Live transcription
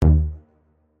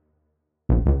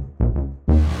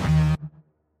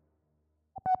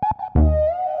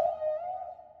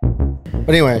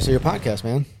But anyway, so your podcast,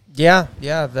 man. Yeah,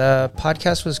 the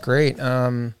podcast was great.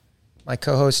 My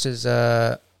co-host is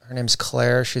her name's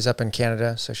Claire. She's up in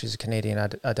Canada, so she's a Canadian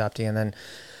adoptee, and then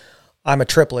I'm a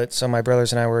triplet. So my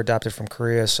brothers and I were adopted from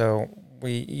Korea. So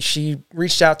she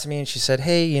reached out to me and she said,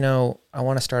 "Hey, you know, I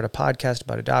want to start a podcast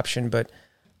about adoption, but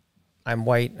I'm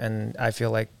white and I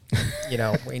feel like, you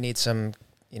know, we need some,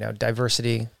 you know,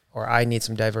 diversity, or I need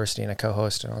some diversity in a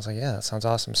co-host." And I was like, "Yeah, that sounds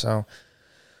awesome." So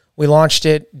we launched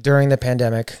it during the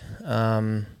pandemic,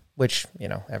 which, you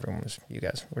know, you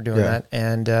guys were doing that.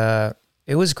 And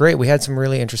it was great. We had some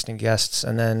really interesting guests.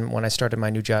 And then when I started my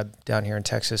new job down here in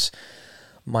Texas,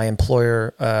 my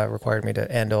employer required me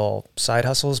to end all side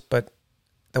hustles. But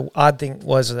the odd thing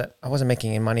was that I wasn't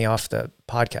making any money off the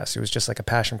podcast. It was just like a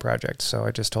passion project. So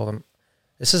I just told him,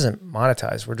 this isn't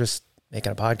monetized. We're just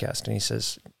making a podcast. And he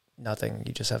says, nothing.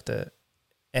 You just have to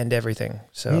end everything.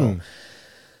 So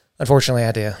unfortunately, I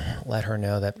had to let her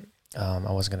know that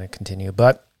I wasn't going to continue,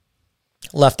 but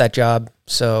left that job.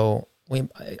 So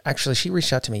she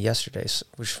reached out to me yesterday,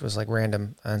 which was like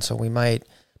random. And so we might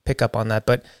pick up on that.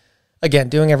 But again,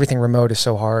 doing everything remote is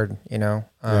so hard, you know,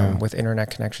 with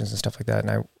internet connections and stuff like that. And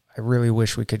I really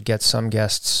wish we could get some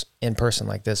guests in person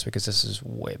like this, because this is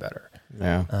way better.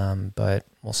 Yeah. But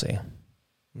we'll see.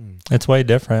 It's way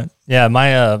different. Yeah,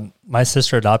 my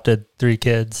sister adopted 3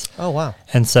 kids. Oh, wow.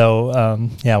 And so,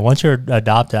 once you're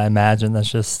adopted, I imagine that's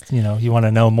just, you know, you want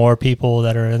to know more people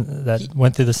that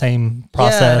went through the same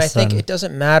process. Yeah, and I think it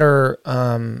doesn't matter,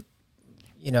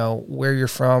 you know, where you're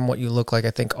from, what you look like.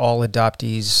 I think all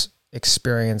adoptees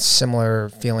experience similar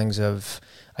feelings of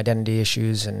identity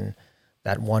issues and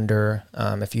that wonder,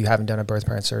 if you haven't done a birth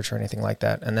parent search or anything like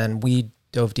that. And then we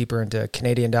dove deeper into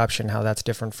Canadian adoption, how that's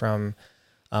different from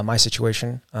my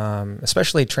situation,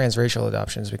 especially transracial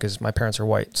adoptions, because my parents are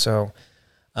white. So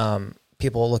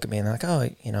people look at me and they're like, "Oh,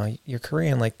 you know, you're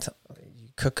Korean, like you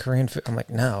cook Korean food." I'm like,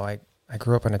 "No, I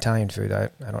grew up on Italian food. I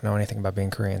don't know anything about being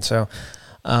Korean." So,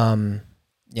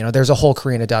 you know, there's a whole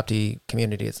Korean adoptee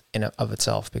community in of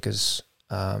itself, because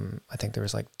I think there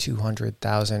was like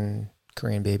 200,000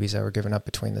 Korean babies that were given up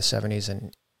between the 70s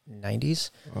and 90s.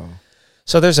 Oh.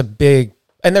 So there's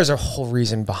a whole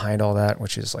reason behind all that,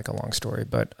 which is like a long story.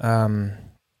 But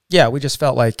we just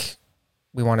felt like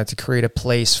we wanted to create a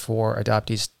place for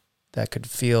adoptees that could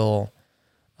feel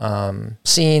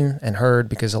seen and heard,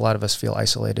 because a lot of us feel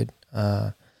isolated.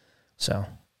 So,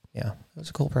 yeah, it was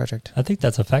a cool project. I think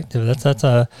that's effective. That's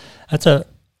a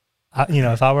you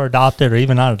know, if I were adopted or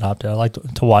even not adopted, I'd like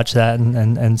to watch that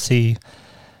and see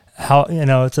how, you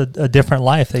know, it's a different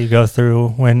life that you go through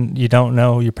when you don't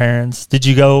know your parents. Did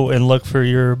you go and look for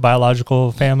your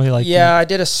biological family? I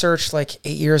did a search like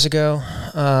 8 years ago.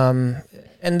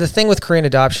 And the thing with Korean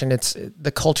adoption,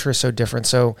 the culture is so different.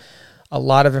 So a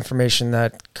lot of information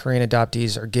that Korean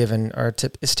adoptees are given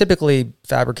is typically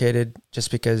fabricated,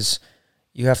 just because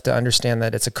you have to understand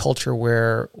that it's a culture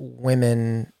where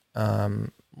women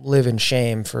live in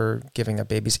shame for giving up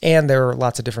babies. And there are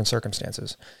lots of different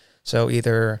circumstances. So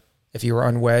either if you were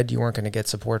unwed, you weren't going to get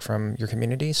support from your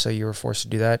community, so you were forced to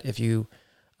do that. If you,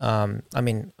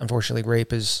 unfortunately,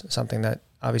 rape is something that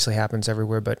obviously happens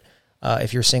everywhere, but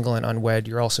if you're single and unwed,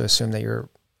 you're also assumed that you're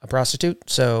a prostitute.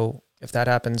 So if that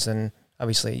happens, then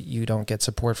obviously you don't get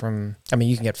support you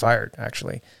can get fired,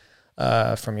 actually,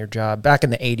 from your job. Back in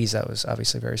the 80s, that was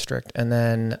obviously very strict. And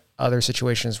then other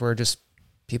situations where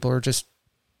people are just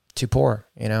too poor,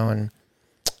 you know,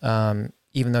 and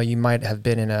even though you might have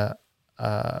been in a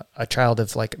child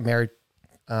of like married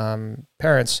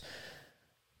parents,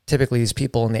 typically these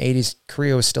people in the 80s,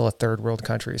 Korea was still a third world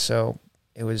country. So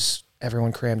it was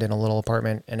everyone crammed in a little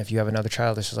apartment. And if you have another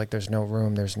child, it's just like there's no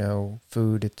room, there's no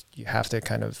food. You have to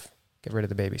kind of get rid of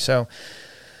the baby. So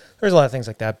there's a lot of things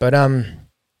like that. But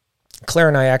Claire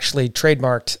and I actually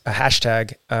trademarked a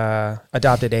hashtag,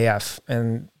 AdoptedAF.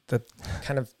 And the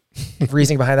kind of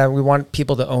reasoning behind that, we want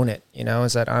people to own it, you know,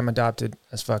 is that I'm adopted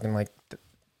as fucking, like,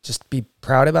 just be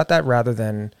proud about that rather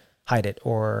than hide it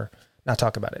or not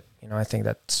talk about it. You know, I think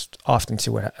that's often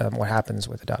what happens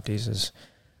with adoptees is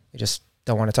they just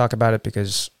don't want to talk about it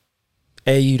because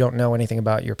you don't know anything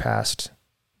about your past.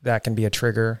 That can be a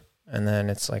trigger. And then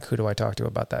it's like, who do I talk to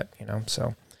about that? You know?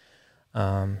 So,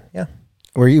 yeah.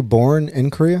 Were you born in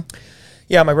Korea?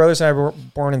 Yeah. My brothers and I were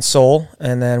born in Seoul,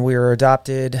 and then we were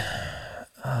adopted.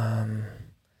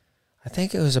 I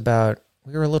think it was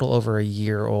we were a little over a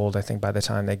year old, I think, by the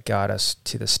time they got us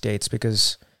to the States,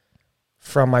 because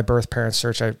from my birth parent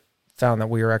search, I found that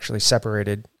we were actually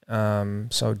separated.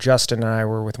 So Justin and I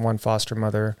were with one foster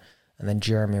mother, and then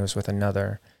Jeremy was with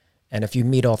another. And if you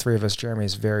meet all three of us, Jeremy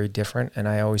is very different. And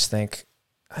I always think,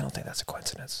 I don't think that's a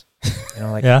coincidence. You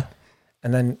know, like, Yeah.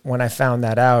 And then when I found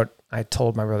that out, I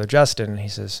told my brother Justin, and he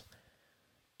says,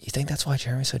 "You think that's why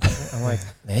Jeremy's so different?" I'm like,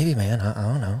 "Maybe, man. I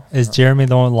don't know." Is Jeremy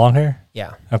the one with long hair?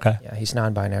 Yeah. Okay. Yeah, he's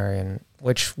non-binary, and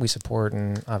which we support,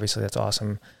 and obviously that's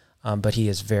awesome. But he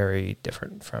is very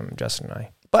different from Justin and I.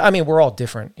 But I mean, we're all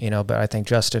different, you know. But I think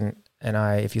Justin and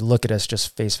I, if you look at us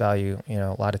just face value, you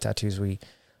know, a lot of tattoos we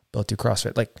both do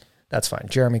CrossFit. Like that's fine.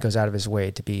 Jeremy goes out of his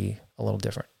way to be a little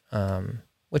different,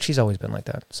 which he's always been like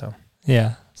that. So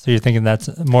Yeah. So you're thinking that's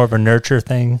more of a nurture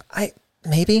thing?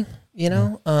 maybe, you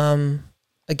know.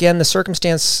 Again, the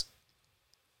circumstance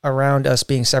around us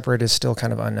being separated is still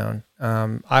kind of unknown.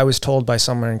 I was told by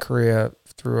someone in Korea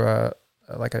through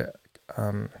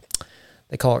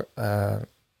they call it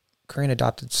Korean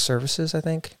Adopted Services, I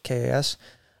think, KAS.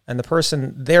 And the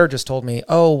person there just told me,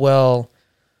 oh, well,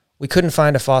 we couldn't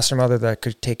find a foster mother that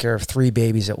could take care of 3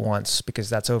 babies at once because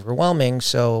that's overwhelming.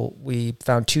 So we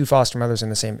found 2 foster mothers in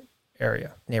the same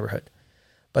neighborhood.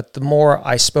 But the more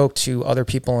I spoke to other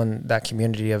people in that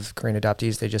community of Korean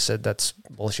adoptees, they just said that's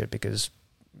bullshit because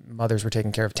mothers were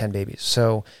taking care of 10 babies.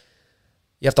 So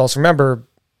you have to also remember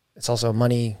it's also a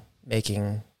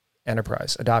money-making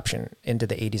enterprise, adoption into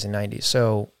the 80s and 90s.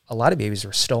 So a lot of babies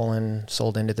were stolen,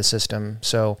 sold into the system.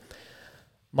 So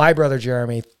my brother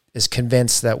Jeremy is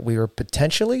convinced that we were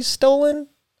potentially stolen.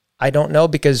 I don't know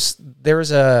because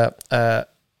there's a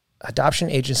adoption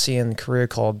agency in Korea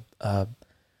called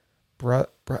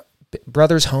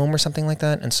Brother's Home or something like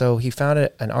that. And so he found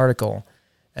an article,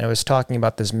 and it was talking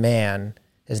about this man.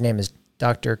 His name is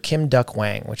Dr. Kim Duck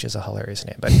Wang, which is a hilarious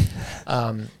name. But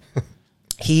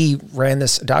he ran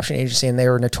this adoption agency, and they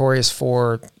were notorious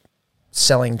for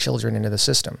selling children into the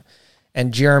system.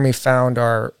 And Jeremy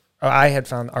I had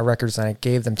found our records, and I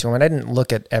gave them to him. And I didn't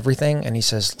look at everything. And he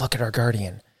says, "Look at our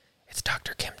guardian. It's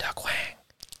Dr. Kim Duck Wang."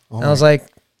 And I was like,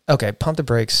 okay, pump the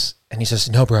brakes. And he says,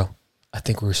 "No, bro, I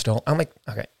think we were stolen." I'm like,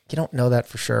 okay, you don't know that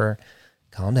for sure.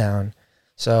 Calm down.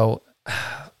 So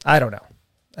I don't know.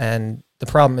 And the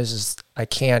problem is I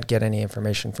can't get any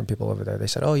information from people over there. They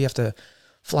said, oh, you have to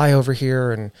fly over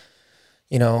here and,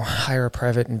 you know, hire a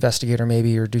private investigator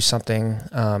maybe or do something.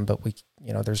 But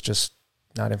there's just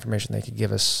not information they could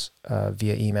give us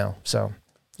via email. So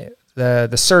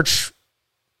the search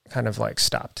kind of like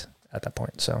stopped at that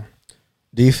point. So.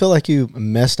 Do you feel like you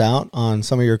missed out on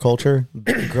some of your culture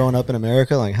growing up in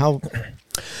America? Like how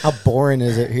boring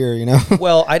is it here, you know?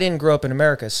 Well, I didn't grow up in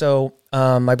America. So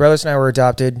my brothers and I were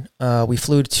adopted. We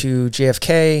flew to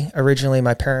JFK. Originally,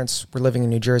 my parents were living in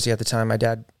New Jersey at the time. My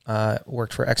dad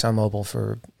worked for ExxonMobil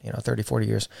for 30, 40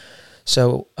 years.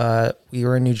 So we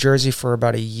were in New Jersey for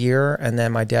about a year, and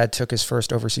then my dad took his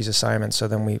first overseas assignment. So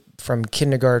then from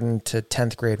kindergarten to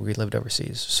 10th grade, we lived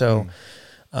overseas. So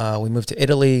we moved to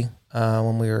Italy.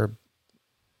 When we were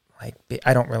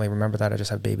I don't really remember that. I just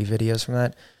have baby videos from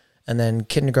that. And then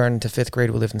kindergarten to 5th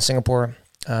grade, we lived in Singapore.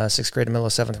 6th grade to middle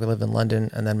of 7th, we lived in London.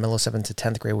 And then middle of 7th to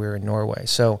 10th grade, we were in Norway.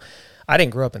 So I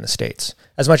didn't grow up in the States.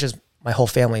 As much as my whole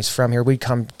family's from here, we'd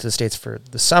come to the States for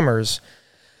the summers.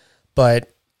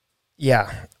 But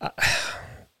yeah,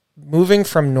 moving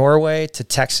from Norway to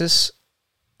Texas,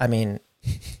 I mean,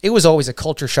 it was always a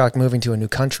culture shock moving to a new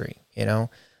country, you know?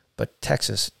 But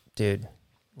Texas, dude,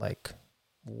 like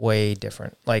way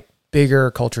different, like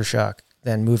bigger culture shock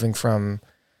than moving from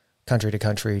country to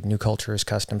country, new cultures,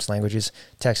 customs, languages.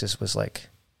 Texas was like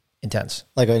intense.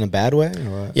 Like in a bad way?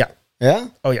 Or what? Yeah. Yeah?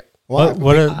 Oh yeah.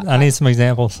 I need some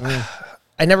examples.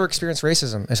 I never experienced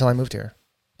racism until I moved here.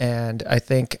 And I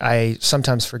think I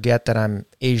sometimes forget that I'm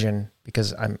Asian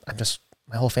because I'm just,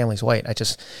 my whole family's white.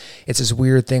 It's this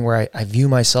weird thing where I view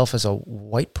myself as a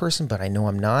white person, but I know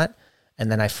I'm not.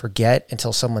 And then I forget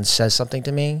until someone says something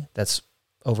to me that's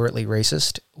overtly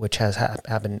racist, which has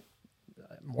happened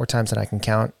more times than I can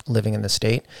count living in the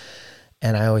state.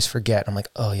 And I always forget. I'm like,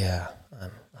 oh yeah.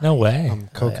 No way. I'm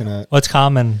coconut. What's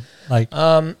common? Like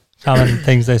common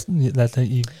things that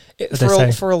you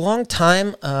say? For a long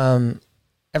time,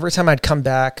 every time I'd come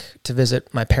back to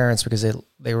visit my parents because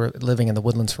they were living in the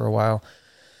Woodlands for a while,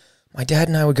 my dad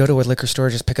and I would go to a liquor store,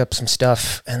 just pick up some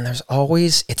stuff, and it's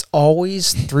always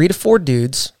 3 to 4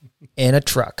 dudes in a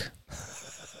truck.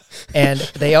 And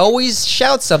they always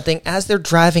shout something as they're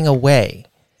driving away.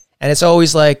 And it's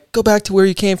always like, go back to where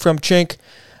you came from, chink.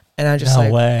 And I'm just no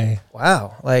way.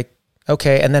 Wow. Like,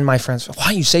 okay. And then my friends, why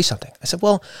don't you say something? I said,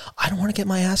 well, I don't want to get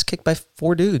my ass kicked by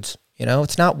 4 dudes. You know,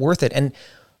 it's not worth it. And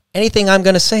anything I'm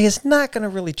going to say is not going to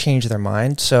really change their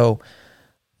mind. So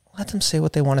let them say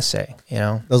what they want to say, you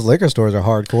know. Those liquor stores are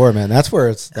hardcore, man. That's where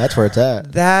it's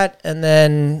at. That, and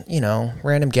then, you know,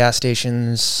 random gas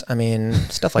stations. I mean,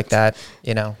 stuff like that,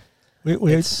 you know.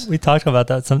 We talked about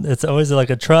that. It's always like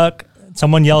a truck.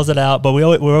 Someone yells it out, but we're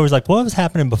always like, what was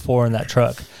happening before in that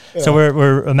truck? Yeah. So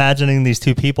we're imagining these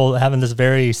two people having this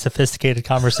very sophisticated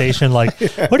conversation. Like,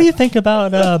 what do you think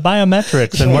about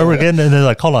biometrics and where we're getting? And they're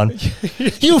like, hold on,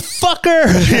 you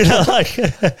fucker! You know, like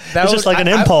it's just like an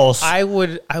impulse. I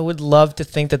would love to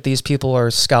think that these people are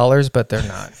scholars, but they're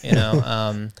not. You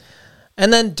know.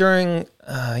 And then during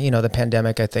you know, the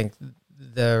pandemic, I think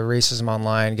the racism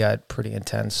online got pretty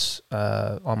intense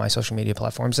on my social media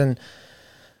platforms, and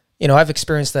you know, I've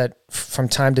experienced that from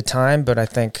time to time, but I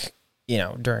think, you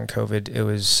know, during COVID, it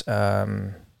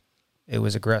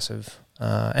was aggressive.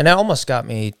 And it almost got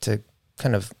me to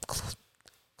kind of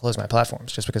close my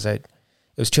platforms just because it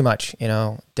was too much, you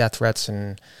know, death threats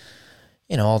and,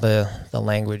 you know, all the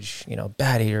language, you know,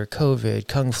 bat eater, COVID,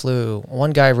 kung flu.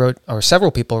 One guy wrote, or several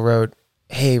people wrote,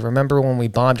 hey, remember when we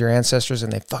bombed your ancestors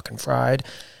and they fucking fried?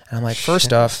 And I'm like,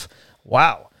 first off,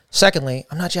 wow. Secondly,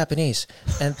 I'm not Japanese.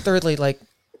 And thirdly, like,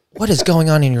 what is going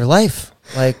on in your life?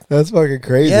 Like, that's fucking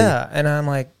crazy. Yeah. And I'm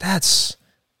like, that's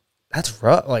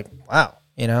rough. Like, wow,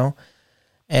 you know?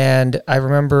 And I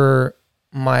remember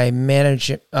my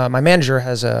manager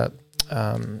has a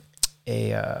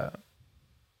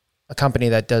company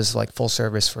that does like full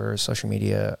service for social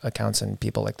media accounts and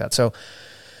people like that. So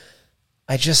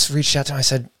I just reached out to him. I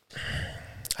said,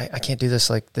 I can't do this.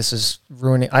 Like, this is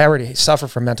ruining. I already suffer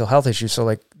from mental health issues. So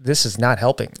like, this is not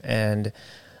helping. And,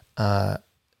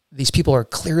 these people are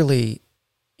clearly,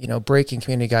 you know, breaking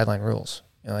community guideline rules.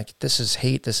 You know, like, this is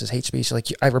hate speech. Like,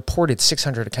 I reported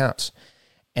 600 accounts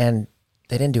and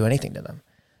they didn't do anything to them.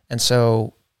 And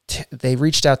so they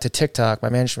reached out to TikTok. My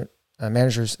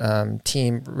manager's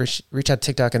team reached out to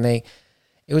TikTok, and it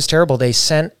was terrible. They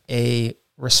sent a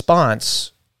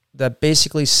response that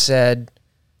basically said,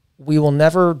 we will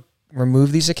never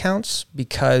remove these accounts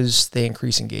because they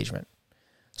increase engagement.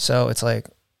 So it's like,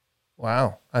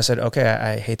 wow. I said, okay,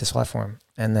 I hate this platform.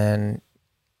 And then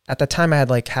at that time I had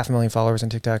like 500,000 followers on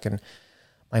TikTok, and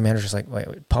my manager's like,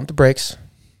 wait, pump the brakes.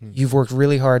 You've worked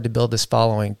really hard to build this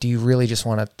following. Do you really just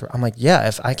want to, I'm like, yeah,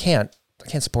 if I can't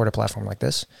support a platform like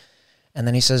this. And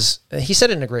then he said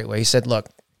it in a great way. He said, look,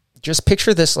 just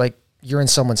picture this like you're in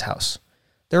someone's house.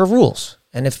 There are rules.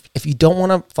 And if you don't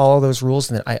want to follow those rules,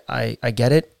 then I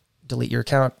get it. Delete your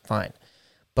account, fine.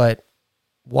 But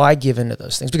why give into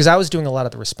those things? Because I was doing a lot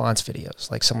of the response videos,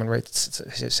 like someone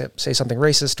say something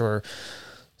racist or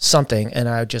something, and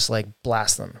I would just like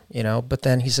blast them, you know. But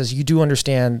then he says, you do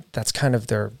understand that's kind of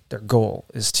their goal,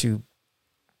 is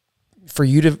for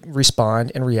you to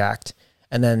respond and react,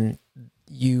 and then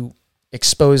you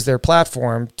expose their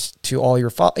platform to all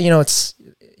your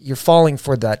you're falling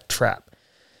for that trap.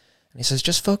 And he says,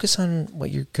 just focus on what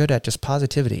you're good at, just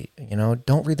positivity, you know,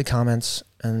 don't read the comments.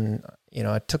 And you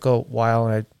know, it took a while,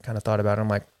 and I kind of thought about it. I'm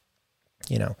like,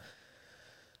 you know,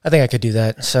 I think I could do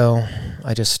that. So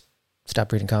I just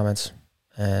stopped reading comments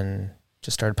and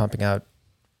just started pumping out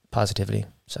positivity.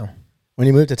 So when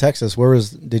you moved to Texas,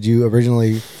 did you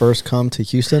originally first come to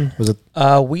Houston? Was it?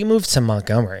 We moved to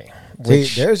Montgomery. See,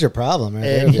 there's your problem.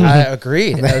 Right? I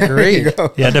agreed.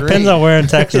 Yeah, it depends on where in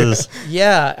Texas.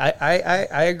 Yeah,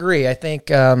 I agree. I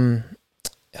think I'll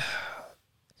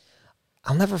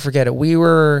never forget it. We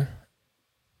were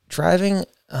driving.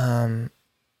 I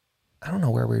don't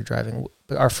know where we were driving,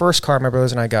 but our first car, my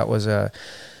brothers and I got, was a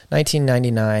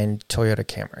 1999 Toyota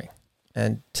Camry.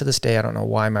 And to this day, I don't know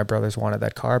why my brothers wanted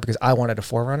that car, because I wanted a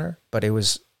 4Runner, but it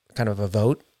was kind of a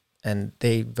vote, and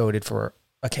they voted for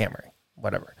a Camry,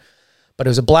 whatever. But it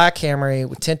was a black Camry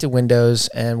with tinted windows,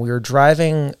 and we were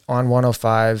driving on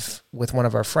 105 with one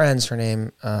of our friends. Her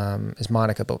name is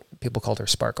Monica, but people called her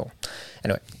Sparkle.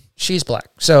 Anyway, she's black.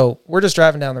 So we're just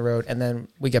driving down the road, and then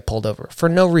we get pulled over for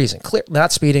no reason. Clear,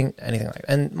 not speeding, anything like that.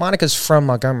 And Monica's from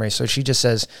Montgomery, so she just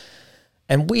says,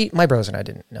 and my brothers and I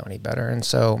didn't know any better, and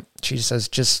so she just says,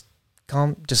 just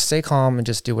stay calm and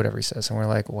just do whatever he says. And we're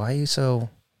like, why are you so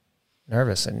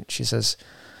nervous? And she says,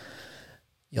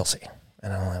 you'll see.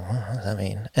 And I'm like, what does that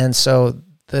mean? And so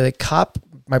the cop,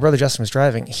 my brother Justin was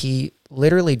driving, he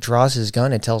literally draws his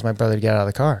gun and tells my brother to get out of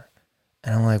the car.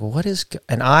 And I'm like,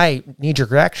 and I knee-jerk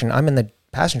reaction, I'm in the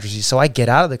passenger seat, so I get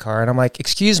out of the car, and I'm like,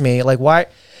 excuse me, like, why?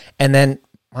 And then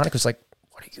Monica's like,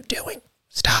 what are you doing?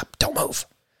 Stop, don't move.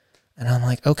 And I'm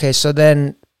like, okay. So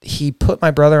then he put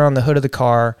my brother on the hood of the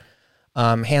car,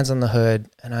 hands on the hood,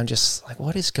 and I'm just like,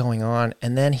 what is going on?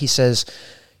 And then he says,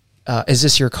 is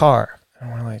this your car?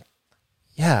 And we're like,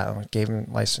 yeah. I gave him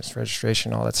license,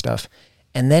 registration, all that stuff.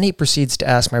 And then he proceeds to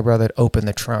ask my brother to open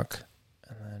the trunk.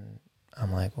 And then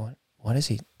I'm like, what is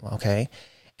he? Okay.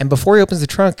 And before he opens the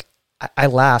trunk, I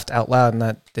laughed out loud, and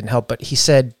that didn't help. But he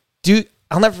said,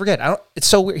 I'll never forget. It's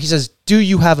so weird. He says, do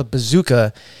you have a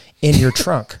bazooka in your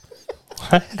trunk?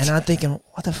 What? And I'm thinking,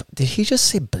 did he just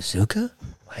say bazooka?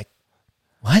 Like,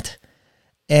 what?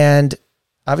 And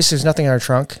obviously there's nothing in our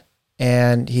trunk.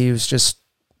 And he was just,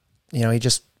 he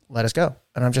just let us go.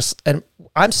 And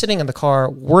I'm sitting in the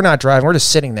car. We're not driving. We're just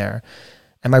sitting there.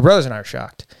 And my brothers and I are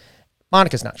shocked.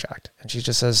 Monica's not shocked. And she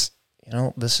just says,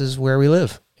 this is where we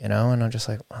live, and I'm just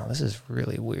like, wow, this is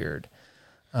really weird.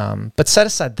 But set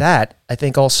aside that, I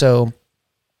think also,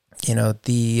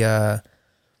 the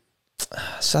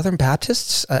Southern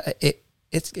Baptists,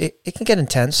 it can get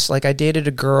intense. Like, I dated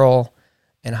a girl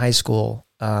in high school,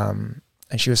 and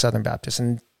she was Southern Baptist,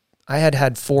 and I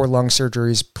had 4 lung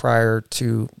surgeries prior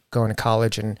to going to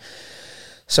college, and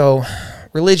so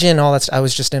religion, all that. I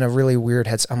was just in a really weird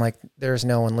head. I'm like, there's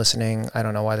no one listening. I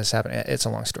don't know why this happened. It's a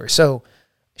long story. So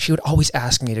she would always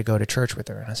ask me to go to church with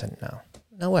her, and I said,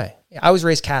 no way. I was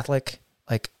raised Catholic.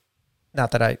 Like,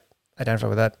 not that I identify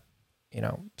with that,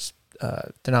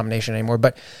 denomination anymore,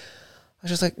 but I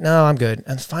was just like, no, I'm good.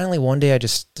 And finally, one day, I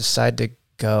just decided to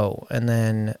go, and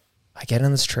then I get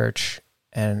in this church,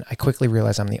 and I quickly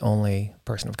realize I'm the only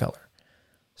person of color.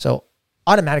 So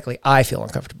automatically, I feel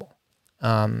uncomfortable.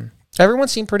 Everyone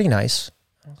seemed pretty nice.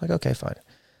 I was like, okay, fine.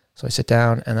 So I sit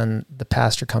down, and then the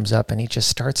pastor comes up, and he just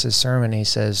starts his sermon. And he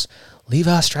says,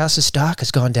 Levi Strauss's stock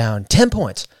has gone down 10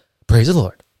 points. Praise the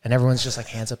Lord. And everyone's just like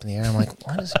hands up in the air. I'm like,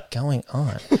 what is going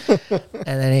on? And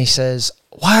then he says,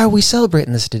 why are we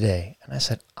celebrating this today? And I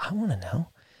said, I want to know.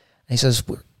 And he says,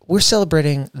 we're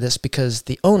celebrating this because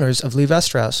the owners of Levi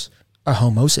Strauss are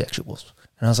homosexuals.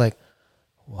 And I was like,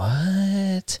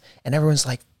 what? And everyone's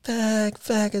like,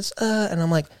 faggots, and I'm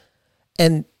like,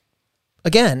 and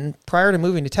again, prior to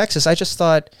moving to Texas, I just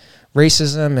thought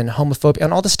racism and homophobia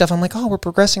and all this stuff, I'm like, oh, we're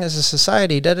progressing as a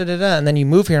society, da-da-da-da. And then you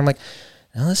move here, I'm like,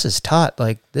 no, this is taught,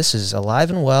 like, this is alive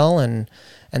and well. And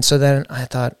so then I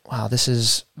thought, wow, this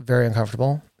is very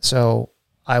uncomfortable. So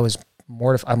I was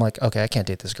mortified. I'm like, okay, I can't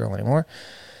date this girl anymore.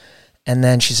 And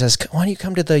then she says, why don't you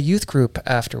come to the youth group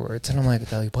afterwards? And I'm like,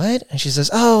 what? And she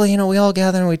says, oh, we all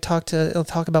gather and we talk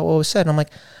about what was said. And I'm like,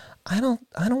 I don't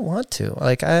want to.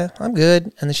 Like, I'm good.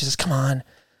 And then she says, come on.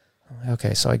 I'm like,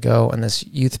 okay. So I go, and this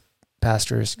youth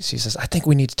pastor, she says, I think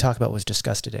we need to talk about what was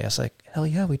discussed today. I was like, hell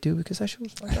yeah, we do, because I should.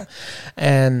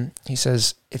 And he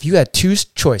says, if you had 2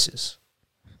 choices,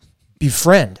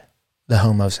 befriend the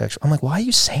homosexual. I'm like, why are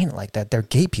you saying it like that? They're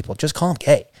gay people. Just call them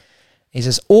gay. He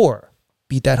says, or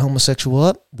beat that homosexual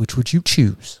up, which would you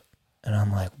choose? And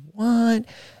I'm like, what?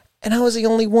 And I was the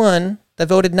only one that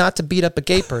voted not to beat up a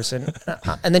gay person.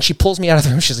 And then she pulls me out of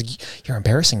the room. She's like, you're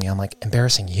embarrassing me. I'm like,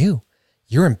 embarrassing you?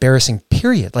 You're embarrassing,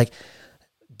 period. Like,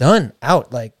 done,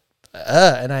 out. Like,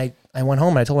 and I went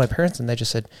home, and I told my parents, and they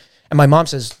just said, and my mom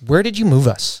says, where did you move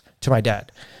us? To my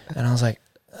dad. And I was like,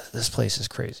 this place is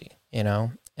crazy,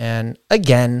 And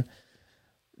again,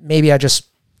 maybe I just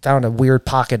found a weird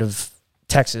pocket of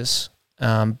Texas.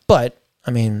 But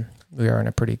I mean, we are in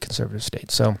a pretty conservative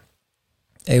state. So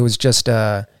it was just,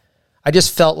 I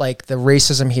just felt like the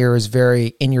racism here is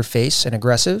very in your face and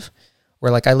aggressive,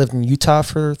 where like I lived in Utah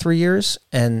for 3 years,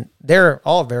 and they're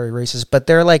all very racist, but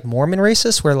they're like Mormon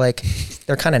racist, where like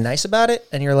they're kind of nice about it.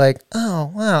 And you're like,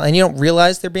 oh, wow. And you don't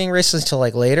realize they're being racist until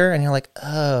like later. And you're like,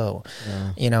 oh,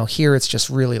 yeah. Here it's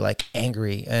just really like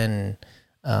angry and,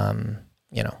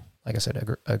 like I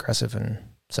said, aggressive. And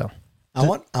so.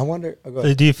 I wonder. Oh, go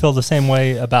ahead. Do you feel the same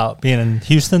way about being in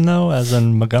Houston though, as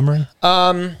in Montgomery?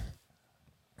 No,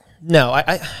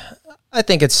 I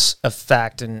think it's a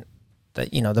fact, and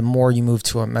that the more you move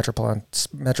to a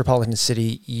metropolitan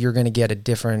city, you're going to get a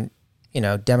different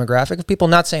demographic of people.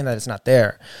 Not saying that it's not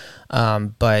there,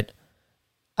 but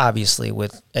obviously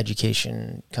with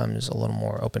education comes a little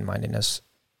more open-mindedness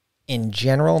in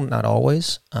general, not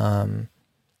always.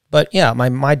 But yeah,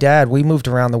 my dad, we moved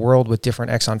around the world with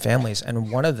different Exxon families,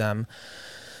 and one of them,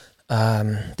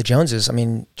 the Joneses. I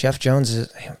mean, Jeff Jones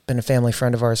has been a family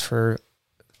friend of ours for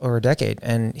over a decade,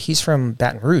 and he's from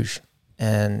Baton Rouge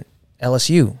and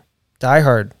LSU,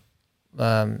 diehard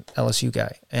LSU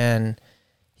guy. And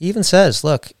he even says,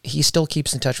 look, he still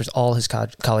keeps in touch with all his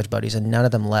college buddies, and none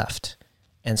of them left.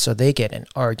 And so they get an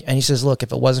argument. And he says, look,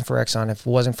 if it wasn't for Exxon, if it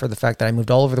wasn't for the fact that I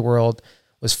moved all over the world,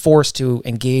 was forced to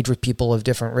engage with people of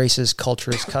different races,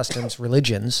 cultures, customs,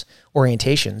 religions,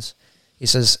 orientations, he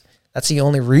says, that's the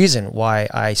only reason why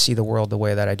I see the world the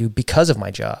way that I do, because of my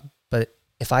job. But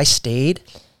if I stayed,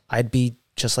 I'd be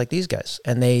just like these guys.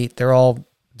 And they're all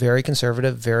very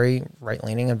conservative, very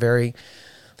right-leaning, and very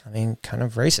kind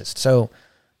of racist. So,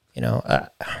 I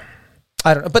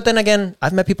don't know. But then again,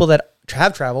 I've met people that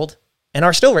have traveled and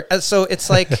are still, so it's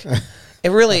like, it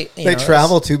really, they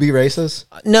travel to be racist.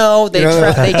 No, they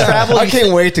travel. I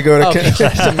can't wait to go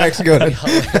to Mexico.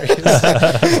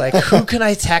 It's like, who can I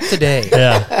attack today?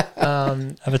 Yeah.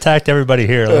 I've attacked everybody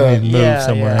here. Let me move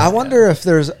somewhere. I wonder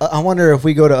if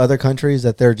we go to other countries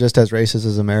that they're just as racist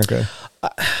as America.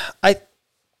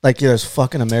 There's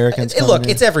fucking Americans. Look,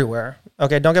 it's everywhere.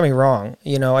 Okay, don't get me wrong.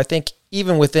 I think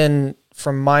even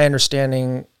from my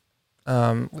understanding,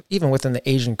 even within the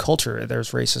Asian culture,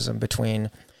 there's racism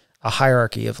between a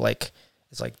hierarchy of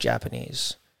it's like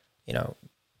Japanese,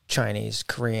 Chinese,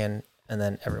 Korean, and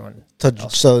then everyone.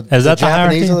 So is that the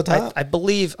Japanese hierarchy? at the top? I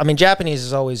believe. I mean, Japanese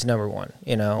is always number one.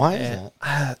 Why is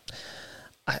that?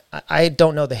 I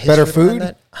don't know the history. Better food?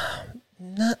 That.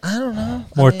 No, I don't know.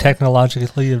 More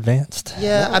technologically advanced.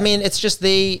 Yeah, I mean, it's just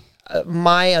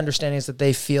my understanding is that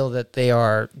they feel that they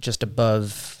are just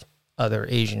above other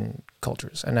Asian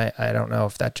cultures, and I don't know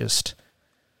if that just.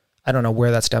 I don't know where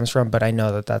that stems from, but I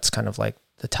know that that's kind of like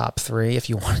the top three,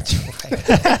 if you wanted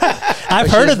to.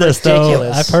 I've heard of this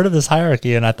ridiculous. though. I've heard of this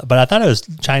hierarchy, but I thought it was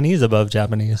Chinese above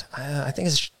Japanese. I think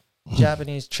it's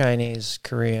Japanese, Chinese,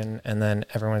 Korean, and then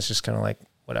everyone's just kind of like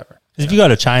whatever. If you go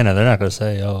to China, they're not going to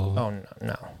say, "Oh,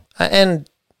 no." And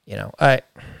I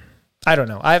don't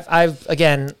know. I've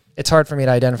again, it's hard for me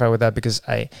to identify with that because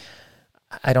I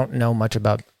don't know much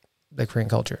about the Korean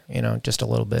culture. Just a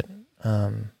little bit.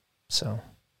 So.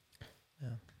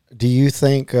 Do you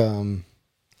think?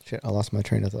 Shit, I lost my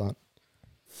train of thought.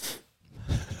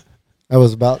 That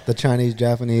was about the Chinese,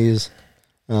 Japanese.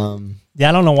 Yeah,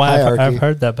 I don't know why I've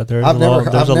heard that, but there's a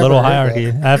little hierarchy.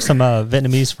 I have some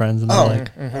Vietnamese friends, and they're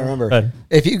like, I remember.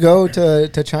 If you go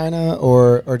to China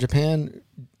or Japan,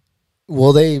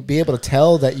 will they be able to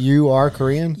tell that you are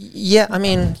Korean? Yeah, I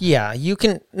mean, yeah, you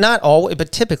can not always,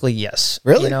 but typically, yes.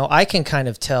 Really? I can kind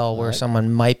of tell where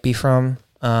someone might be from,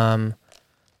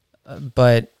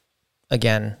 but.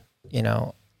 Again,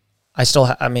 I still,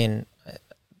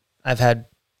 I've had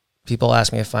people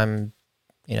ask me if I'm,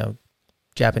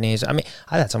 Japanese. I mean,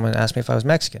 I've had someone ask me if I was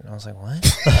Mexican. I was like,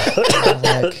 what? I was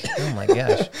like, oh my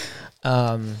gosh.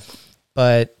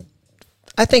 But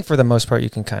I think for the most part, you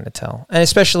can kind of tell. And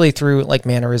especially through like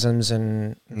mannerisms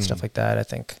and stuff like that, I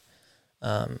think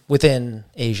within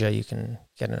Asia, you can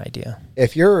get an idea.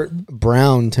 If you're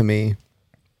brown to me,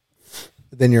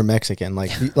 then you're Mexican. Like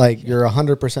you're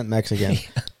 100% Mexican.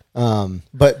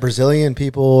 But Brazilian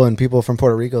people and people from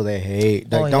Puerto Rico, they hate.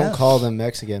 Don't call them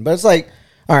Mexican. But it's like,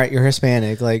 all right, you're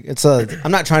Hispanic. Like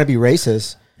I'm not trying to be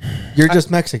racist. You're just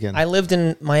Mexican. I lived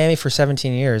in Miami for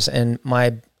 17 years, and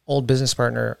my old business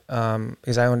partner,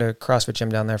 because I owned a CrossFit gym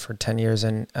down there for 10 years,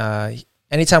 and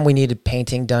anytime we needed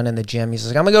painting done in the gym, he's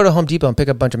like, I'm gonna go to Home Depot and pick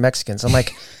up a bunch of Mexicans. I'm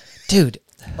like, dude,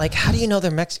 like, how do you know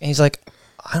they're Mexican? He's like,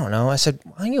 I don't know. I said,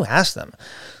 why don't you ask them?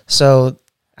 So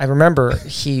I remember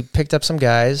he picked up some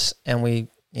guys and we,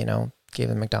 gave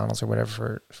them McDonald's or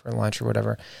whatever for lunch or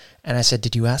whatever. And I said,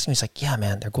 did you ask them? He's like, yeah,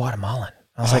 man, they're Guatemalan.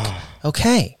 I was like,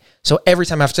 okay. So every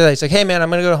time after that, he's like, hey, man, I'm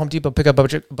going to go to Home Depot, pick up a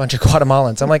bunch of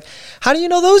Guatemalans. I'm like, how do you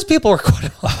know those people are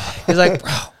Guatemalan? He's like,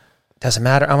 bro, doesn't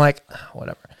matter. I'm like,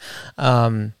 whatever.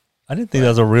 I didn't think that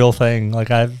was a real thing.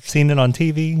 Like I've seen it on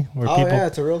TV where people. Yeah,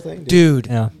 it's a real thing, dude.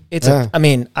 Yeah.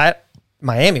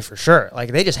 Miami for sure.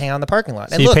 Like they just hang out in the parking lot.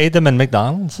 So you paid them in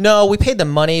McDonald's? No, we paid them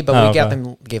money, but we gave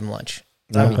them lunch.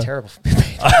 That would be terrible.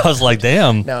 I was like,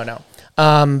 damn. No.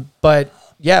 But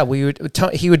yeah,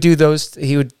 he would do those.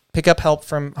 He would pick up help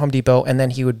from Home Depot, and then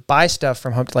he would buy stuff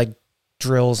from Home, like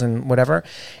drills and whatever.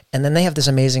 And then they have this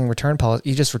amazing return policy.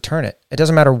 You just return it. It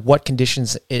doesn't matter what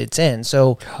conditions it's in.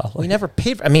 So we never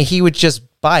paid. He would just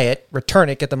buy it, return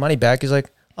it, get the money back. He's like,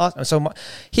 awesome. So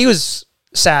he was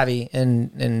savvy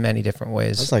in many different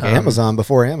ways. It's like Amazon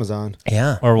before Amazon.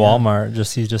 Yeah. Or Walmart.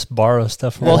 You just borrow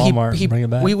stuff from Walmart and bring it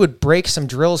back. We would break some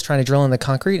drills trying to drill in the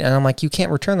concrete, and I'm like, you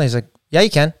can't return that. He's like, yeah, you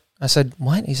can. I said,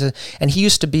 what? He said, and he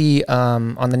used to be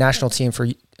on the national team for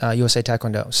USA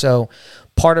Taekwondo. So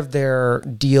part of their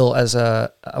deal as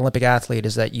a Olympic athlete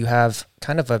is that you have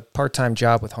kind of a part-time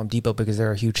job with Home Depot because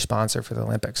they're a huge sponsor for the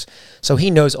Olympics. So he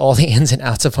knows all the ins and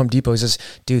outs of Home Depot. He says,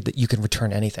 dude, that you can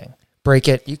return anything. Break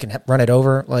it, you can run it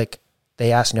over. Like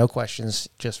they ask no questions,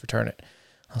 just return it.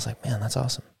 I was like, man, that's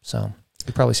awesome. So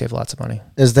you probably save lots of money.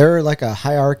 Is there like a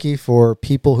hierarchy for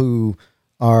people who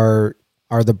are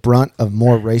the brunt of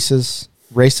more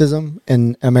racism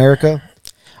in America?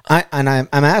 I'm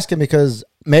asking because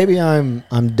maybe I'm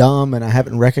dumb and I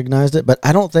haven't recognized it, but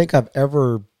I don't think I've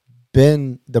ever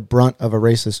been the brunt of a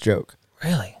racist joke.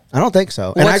 Really? I don't think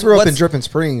so. And I grew up in Dripping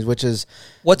Springs, which is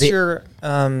what's your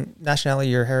nationality,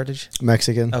 your heritage?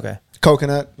 Mexican. Okay.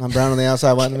 Coconut. I'm brown on the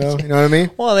outside, white in the middle. You know what I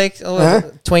mean? Well,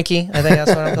 Twinkie. I think that's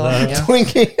what I'm calling it. Yeah.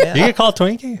 Twinkie. Yeah. You get called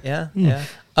Twinkie? Yeah. Yeah.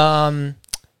 I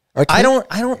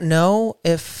don't know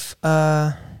if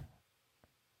there's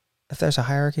a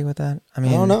hierarchy with that. I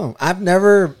mean, I don't know. I've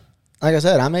never, like I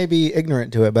said, I may be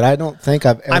ignorant to it, but I don't think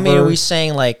I've ever. I mean, are we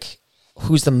saying like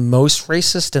who's the most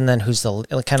racist and then who's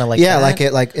the kind of like yeah,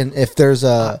 that? and if there's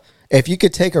if you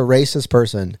could take a racist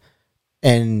person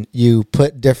and you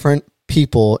put different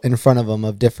people in front of them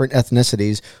of different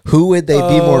ethnicities, who would they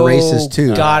be more racist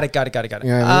to? Got it. You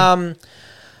know what I mean?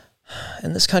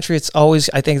 In this country, it's always,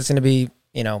 I think it's going to be,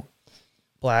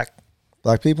 black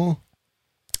people,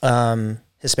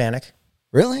 Hispanic,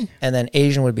 really, and then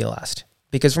Asian would be last.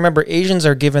 Because remember, Asians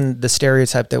are given the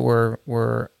stereotype that we're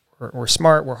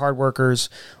smart, we're hard workers,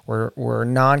 we're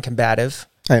non-combative.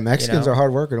 Hey, Mexicans are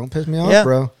hard worker. Don't piss me off,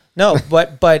 bro. No,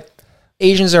 but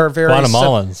Asians are very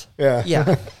Guatemalans.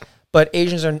 Yeah. But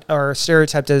Asians are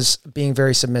stereotyped as being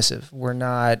very submissive. We're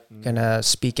not going to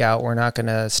speak out. We're not going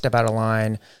to step out of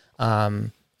line.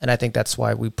 And I think that's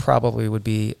why we probably would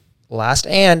be last.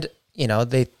 And,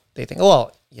 they think,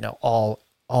 well,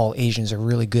 all Asians are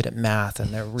really good at math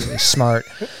and they're really smart,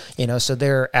 so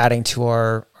they're adding to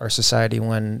our society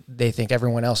when they think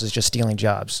everyone else is just stealing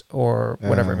jobs or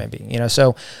whatever it may be,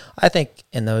 So I think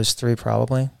in those three,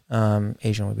 probably,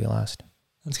 Asian would be last.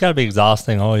 It's got to be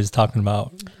exhausting always talking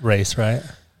about race, right?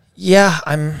 Yeah,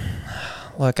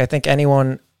 I think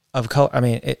anyone of color, I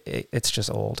mean, it's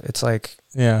just old. It's like,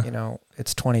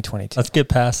 it's 2022. Let's get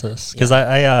past this. Because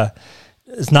I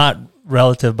it's not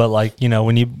relative, but like,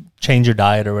 when you change your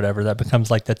diet or whatever, that becomes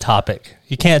like the topic.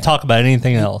 You can't talk about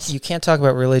anything else. You can't talk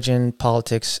about religion,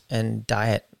 politics, and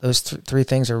diet. Those three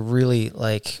things are really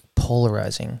like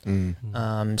polarizing.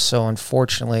 Mm-hmm. So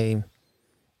unfortunately,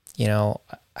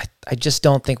 I just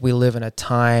don't think we live in a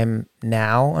time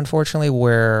now, unfortunately,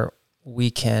 where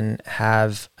we can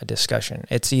have a discussion.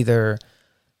 It's either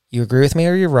you agree with me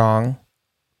or you're wrong,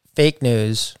 fake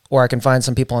news, or I can find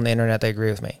some people on the internet that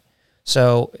agree with me.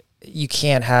 So you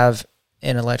can't have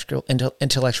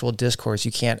intellectual discourse.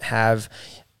 We can't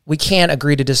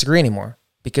agree to disagree anymore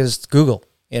because Google,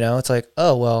 it's like,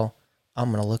 oh, well,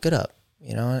 I'm going to look it up,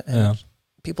 and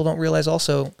people don't realize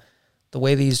also the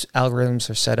way these algorithms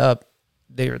are set up,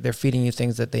 they're feeding you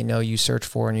things that they know you search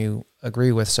for and you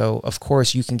agree with. So of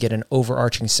course you can get an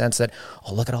overarching sense that,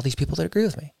 oh, look at all these people that agree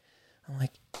with me. I'm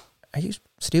like, are you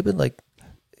stupid? Like,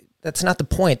 that's not the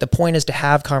point. The point is to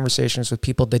have conversations with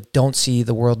people that don't see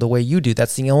the world the way you do.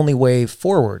 That's the only way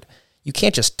forward. You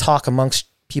can't just talk amongst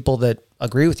people that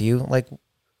agree with you. Like,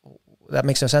 that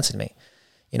makes no sense to me,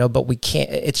 but we can't,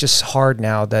 it's just hard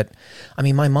now that,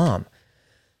 my mom,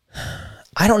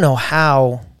 I don't know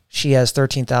how she has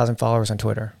 13,000 followers on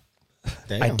Twitter.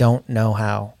 Damn. I don't know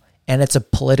how. And it's a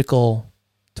political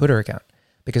Twitter account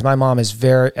because my mom is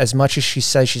as much as she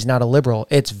says she's not a liberal,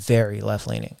 it's very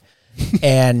left-leaning.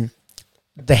 And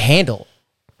the handle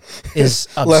is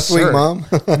absurd. Left-wing mom?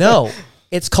 No,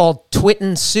 it's called Twit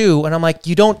and Sue. And I'm like,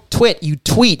 you don't twit, you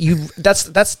tweet.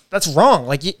 That's wrong.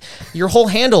 Like your whole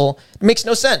handle makes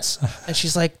no sense. And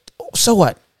she's like, oh, so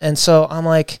what? And so I'm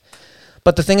like,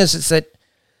 but the thing is that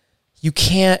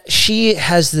she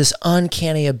has this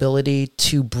uncanny ability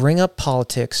to bring up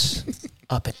politics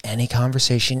up in any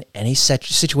conversation, any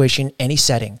situation, any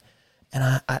setting.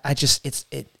 And I just,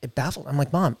 it baffled. I'm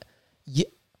like, Mom,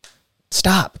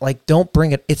 stop. Like, don't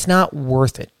bring it. It's not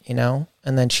worth it, And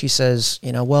then she says,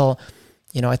 well,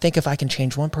 I think if I can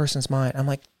change one person's mind, I'm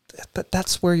like,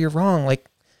 that's where you're wrong. Like,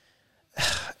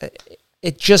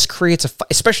 it just creates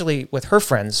especially with her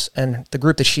friends and the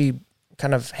group that she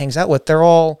kind of hangs out with.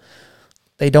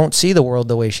 They don't see the world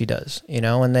the way she does,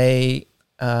 and they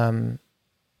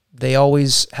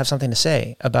always have something to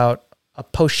say about a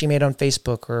post she made on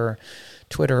Facebook or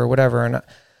Twitter or whatever. And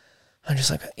I'm just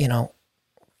like,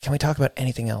 can we talk about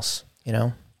anything else?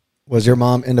 Was your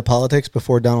mom into politics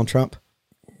before Donald Trump?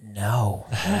 No.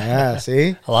 Yeah,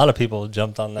 see? A lot of people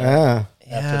jumped on that. Yeah.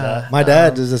 After that. My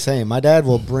dad does the same. My dad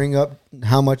will bring up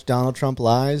how much Donald Trump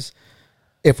lies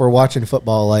if we're watching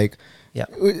football. Like, yeah,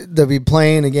 they'll be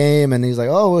playing a game and he's like,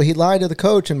 oh, well, he lied to the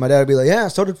coach. And my dad would be like, yeah,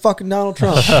 so did fucking Donald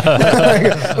Trump.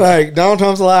 like, Donald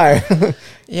Trump's a liar.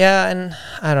 Yeah, and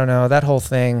I don't know, that whole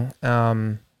thing.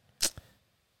 I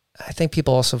think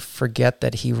people also forget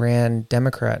that he ran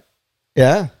Democrat.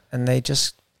 Yeah. And they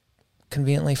just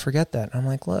conveniently forget that. I'm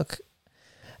like, look.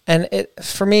 And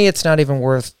for me, it's not even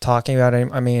worth talking about it.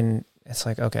 It's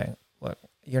like, okay, look,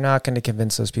 you're not going to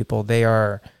convince those people. They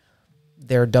are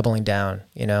they're doubling down,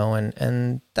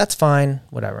 and that's fine,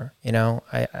 whatever,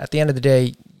 at the end of the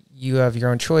day, you have your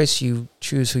own choice. You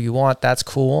choose who you want. That's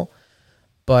cool.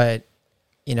 But,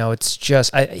 it's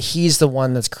just, he's the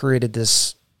one that's created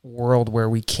this world where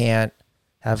we can't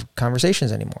have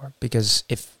conversations anymore, because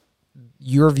if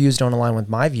your views don't align with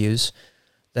my views,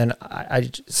 then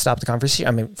I stop the conversation.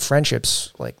 I mean,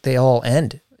 friendships, like, they all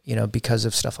end, because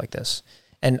of stuff like this.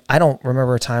 And I don't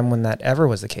remember a time when that ever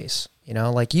was the case.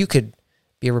 Like, you could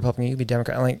be a Republican, you could be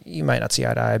Democrat, like, you might not see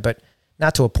eye to eye, but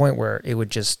not to a point where it would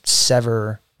just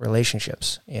sever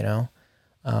relationships,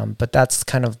 but that's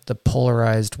kind of the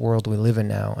polarized world we live in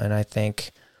now. And I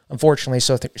think, unfortunately,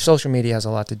 social media has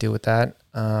a lot to do with that.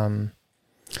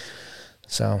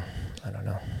 So I don't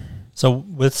know. So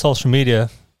with social media,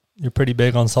 you're pretty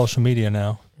big on social media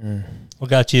now. What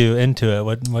got you into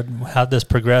it? How'd this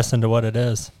progress into what it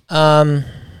is? I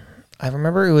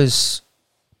remember it was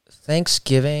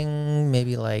Thanksgiving,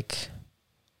 maybe like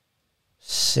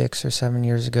 6 or 7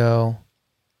 years ago.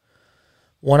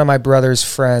 One of my brother's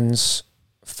friends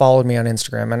followed me on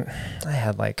Instagram, and I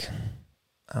had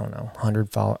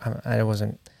 100 followers.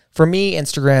 For me,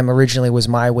 Instagram originally was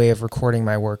my way of recording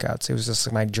my workouts. It was just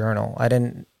like my journal. I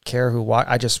didn't care who watched.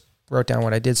 I just wrote down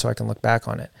what I did so I can look back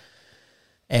on it.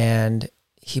 And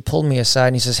he pulled me aside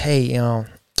and he says, "Hey,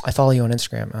 I follow you on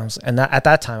Instagram." At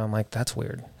that time, I'm like, "That's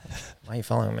weird. Why are you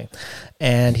following me?"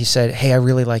 And he said, "Hey, I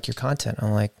really like your content."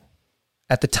 I'm like,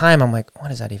 at the time, I'm like,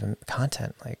 "What is that even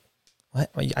content? Like, what?"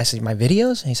 I said, "My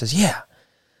videos?" And he says, "Yeah."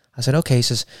 I said, "Okay." He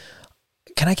says,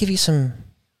 "Can I give you some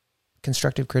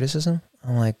constructive criticism?"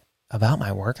 I'm like, "About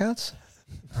my workouts?"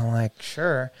 I'm like,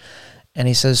 "Sure." And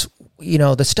he says,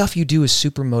 "The stuff you do is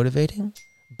super motivating,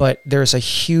 but there's a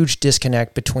huge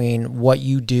disconnect between what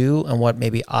you do and what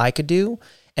maybe I could do,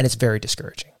 and it's very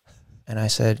discouraging." And I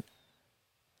said,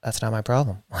 "That's not my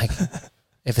problem. Like,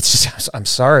 if it's just, I'm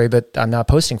sorry, but I'm not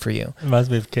posting for you." It must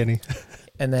be Kenny.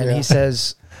 And then he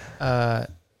says,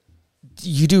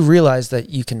 "You do realize that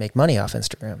you can make money off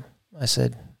Instagram?" I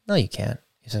said, "No, you can't."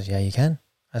 He says, "Yeah, you can."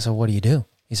 I said, "What do you do?"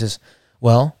 He says,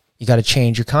 "Well, you got to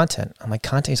change your content." I'm like,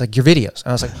 "Content?" He's like, "Your videos." And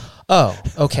I was like, "Oh,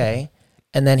 okay."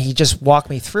 And then he just walked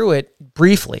me through it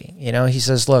briefly. He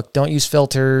says, "Look, don't use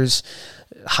filters,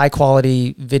 high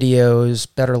quality videos,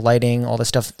 better lighting, all this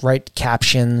stuff, write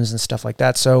captions and stuff like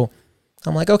that." So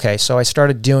I'm like, okay. So I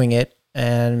started doing it,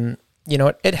 and,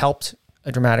 it helped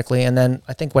dramatically. And then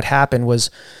I think what happened was,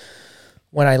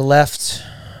 when I left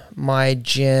my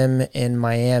gym in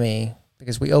Miami,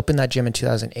 because we opened that gym in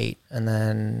 2008, and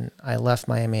then I left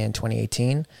Miami in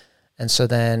 2018. And so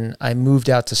then I moved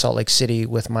out to Salt Lake City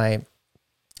with my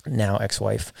now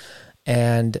ex-wife.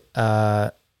 And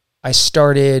I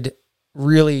started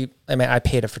I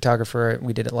paid a photographer.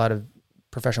 We did a lot of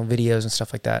professional videos and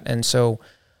stuff like that. And so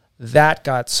that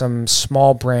got some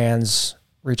small brands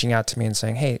reaching out to me and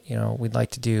saying, "Hey, we'd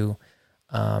like to do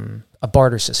a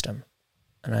barter system."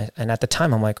 And at the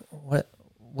time, I'm like, what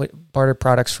barter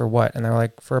products for what? And they're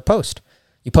like, "For a post.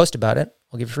 You post about it,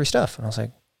 we'll give you free stuff." And I was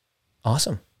like,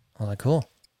 "Awesome." I was like, "Cool.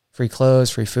 Free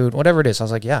clothes, free food, whatever it is." I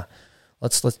was like, "Yeah,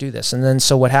 let's do this." And then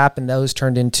so what happened, those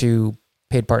turned into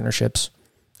paid partnerships.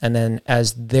 And then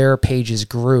as their pages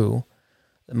grew,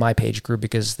 my page grew,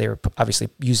 because they were obviously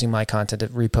using my content to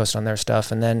repost on their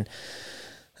stuff. And then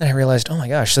I realized, oh my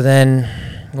gosh. So then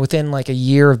within like a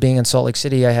year of being in Salt Lake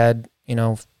City, I had,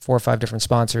 4 or 5 different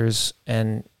sponsors,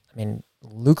 and I mean,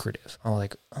 lucrative. I'm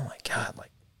like, oh my God,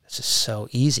 like, this is so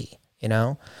easy,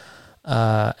 and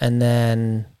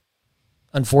then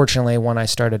unfortunately, when I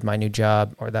started my new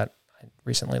job, or that I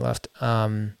recently left,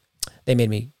 they made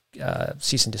me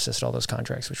cease and desist all those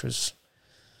contracts, which was...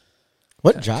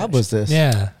 What job was this?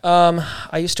 Yeah.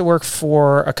 I used to work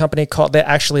for a company called,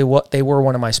 they were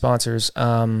one of my sponsors,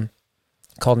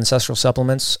 called Ancestral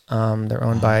Supplements. They're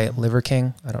owned by Liver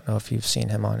King. I don't know if you've seen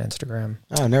him on Instagram.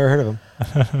 Oh, never heard of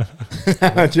him.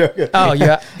 I'm joking. Oh,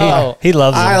 yeah. He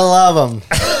loves him. I love him.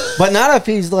 But not if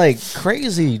he's like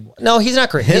crazy. No, he's not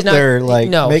crazy. Hitler,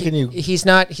 making you... He's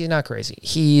not crazy.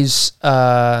 He's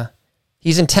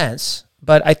intense,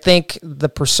 but I think the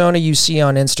persona you see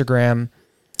on Instagram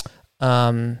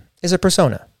is a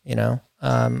persona,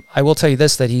 I will tell you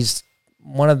this, that he's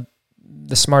one of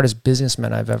the smartest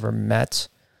businessmen I've ever met.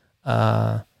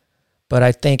 But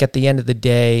I think at the end of the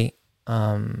day,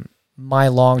 my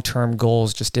long-term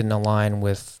goals just didn't align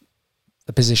with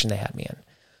the position they had me in.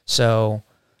 So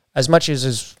as much as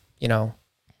is,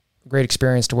 great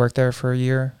experience to work there for a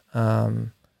year,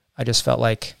 I just felt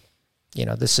like,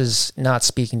 this is not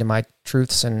speaking to my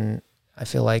truths. And I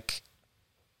feel like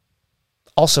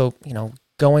also,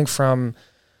 going from,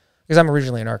 because I'm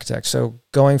originally an architect, so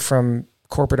going from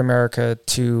corporate America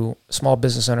to small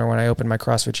business owner when I opened my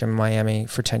CrossFit gym in Miami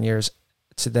for 10 years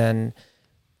to then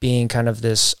being kind of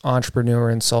this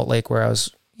entrepreneur in Salt Lake where I was,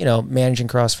 managing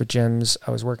CrossFit gyms.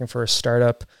 I was working for a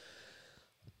startup,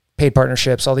 paid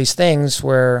partnerships, all these things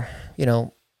where,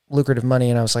 lucrative money.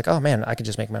 And I was like, oh man, I can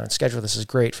just make my own schedule. This is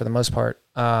great for the most part.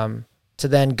 To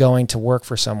then going to work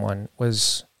for someone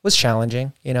was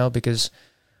challenging, because,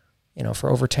 for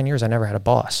over 10 years, I never had a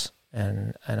boss.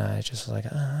 And I just was like,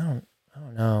 I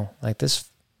don't know, like this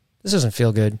doesn't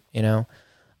feel good,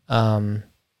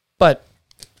 but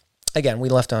again, we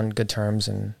left on good terms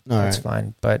and that's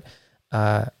fine. But,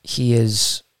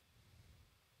 he's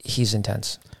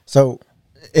intense. So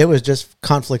it was just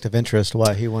conflict of interest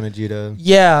why he wanted you to.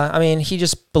 Yeah. I mean, he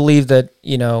just believed that,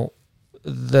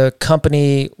 the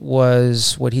company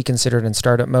was what he considered in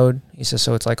startup mode. He says,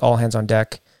 so it's like all hands on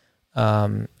deck.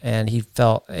 And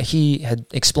he had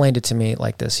explained it to me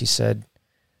like this. He said,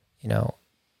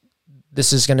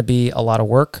 this is going to be a lot of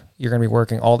work. You're going to be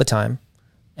working all the time.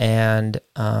 And,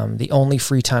 the only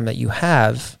free time that you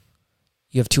have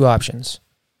two options,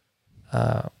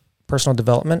 personal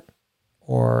development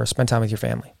or spend time with your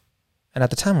family. And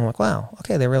at the time I'm like, wow,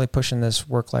 okay. They're really pushing this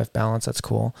work-life balance. That's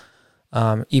cool.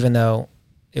 Even though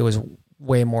it was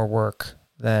way more work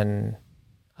than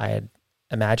I had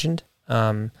imagined.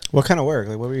 What kind of work?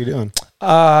 Like, what were you doing?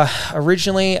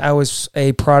 Originally, I was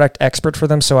a product expert for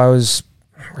them, so I was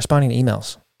responding to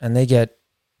emails, and they get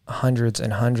hundreds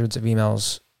and hundreds of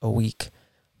emails a week,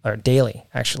 or daily,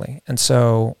 actually. And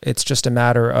so it's just a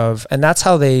matter of, and that's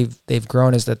how they've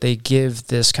grown, is that they give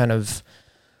this kind of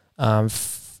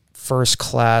first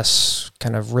class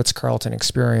kind of Ritz-Carlton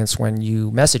experience when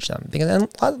you message them, because a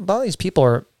lot of these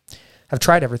people have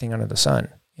tried everything under the sun.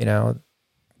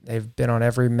 They've been on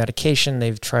every medication.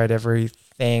 They've tried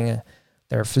everything.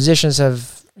 Their physicians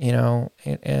have,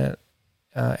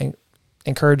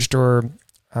 encouraged or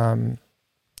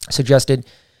suggested.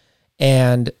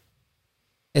 And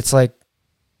it's like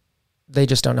they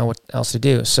just don't know what else to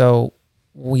do. So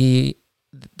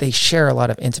they share a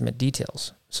lot of intimate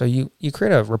details. So you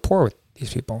create a rapport with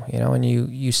these people, and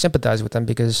you sympathize with them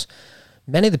because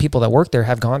many of the people that work there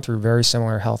have gone through very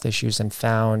similar health issues and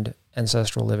found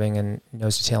ancestral living and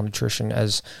nose to tail nutrition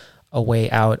as a way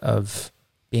out of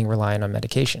being reliant on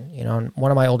medication. And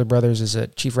one of my older brothers is a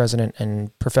chief resident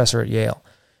and professor at Yale.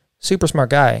 Super smart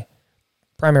guy,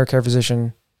 primary care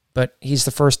physician, but he's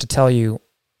the first to tell you,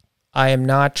 I am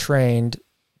not trained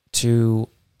to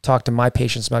talk to my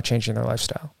patients about changing their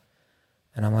lifestyle.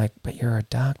 And I'm like, but you're a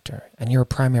doctor and you're a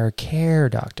primary care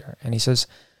doctor. And he says,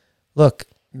 look,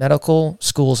 medical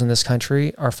schools in this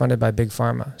country are funded by big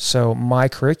pharma. So my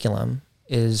curriculum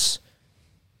is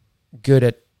good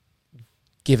at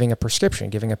giving a prescription,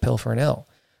 giving a pill for an ill.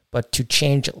 But to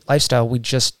change lifestyle,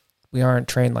 we aren't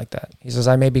trained like that. He says,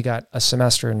 I maybe got a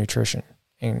semester in nutrition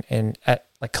at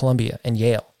like Columbia and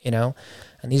Yale,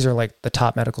 and these are like the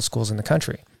top medical schools in the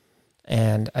country.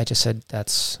 And I just said,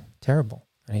 that's terrible.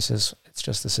 And he says, it's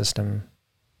just the system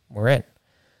we're in.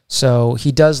 So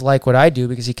he does like what I do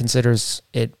because he considers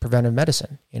it preventive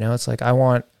medicine. It's like, I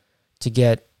want to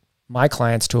get my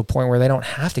clients to a point where they don't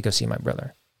have to go see my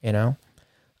brother,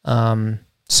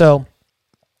 So,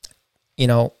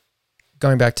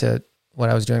 going back to what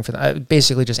I was doing for them,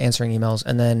 basically just answering emails.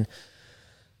 And then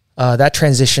that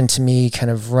transitioned to me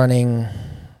kind of running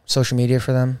social media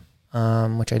for them,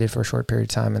 which I did for a short period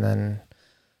of time. And then,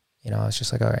 I was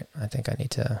just like, all right, I think I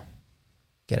need to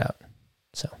get out.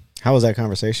 So. How was that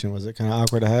conversation? Was it kind of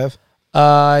awkward to have?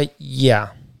 Yeah.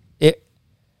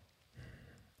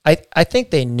 I think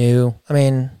they knew. I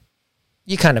mean,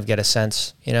 you kind of get a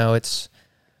sense, it's,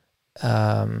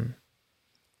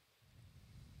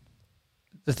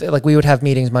 like we would have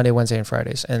meetings Monday, Wednesday, and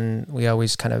Fridays, and we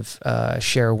always kind of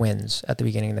share wins at the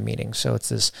beginning of the meeting. So it's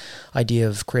this idea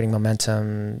of creating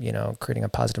momentum, creating a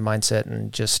positive mindset,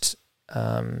 and just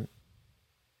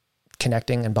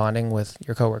connecting and bonding with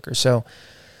your coworkers. So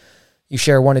you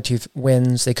share 1 to 2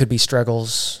 wins. They could be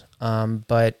struggles,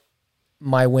 but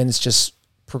my wins just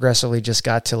progressively just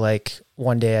got to like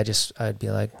one day I'd be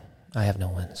like, I have no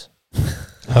wins.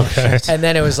 Okay. And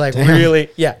then it was like, really,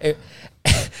 yeah.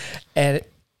 And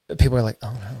people are like,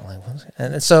 oh no, like,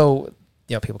 and so,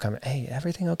 people come in, hey,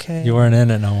 everything okay? You weren't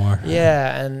in it no more.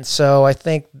 Yeah. And so I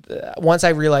think once I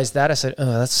realized that, I said,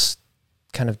 oh, that's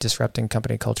kind of disrupting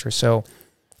company culture. So,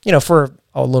 for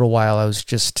a little while, I was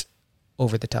just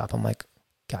over the top. I'm like,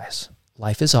 guys,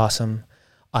 life is awesome.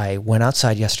 I went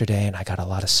outside yesterday and I got a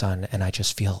lot of sun and I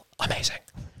just feel amazing.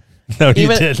 No, you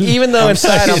didn't. Even though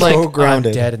inside I'm like,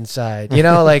 grounded. I'm dead inside,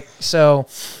 so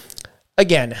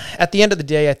again, at the end of the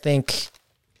day, I think,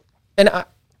 and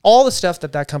all the stuff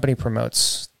that company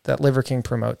promotes, that Liver King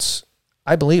promotes,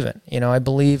 I believe in. You know, I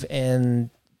believe in,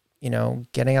 you know,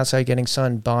 getting outside, getting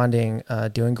sun, bonding,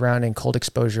 doing grounding, cold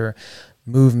exposure,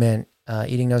 movement,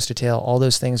 eating nose to tail. All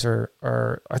those things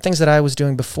are things that I was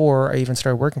doing before I even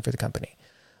started working for the company.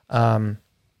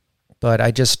 But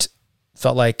I just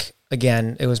felt like,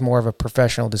 again, it was more of a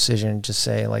professional decision to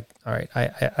say, like, all right,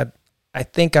 I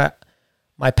think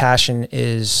my passion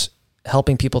is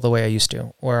helping people the way I used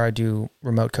to, where I do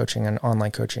remote coaching and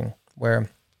online coaching, where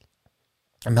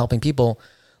I'm helping people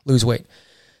lose weight.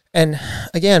 And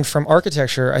again, from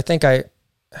architecture, I think I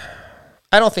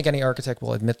don't think any architect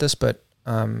will admit this, but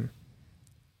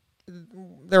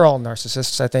they're all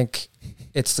narcissists. I think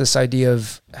it's this idea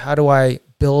of, how do I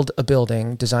build a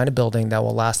building, design a building that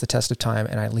will last the test of time,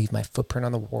 and I leave my footprint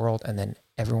on the world, and then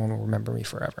everyone will remember me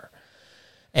forever.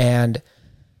 And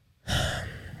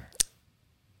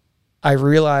I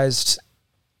realized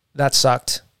that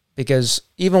sucked, because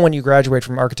even when you graduate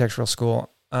from architectural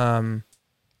school,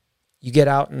 you get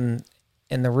out in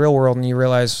the real world and you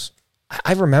realize,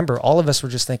 I remember all of us were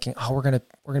just thinking, oh, we're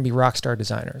gonna be rock star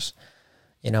designers.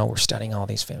 You know, we're studying all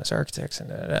these famous architects,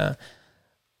 and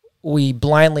we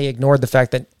blindly ignored the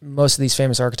fact that most of these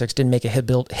famous architects didn't make a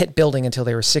hit building until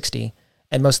they were 60,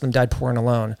 and most of them died poor and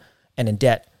alone and in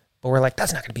debt. But we're like,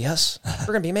 that's not going to be us.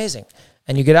 We're going to be amazing.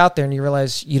 And you get out there and you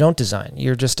realize you don't design.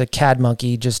 You're just a CAD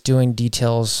monkey just doing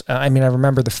details. I mean, I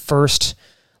remember the first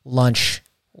lunch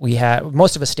we had,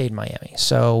 most of us stayed in Miami.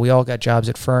 So we all got jobs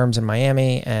at firms in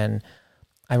Miami. And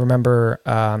I remember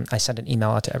I sent an email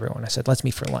out to everyone. I said, let's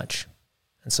meet for lunch.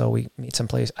 And so we meet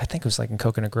someplace, I think it was like in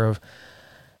Coconut Grove.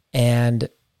 And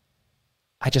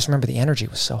I just remember the energy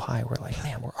was so high. We're like,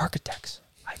 man, we're architects.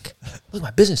 Like, look at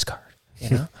my business card, you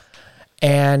know?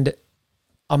 And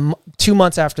 2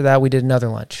 months after that, we did another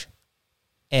lunch.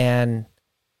 And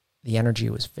the energy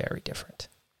was very different.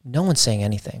 No one's saying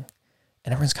anything.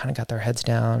 And everyone's kind of got their heads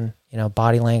down. You know,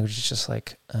 body language is just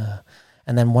like,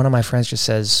 And then one of my friends just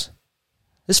says,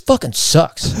 this fucking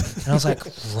sucks. And I was like,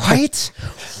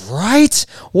 right?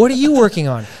 What are you working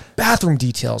on? Bathroom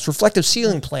details, reflective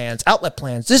ceiling plans, outlet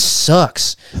plans. This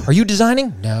sucks. Are you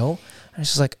designing? No. And I was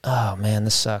just like, oh man,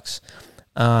 this sucks.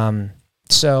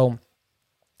 So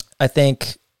I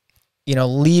think, you know,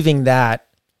 leaving that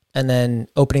and then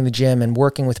opening the gym and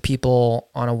working with people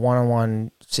on a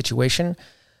one-on-one situation,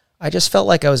 I just felt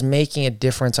like I was making a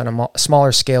difference on a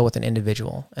smaller scale with an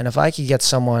individual. And if I could get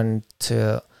someone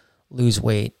to lose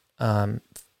weight,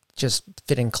 just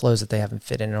fit in clothes that they haven't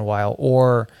fit in a while,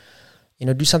 or, you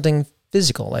know, do something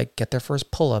physical, like get their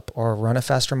first pull-up or run a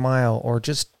faster mile, or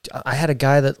just, I had a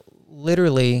guy that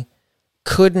literally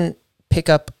couldn't pick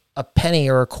up a penny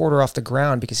or a quarter off the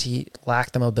ground because he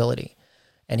lacked the mobility,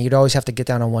 and he'd always have to get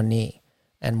down on one knee.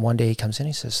 And one day he comes in,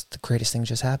 he says, the greatest thing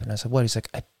just happened. I said, what? He's like,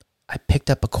 I picked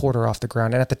up a quarter off the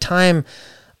ground. And at the time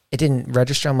it didn't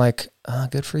register. I'm like,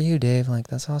 good for you, Dave. Like,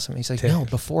 that's awesome. He's like, no,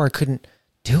 before I couldn't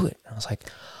do it. And I was like,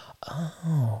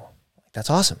 oh, that's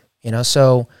awesome. You know,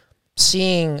 so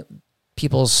seeing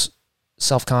people's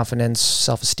self-confidence,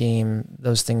 self-esteem,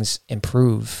 those things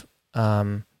improve,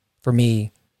 for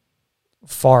me,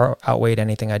 far outweighed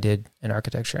anything I did in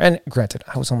architecture. And granted,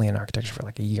 I was only in architecture for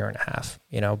like a year and a half,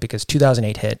 you know, because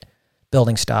 2008 hit,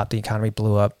 building stopped, the economy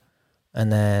blew up. And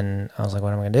then I was like,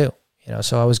 what am I going to do? You know,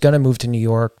 so I was going to move to New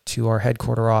York to our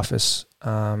headquarter office.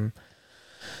 And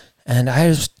I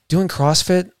was doing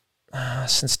CrossFit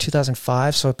since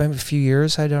 2005. So it's been a few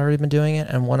years I'd already been doing it.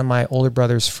 And one of my older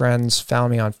brother's friends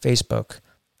found me on Facebook,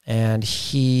 and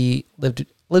he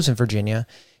lives in Virginia.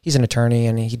 He's an attorney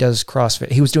and he does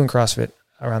CrossFit. He was doing CrossFit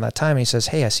around that time. And he says,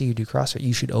 hey, I see you do CrossFit.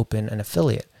 You should open an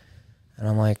affiliate. And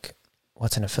I'm like,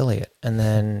 what's an affiliate? And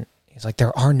then he's like,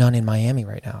 there are none in Miami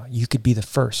right now. You could be the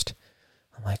first.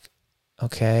 I'm like,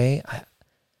 okay.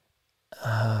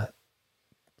 I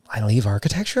leave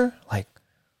architecture? Like,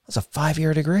 that's a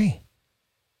 5-year degree.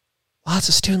 Lots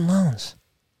of student loans.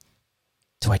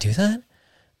 Do I do that?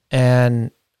 And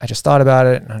I just thought about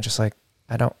it, and I'm just like,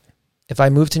 if I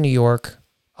move to New York,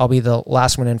 I'll be the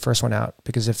last one in, first one out,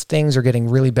 because if things are getting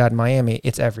really bad in Miami,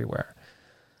 it's everywhere.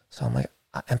 So I'm like,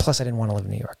 and plus I didn't want to live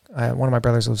in New York. One of my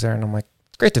brothers lives there, and I'm like,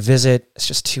 it's great to visit. It's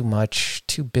just too much,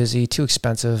 too busy, too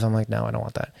expensive. I'm like, no, I don't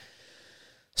want that.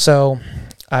 So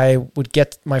I would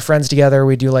get my friends together.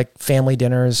 We'd do like family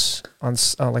dinners on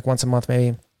like once a month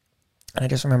maybe. And I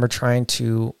just remember trying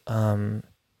to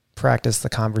practice the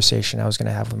conversation I was going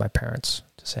to have with my parents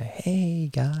to say, hey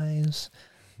guys,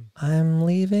 I'm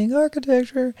leaving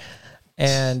architecture.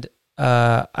 And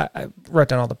I wrote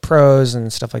down all the pros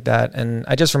and stuff like that. And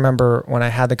I just remember when I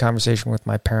had the conversation with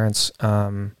my parents,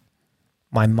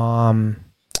 my mom,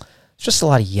 it's just a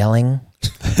lot of yelling.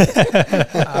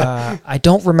 I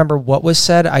don't remember what was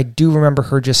said. I do remember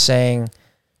her just saying,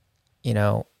 you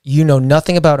know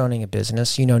nothing about owning a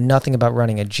business, you know nothing about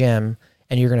running a gym,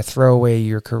 and you're going to throw away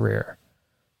your career.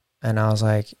 And I was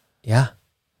like, yeah.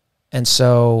 And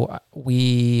so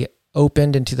we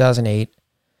opened in 2008.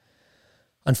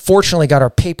 Unfortunately, got our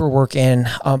paperwork in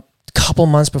a couple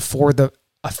months before the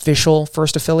official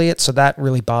first affiliate. So that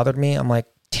really bothered me. I'm like,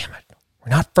 damn it, we're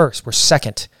not first, we're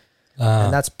second.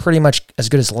 And that's pretty much as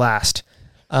good as last.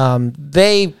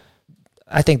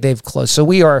 I think they've closed. So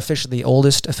we are officially the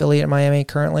oldest affiliate in Miami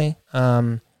currently.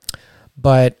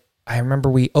 But I remember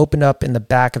we opened up in the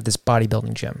back of this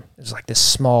bodybuilding gym. It was like this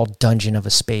small dungeon of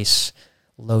a space,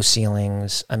 low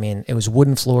ceilings. I mean, it was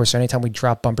wooden floors. So anytime we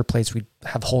dropped bumper plates, we'd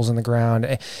have holes in the ground.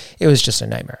 It was just a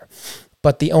nightmare.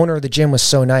 But the owner of the gym was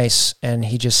so nice. And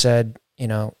he just said,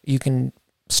 you can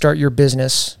start your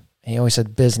business. And he always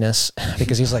said business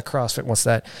because he's like, CrossFit, what's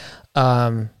that?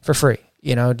 For free.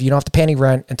 You don't have to pay any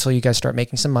rent until you guys start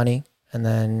making some money. And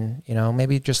then,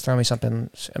 maybe just throw me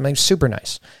something. I mean, super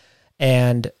nice.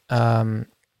 And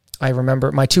I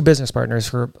remember my two business partners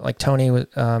who like Tony was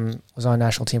on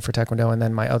national team for Taekwondo. And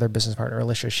then my other business partner,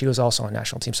 Alicia, she was also on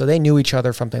national team. So they knew each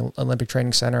other from the Olympic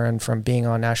Training Center and from being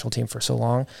on national team for so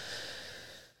long.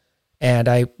 And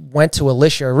I went to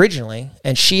Alicia originally,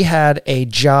 and she had a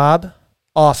job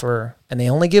offer, and they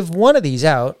only give one of these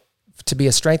out, to be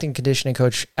a strength and conditioning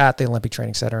coach at the Olympic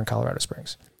Training Center in Colorado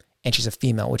Springs. And she's a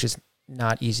female, which is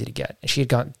not easy to get. And she had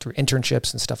gone through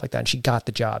internships and stuff like that, and she got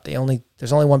the job.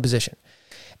 There's only one position.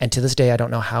 And to this day, I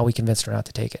don't know how we convinced her not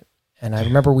to take it. And I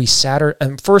remember we sat her,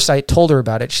 and first I told her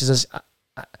about it. She says,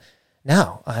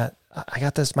 no, I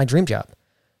got this, my dream job.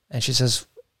 And she says,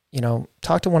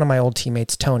 talk to one of my old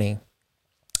teammates, Tony.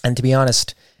 And to be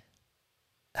honest,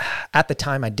 at the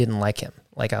time I didn't like him.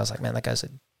 Like I was like, man, that guy's a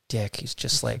dick. He's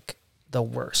just like the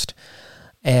worst.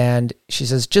 And she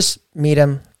says, just meet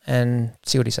him and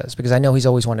see what he says, because I know he's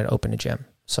always wanted to open a gym.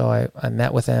 So I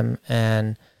met with him,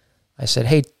 and I said,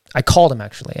 hey, I called him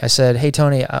actually. I said, hey,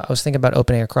 Tony, I was thinking about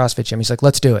opening a CrossFit gym. He's like,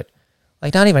 let's do it.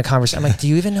 Like, not even a conversation. I'm like, do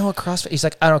you even know a CrossFit? He's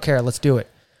like, I don't care. Let's do it.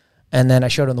 And then I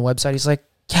showed him the website. He's like,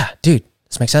 yeah, dude,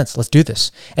 this makes sense. Let's do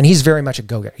this. And he's very much a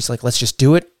go-getter. He's like, let's just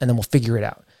do it, and then we'll figure it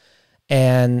out.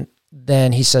 And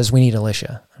then he says, we need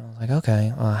Alicia. And I was like,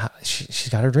 okay, she's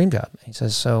got her dream job. He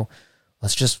says, so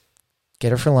let's just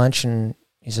get her for lunch. And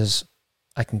he says,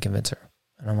 I can convince her.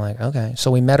 And I'm like, okay.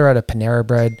 So we met her at a Panera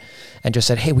Bread and just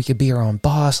said, hey, we could be our own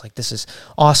boss. Like, this is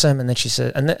awesome. And then she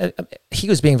said, and then he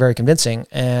was being very convincing.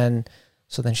 And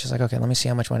so then she's like, okay, let me see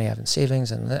how much money I have in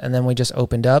savings. And then we just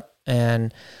opened up.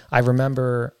 And I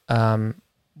remember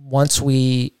once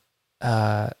we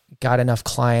got enough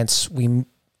clients, we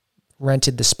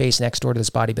rented the space next door to this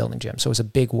bodybuilding gym. So it was a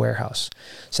big warehouse.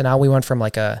 So now we went from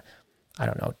like a,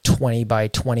 20 by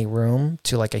 20 room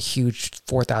to like a huge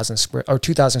 2,000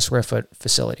 square foot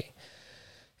facility.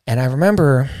 And I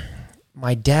remember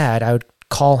my dad, I would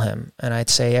call him and I'd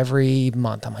say every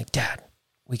month, I'm like, Dad,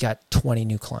 we got 20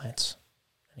 new clients.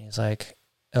 And he's like,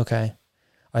 okay,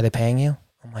 are they paying you?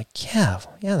 I'm like, yeah,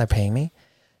 they're paying me.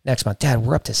 Next month, Dad,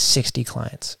 we're up to 60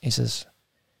 clients. He says,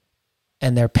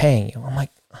 and they're paying you. I'm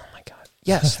like, oh my God,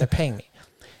 yes, they're paying me.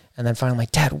 And then finally, I'm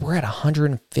like, Dad, we're at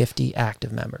 150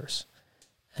 active members.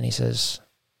 And he says,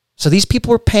 so these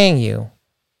people are paying you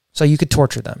so you could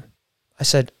torture them. I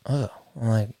said, oh, I'm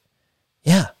like,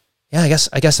 yeah, I guess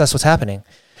that's what's happening.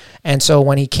 And so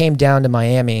when he came down to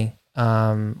Miami,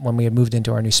 when we had moved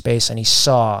into our new space, and he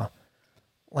saw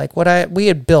like what we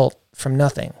had built from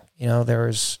nothing,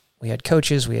 we had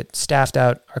coaches, we had staffed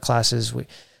out our classes.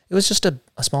 It was just a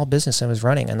small business that was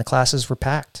running, and the classes were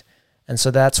packed. And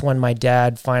so that's when my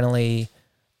dad finally,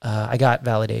 I got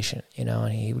validation,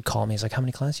 and he would call me. He's like, how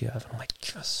many clients do you have? And I'm like,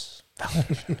 yes,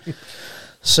 validation.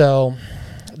 So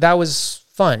that was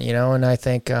fun, and I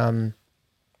think the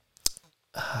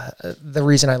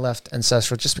reason I left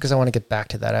Ancestral, just because I want to get back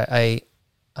to that,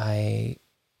 I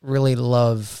really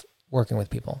love working with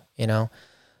people,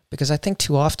 because I think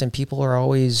too often people are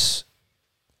always,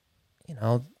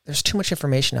 there's too much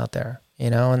information out there,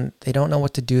 and they don't know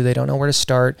what to do. They don't know where to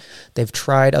start. They've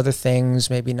tried other things,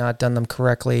 maybe not done them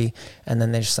correctly. And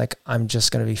then they're just like, I'm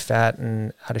just going to be fat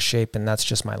and out of shape, and that's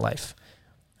just my life.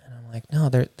 And I'm like, no,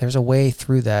 there's a way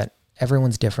through that.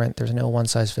 Everyone's different. There's no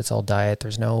one-size-fits-all diet.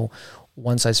 There's no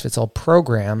one-size-fits-all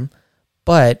program.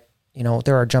 But,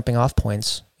 there are jumping off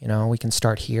points. We can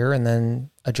start here and then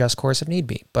adjust course if need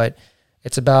be. But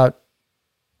it's about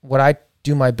what I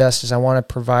do my best is I want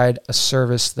to provide a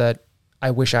service that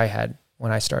I wish I had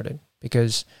when I started.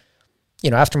 Because,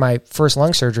 after my first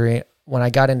lung surgery, when I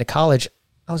got into college,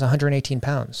 I was 118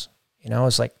 pounds. I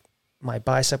was like my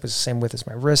bicep was the same width as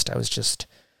my wrist. I was just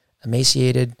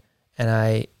emaciated, and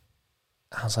I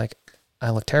was like, I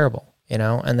look terrible, you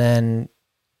know? And then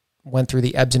went through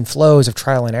the ebbs and flows of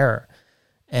trial and error.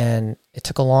 And it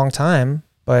took a long time,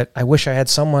 but I wish I had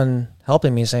someone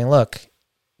helping me saying, look,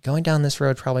 going down this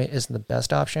road probably isn't the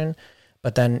best option.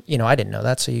 But then, you know, I didn't know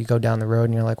that. So you go down the road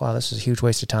and you're like, wow, this is a huge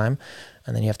waste of time.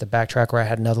 And then you have to backtrack, where I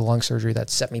had another lung surgery that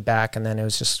set me back. And then it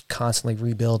was just constantly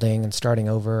rebuilding and starting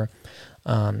over.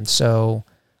 So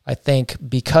I think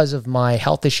because of my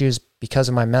health issues, because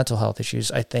of my mental health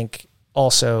issues, I think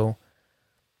also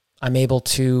I'm able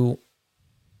to,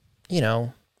 you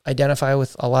know, identify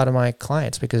with a lot of my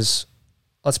clients, because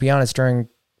let's be honest, during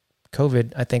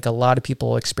COVID, I think a lot of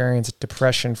people experienced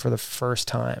depression for the first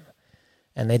time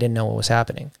and they didn't know what was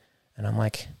happening. And I'm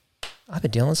like, I've been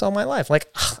dealing with this all my life. Like,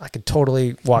 I could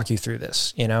totally walk you through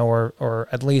this, you know, or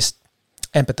at least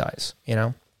empathize, you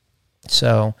know?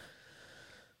 So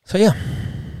yeah.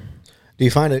 Do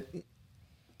you find it,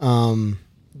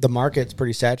 the market's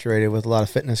pretty saturated with a lot of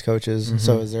fitness coaches. Mm-hmm.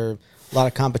 So is there a lot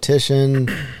of competition?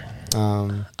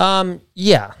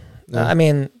 Yeah. I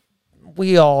mean,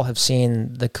 we all have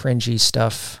seen the cringy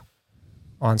stuff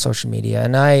on social media,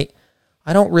 and I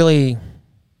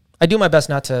do my best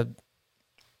not to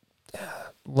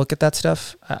look at that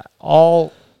stuff.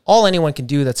 All anyone can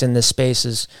do that's in this space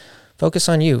is focus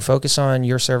on you, focus on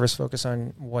your service, focus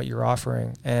on what you're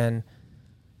offering. And,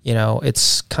 you know,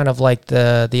 it's kind of like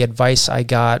the advice I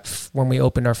got when we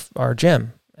opened our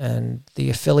gym. And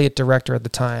the affiliate director at the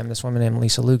time, this woman named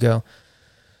Lisa Lugo,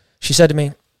 she said to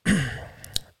me,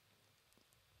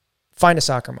 find a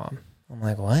soccer mom. I'm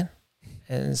like, what?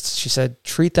 And she said,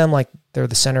 treat them like they're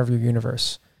the center of your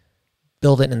universe.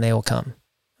 Build it and they will come.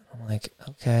 I'm like,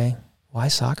 okay, why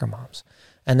soccer moms?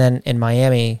 And then in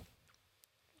Miami,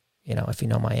 you know, if you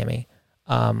know Miami,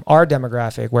 our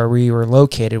demographic where we were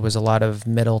located was a lot of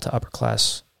middle to upper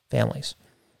class families,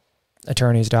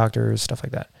 attorneys, doctors, stuff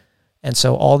like that. And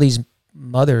so all these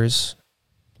mothers,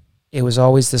 it was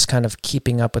always this kind of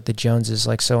keeping up with the Joneses.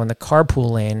 Like, so in the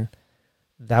carpool lane,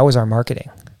 that was our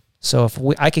marketing. So if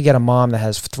I could get a mom that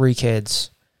has 3 kids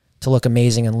to look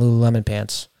amazing in Lululemon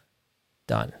pants,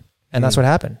 done. And that's what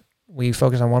happened. We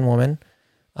focused on one woman,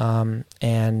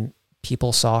 and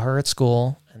people saw her at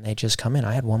school, and they just come in.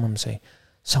 I had one woman say,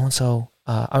 so-and-so,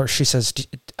 or she says,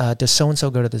 does so-and-so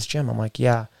go to this gym? I'm like,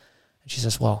 yeah. And she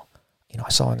says, well, you know, I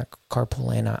saw her in the carpool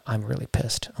lane. I'm really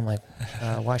pissed. I'm like,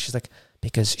 why? She's like,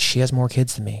 because she has more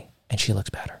kids than me and she looks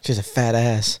better. She's a fat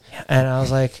ass. And I was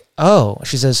like, oh.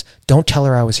 She says, don't tell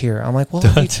her I was here. I'm like, well,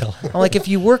 tell her. I'm like, if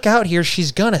you work out here,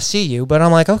 she's going to see you. But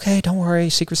I'm like, okay, don't worry.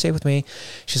 Secret stay with me.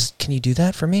 She says, can you do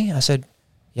that for me? I said,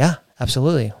 yeah,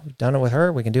 absolutely. We've done it with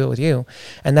her. We can do it with you.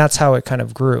 And that's how it kind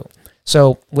of grew.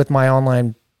 So with my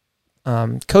online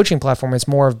coaching platform, it's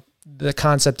more of the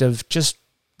concept of just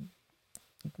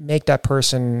make that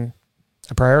person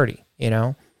a priority, you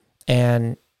know,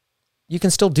 and you can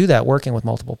still do that working with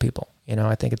multiple people. You know,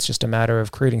 I think it's just a matter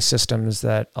of creating systems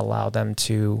that allow them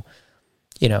to,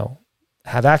 you know,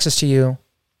 have access to you,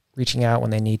 reaching out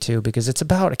when they need to, because it's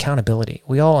about accountability.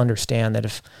 We all understand that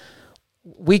if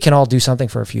we can all do something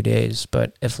for a few days,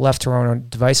 but if left to our own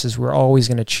devices, we're always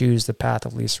going to choose the path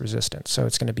of least resistance. So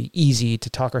it's going to be easy to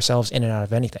talk ourselves in and out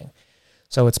of anything.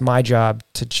 So it's my job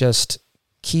to just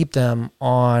keep them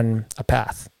on a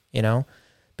path, you know,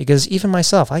 because even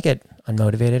myself, I get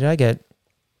unmotivated. I get,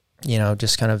 you know,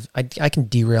 just kind of, I can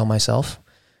derail myself.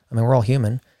 I mean, we're all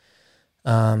human.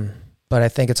 But I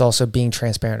think it's also being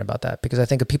transparent about that, because I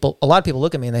think a lot of people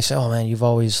look at me and they say, oh man, you've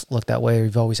always looked that way, or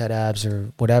you've always had abs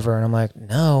or whatever. And I'm like,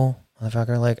 no,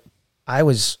 motherfucker. Like, I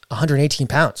was 118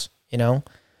 pounds, you know,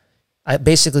 I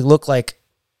basically look like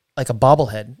a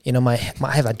bobblehead, you know, I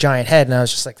have a giant head and I was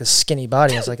just like this skinny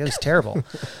body. I was like, it was terrible.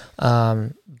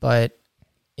 But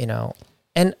you know,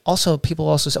 and also people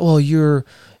also say, well, you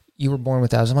were born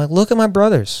with abs. I'm like, look at my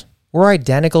brothers. We're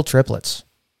identical triplets.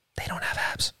 They don't have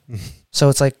abs. So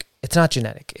it's like, it's not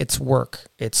genetic. It's work.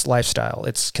 It's lifestyle.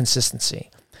 It's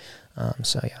consistency.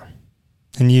 So yeah.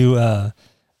 And you, are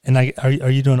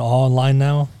you doing all online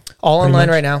now? All online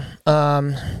right now.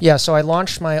 Yeah, so I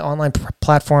launched my online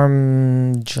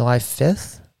platform July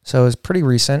 5th. So it was pretty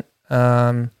recent.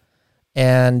 Yeah,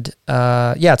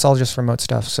 it's all just remote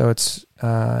stuff. So it's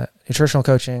nutritional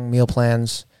coaching, meal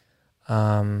plans,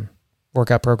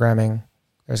 workout programming.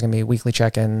 There's going to be weekly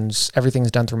check-ins.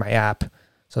 Everything's done through my app.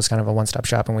 So it's kind of a one-stop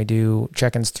shop, and we do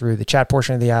check-ins through the chat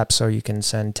portion of the app, so you can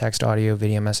send text, audio,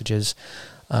 video messages.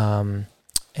 That's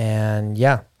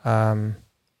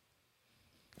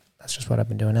just what I've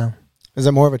been doing now. Is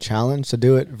it more of a challenge to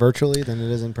do it virtually than it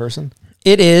is in person?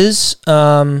 It is,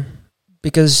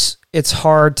 because it's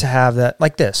hard to have that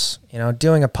like this,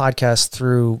 doing a podcast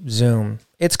through Zoom.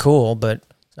 It's cool, but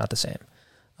it's not the same.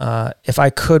 If I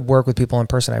could work with people in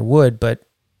person, I would, but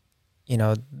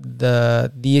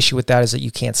the issue with that is that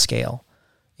you can't scale.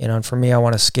 And for me, I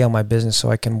want to scale my business so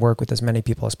I can work with as many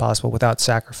people as possible without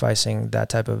sacrificing that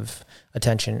type of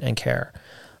attention and care.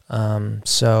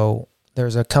 So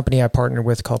there's a company I partnered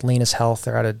with called Linus Health.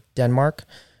 They're out of Denmark,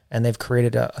 and they've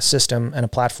created a system and a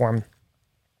platform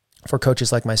for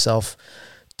coaches like myself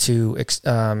to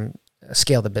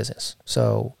scale the business.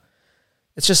 So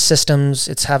it's just systems.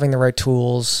 It's having the right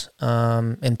tools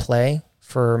in play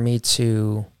for me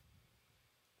to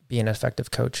be an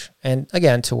effective coach, and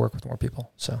again, to work with more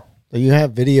people. So you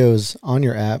have videos on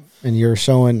your app and you're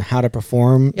showing how to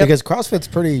perform, because CrossFit's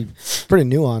pretty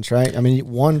nuanced, right? I mean,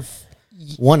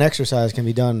 one exercise can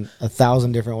be done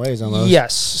 1,000 different ways almost.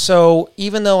 Yes. So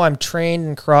even though I'm trained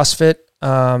in CrossFit,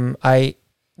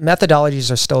 methodologies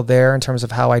are still there in terms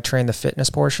of how I train the fitness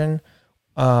portion.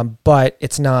 But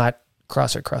it's not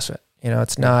CrossFit.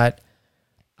 It's not,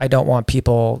 I don't want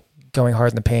people going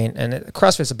hard in the paint, and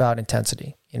CrossFit's about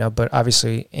intensity, but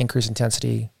obviously increased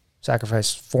intensity,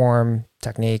 sacrifice form,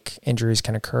 technique, injuries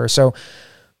can occur. So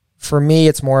for me,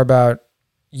 it's more about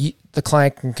the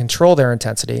client can control their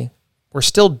intensity. We're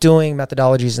still doing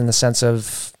methodologies in the sense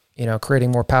of,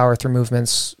 creating more power through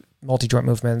movements, multi-joint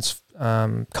movements,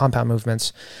 compound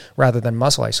movements, rather than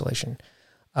muscle isolation.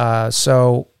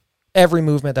 So every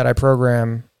movement that I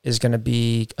program is going to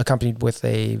be accompanied with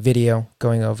a video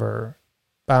going over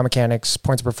biomechanics,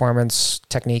 points of performance,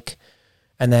 technique,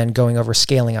 and then going over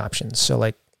scaling options. So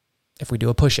like if we do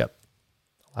a push-up,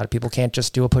 a lot of people can't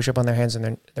just do a push-up on their hands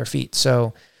and their feet.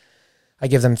 So I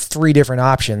give them 3 different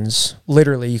options.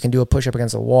 Literally, you can do a push-up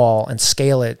against a wall and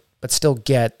scale it, but still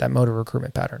get that motor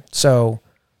recruitment pattern. So,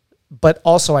 but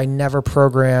also I never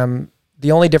program.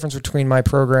 The only difference between my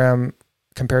program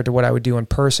compared to what I would do in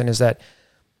person is that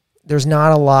there's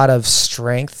not a lot of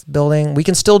strength building. We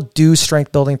can still do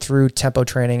strength building through tempo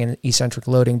training and eccentric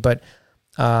loading, but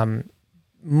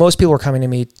most people are coming to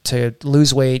me to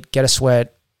lose weight, get a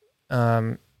sweat,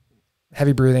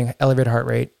 heavy breathing, elevated heart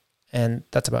rate, and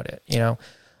that's about it,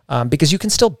 because you can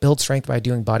still build strength by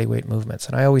doing body weight movements.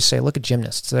 And I always say, look at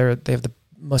gymnasts. They have the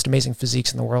most amazing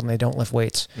physiques in the world, and they don't lift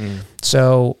weights.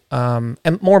 So,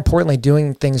 and more importantly,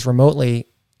 doing things remotely,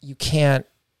 I'm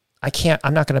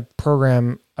not going to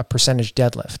program a percentage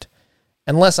deadlift.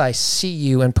 Unless I see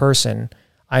you in person,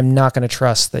 I'm not going to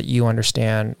trust that you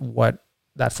understand what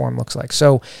that form looks like.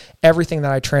 So everything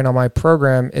that I train on my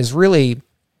program is really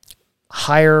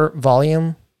higher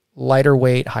volume, lighter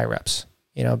weight, high reps,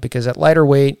 because at lighter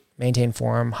weight, maintain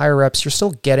form, higher reps, you're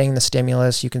still getting the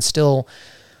stimulus. You can still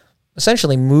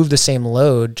essentially move the same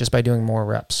load just by doing more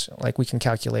reps. Like we can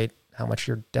calculate how much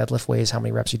your deadlift weighs, how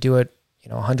many reps you do it.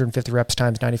 150 reps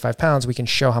times 95 pounds, we can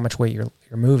show how much weight you're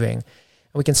moving.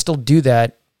 And we can still do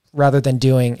that rather than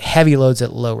doing heavy loads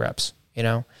at low reps,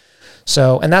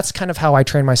 So, and that's kind of how I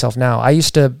train myself now. I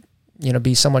used to,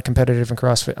 be somewhat competitive in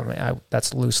CrossFit. I mean,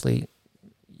 that's loosely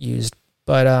used,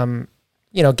 but,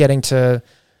 getting to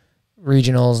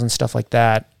regionals and stuff like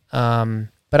that.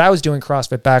 But I was doing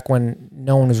CrossFit back when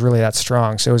no one was really that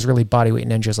strong. So it was really bodyweight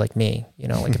ninjas like me,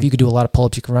 like if you could do a lot of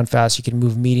pull-ups, you can run fast, you can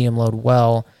move medium load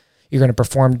well, you're going to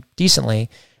perform decently.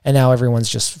 And now everyone's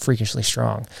just freakishly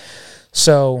strong.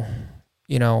 So,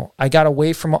 I got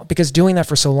away from, because doing that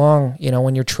for so long,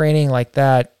 when you're training like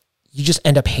that, you just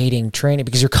end up hating training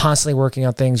because you're constantly working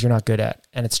on things you're not good at.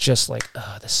 And it's just like,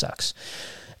 oh, this sucks.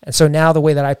 And so now the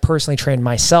way that I personally train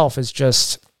myself is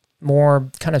just more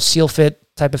kind of SEAL fit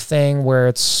type of thing where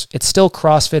it's still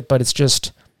CrossFit, but it's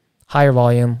just higher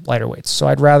volume, lighter weights. So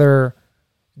I'd rather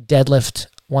deadlift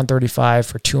 135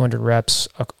 for 200 reps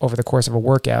over the course of a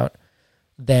workout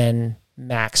than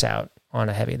max out on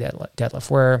a heavy deadlift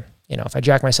where, if I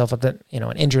jack myself up, that,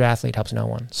 an injured athlete helps no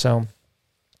one. So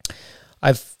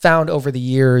I've found over the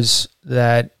years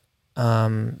that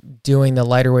doing the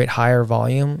lighter weight, higher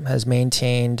volume has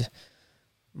maintained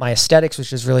my aesthetics,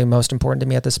 which is really most important to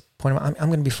me at this point. I'm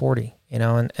going to be 40,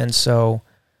 and so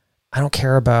I don't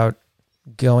care about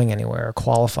going anywhere or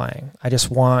qualifying. I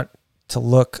just want to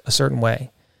look a certain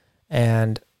way.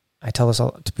 And I tell this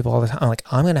to people all the time. I'm like,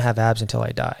 I'm going to have abs until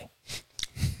I die.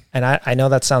 And I know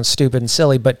that sounds stupid and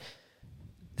silly, but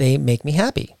they make me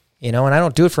happy, and I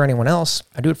don't do it for anyone else.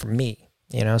 I do it for me,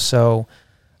 so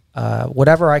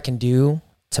whatever I can do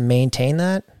to maintain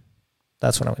that,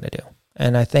 that's what I'm going to do.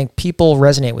 And I think people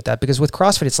resonate with that because with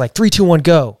CrossFit, it's like 3, 2, 1,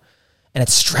 go. And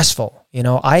it's stressful.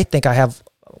 I think I have,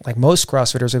 like most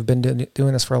CrossFitters who've been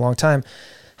doing this for a long time,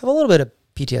 have a little bit of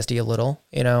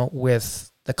PTSD,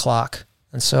 with the clock.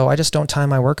 And so I just don't time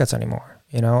my workouts anymore.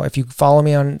 You know, if you follow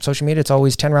me on social media, it's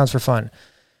always 10 rounds for fun.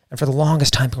 And for the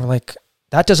longest time, people were like,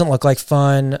 that doesn't look like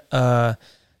fun.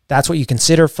 That's what you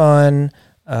consider fun.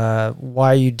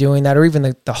 Why are you doing that? Or even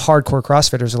the hardcore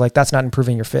CrossFitters are like, that's not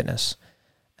improving your fitness.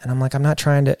 And I'm like, I'm not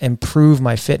trying to improve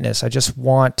my fitness. I just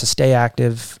want to stay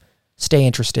active, stay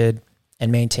interested,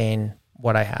 and maintain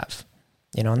what I have,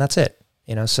 you know, and that's it.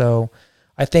 You know, so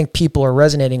I think people are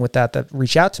resonating with that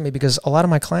reach out to me, because a lot of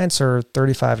my clients are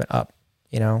 35 and up,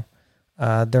 you know.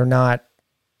 They're not,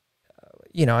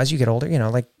 you know, as you get older, you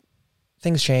know, like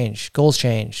things change, goals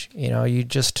change, you know, you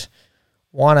just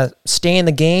want to stay in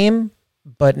the game,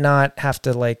 but not have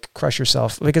to like crush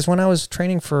yourself. Because when I was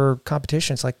training for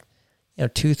competition, it's like, you know,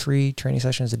 2-3 training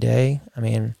sessions a day. I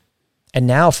mean, and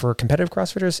now for competitive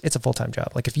CrossFitters, it's a full-time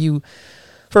job. Like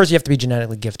first you have to be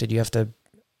genetically gifted. You have to,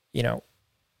 you know,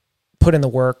 put in the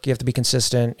work. You have to be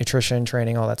consistent, nutrition,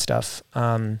 training, all that stuff.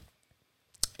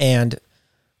 And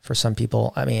for some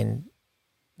people, I mean,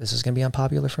 this is going to be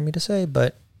unpopular for me to say,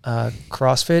 but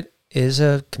CrossFit is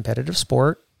a competitive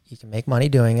sport. You can make money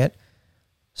doing it.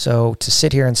 So to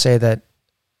sit here and say that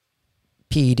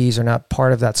PEDs are not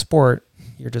part of that sport,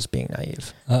 you're just being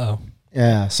naive. Uh-oh.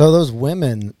 Yeah. So those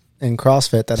women in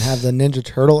CrossFit that have the Ninja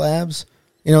Turtle abs,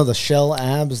 you know, the shell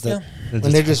abs that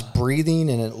when they're just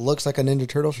breathing and it looks like a Ninja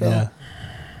Turtle shell. Yeah.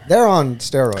 They're on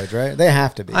steroids, right? They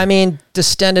have to be. I mean,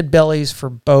 distended bellies for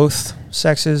both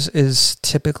sexes is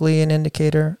typically an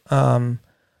indicator. I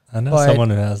know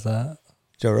someone who has that.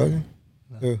 Joe Rogan?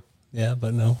 No. Who? Yeah,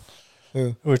 but no.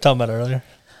 Who? We were talking about earlier.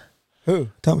 Who?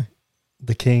 Tell me.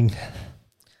 The King.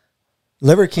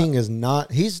 Liver King is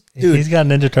not. He's got a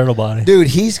Ninja Turtle body. Dude,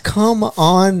 he's come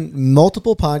on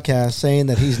multiple podcasts saying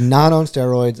that he's not on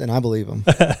steroids, and I believe him.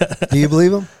 Do you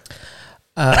believe him?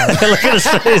 Look at his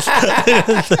face.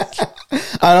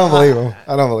 I don't believe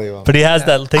him. But he has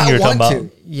that thing you're talking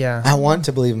about. Yeah. I want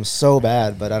to believe him so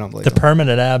bad, but I don't believe him. The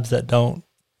permanent abs that don't,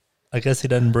 I guess he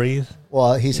doesn't breathe.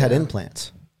 Well, he's had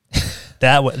implants.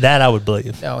 That I would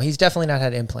believe. No, he's definitely not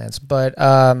had implants, but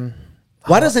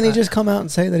why doesn't he just come out and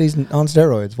say that he's on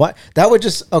steroids? Why? That would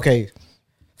just, okay,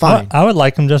 fine. I would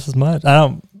like him just as much.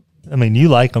 I mean, you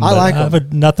like him, I like him.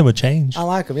 Nothing would change. I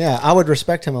like him, yeah. I would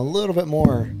respect him a little bit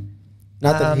more.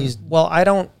 Not that he's I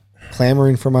don't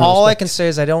clamoring for my all respect. I can say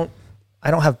is I don't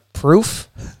have proof.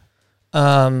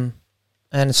 And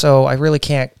so I really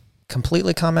can't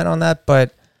completely comment on that,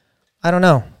 but I don't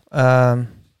know.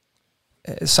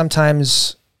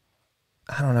 Sometimes,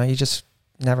 I don't know, you just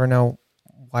never know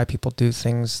why people do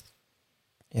things,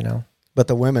 you know. But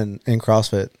the women in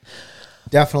CrossFit,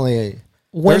 definitely.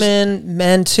 Women,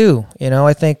 men too, you know,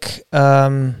 I think...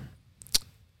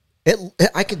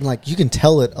 I can you can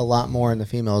tell it a lot more in the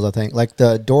females. I think like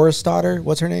the Doris daughter.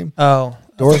 What's her name? Oh,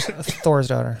 Doris, Thor's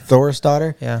daughter. Thor's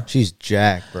daughter. Yeah, she's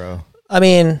jacked, bro. I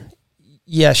mean,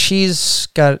 yeah, she's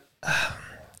got.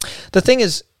 The thing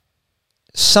is,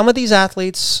 some of these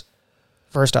athletes,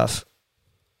 first off,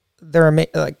 they're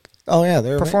like, oh yeah,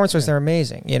 they're performance-wise, they're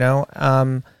amazing. You know,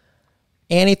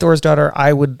 Annie Thor's daughter.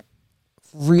 I would,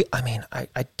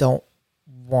 I don't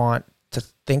want to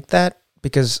think that,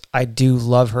 because I do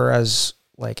love her as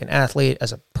like an athlete,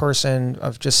 as a person,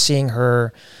 of just seeing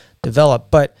her develop.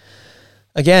 But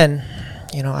again,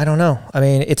 you know, I don't know. I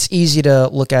mean, it's easy to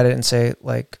look at it and say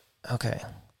like, okay,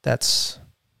 that's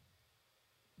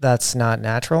not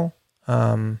natural.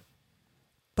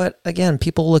 But again,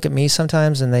 people look at me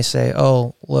sometimes and they say,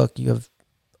 oh, look, you have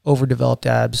overdeveloped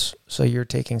abs, so you're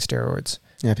taking steroids.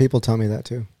 Yeah, people tell me that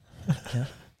too. Yeah.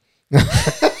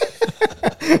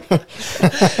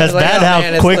 That's bad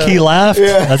how quick he laughed.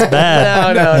 Yeah. That's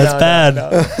bad. That's bad. No.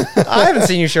 I haven't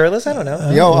seen you shirtless. I don't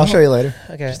know. Yo, I'll show you later.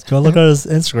 Okay. Just go look at his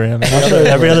Instagram.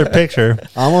 Every other picture.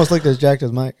 I almost looked as jacked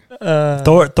as Mike.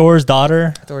 Thor's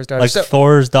daughter. Like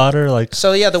Thor's daughter. Like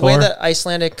so. Yeah, the way that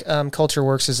Icelandic culture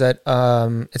works is that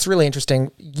it's really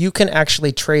interesting. You can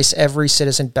actually trace every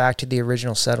citizen back to the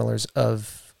original settlers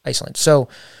of Iceland. So.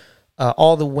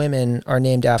 All the women are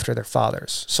named after their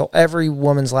fathers. So every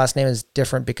woman's last name is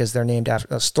different because they're named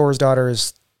after. Thor's daughter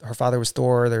her father was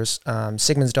Thor. There's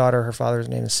Sigmund's daughter, her father's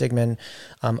name is Sigmund.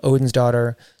 Odin's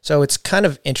daughter. So it's kind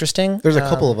of interesting. There's a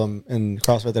couple of them in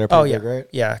CrossFit that are pretty big, right?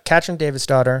 Yeah, Katrin David's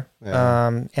daughter,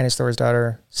 Annie Thor's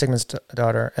daughter, Sigmund's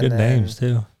daughter, and good names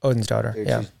too. Odin's daughter. Dude,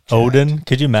 yeah, Odin.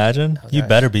 Could you imagine? Oh, you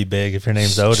better be big if your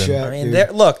name's Odin. Jack, I mean,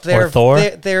 they're Thor.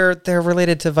 They're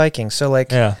related to Vikings. So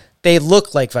like, yeah. They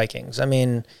look like Vikings. I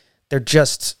mean, they're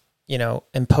just, you know,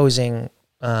 imposing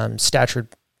statured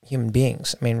human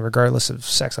beings. I mean, regardless of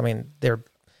sex. I mean,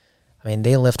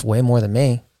 they lift way more than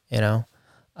me, you know.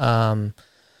 And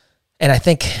I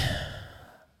think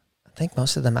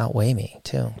most of them outweigh me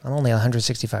too. I'm only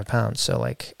 165 pounds. So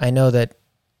like, I know that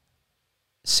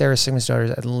Sarah Sigmundsdottir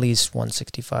is at least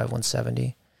 165,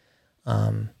 170.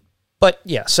 But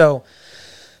yeah, so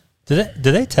do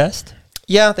they test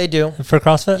yeah, they do. for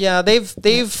CrossFit? Yeah, they've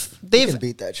You can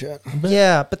beat that shit.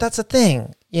 yeah, but that's the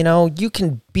thing. You know, you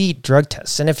can beat drug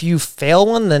tests, and if you fail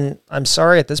one, then I'm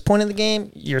sorry. At this point in the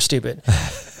game, you're stupid.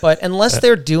 But unless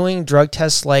they're doing drug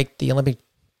tests like the Olympic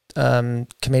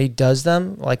committee does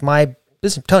them, like my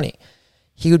business Tony,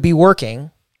 he would be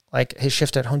working like his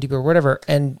shift at Home Depot or whatever,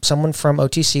 and someone from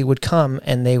OTC would come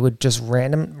and they would just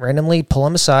randomly pull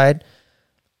him aside,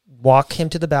 walk him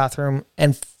to the bathroom,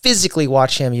 and physically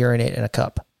watch him urinate in a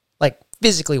cup. Like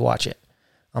physically watch it.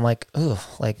 I'm like, oh,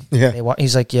 like Yeah.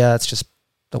 he's like, yeah, it's just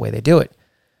the way they do it.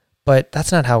 But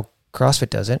that's not how CrossFit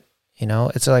does it. You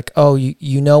know, it's like, oh,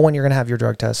 you know when you're gonna have your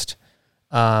drug test.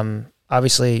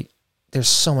 Obviously, there's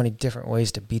so many different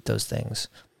ways to beat those things.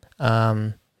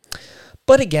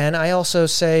 But again, I also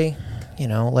say, you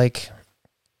know, like,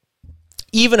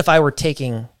 even if I were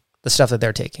taking the stuff that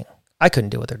they're taking, I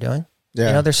couldn't do what they're doing. Yeah.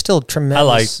 You know, they're still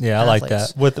tremendous. I like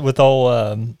that with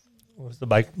old what was the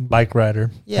bike rider?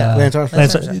 Yeah. Lance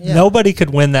Armstrong. Yeah. Nobody could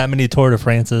win that many Tour de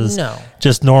France's. No.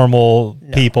 Just normal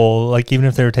people, like even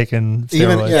if they were taking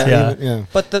steroids. Yeah.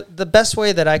 But the best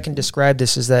way that I can describe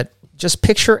this is that just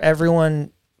picture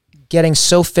everyone getting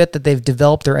so fit that they've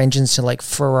developed their engines to like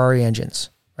Ferrari engines,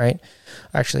 right?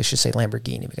 Actually, I should say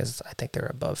Lamborghini because I think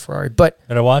they're above Ferrari. But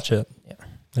Better watch it. Yeah.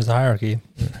 There's a hierarchy.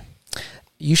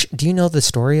 Do you know the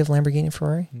story of Lamborghini and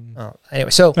Ferrari? Oh, anyway,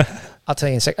 so I'll tell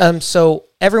you in a sec. So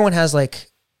everyone has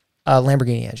like a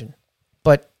Lamborghini engine,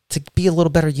 but to be a little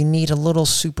better, you need a little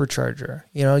supercharger.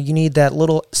 You know, you need that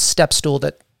little step stool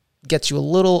that gets you a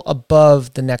little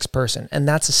above the next person, and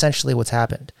that's essentially what's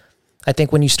happened. I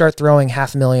think when you start throwing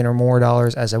 $500,000 or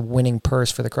more as a winning purse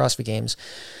for the CrossFit Games,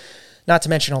 not to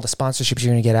mention all the sponsorships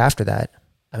you're going to get after that.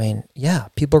 I mean, yeah,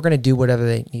 people are going to do whatever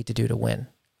they need to do to win,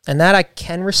 and that I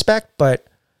can respect, but.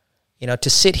 You know,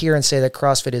 to sit here and say that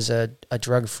CrossFit is a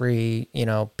drug-free, you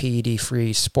know,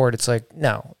 PED-free sport, it's like,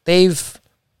 no. They've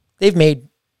made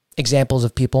examples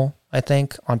of people, I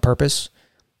think, on purpose.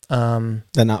 They're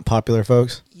not popular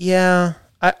folks. Yeah.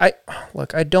 I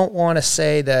look, I don't want to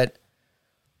say that.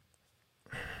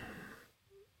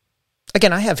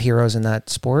 Again, I have heroes in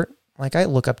that sport. Like, I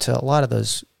look up to a lot of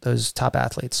those top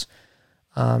athletes.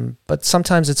 But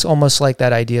sometimes it's almost like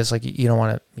that idea is like you don't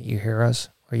want to meet your heroes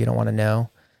or you don't want to know.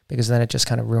 Because then it just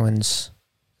kind of ruins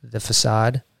the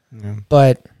facade. Yeah.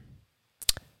 But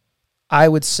I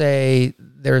would say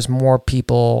there's more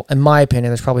people, in my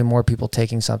opinion, there's probably more people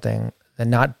taking something than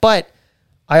not. But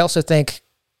I also think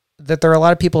that there are a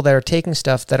lot of people that are taking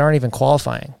stuff that aren't even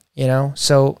qualifying, you know?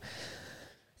 So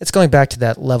it's going back to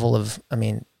that level of, I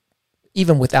mean,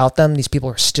 even without them, these people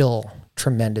are still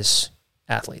tremendous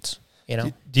athletes, you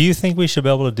know? Do you think we should be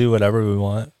able to do whatever we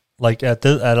want? Like at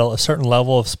a certain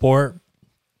level of sport?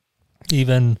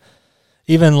 Even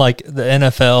like the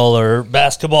NFL or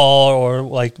basketball or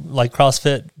like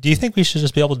CrossFit, do you think we should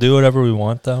just be able to do whatever we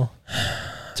want though?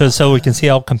 So we can see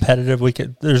how competitive we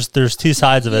could. There's two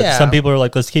sides of it. Yeah. Some people are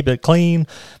like, let's keep it clean.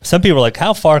 Some people are like,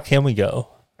 how far can we go?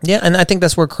 Yeah, and I think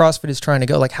that's where CrossFit is trying to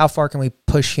go. Like, how far can we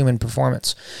push human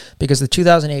performance? Because the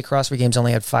 2008 CrossFit Games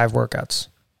only had 5 workouts.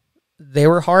 They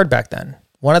were hard back then.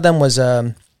 One of them was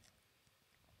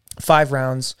 5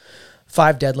 rounds,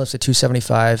 5 deadlifts at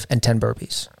 275, and 10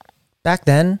 burpees. Back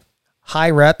then, high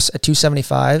reps at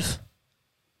 275,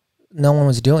 no one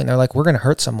was doing. They're like, we're going to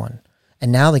hurt someone.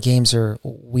 And now the games are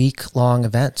week-long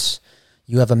events.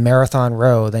 You have a marathon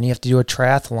row, then you have to do a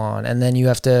triathlon, and then you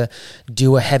have to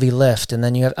do a heavy lift, and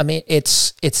then you have, I mean,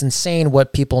 it's insane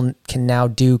what people can now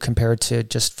do compared to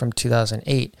just from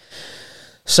 2008.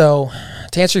 So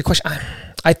to answer your question,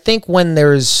 I think when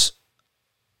there's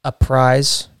a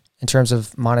prize in terms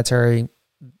of monetary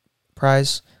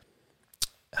prize,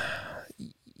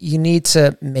 you need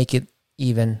to make it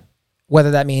even.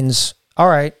 Whether that means, all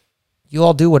right, you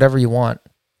all do whatever you want.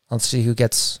 Let's see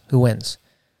who wins.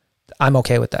 I'm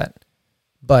okay with that.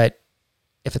 But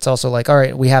if it's also like, all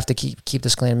right, we have to keep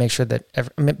this clean and make sure that,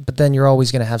 but then you're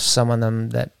always going to have some of them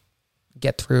that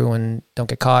get through and don't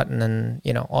get caught, and then,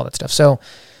 you know, all that stuff. So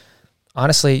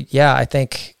honestly, yeah, I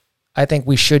think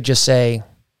we should just say,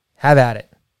 have at it.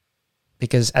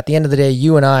 Because at the end of the day,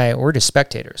 you and I, we're just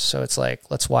spectators. So it's like,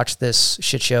 let's watch this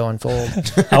shit show unfold.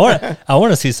 I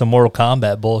want to see some Mortal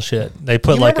Kombat bullshit. They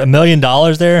put like $1 million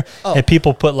there, and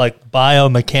people put like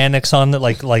biomechanics on it.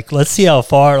 Like let's see how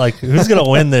far. Like, who's gonna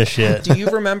win this shit? Do you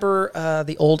remember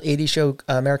the old '80s show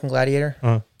American Gladiator?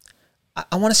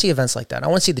 I want to see events like that. I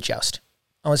want to see the joust.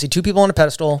 I want to see 2 people on a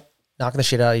pedestal knocking the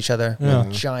shit out of each other.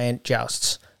 Giant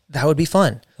jousts. that would be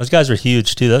fun. Those guys were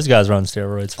huge too. Those guys were on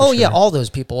steroids. For Yeah, sure. all those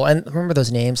people. And remember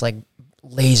those names like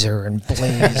Laser and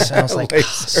Blaze. And I was like,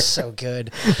 so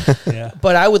good. Yeah.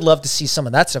 But I would love to see some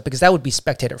of that stuff because that would be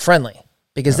spectator friendly.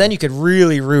 Because then you could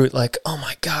really root like, oh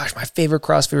my gosh, my favorite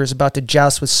CrossFitter is about to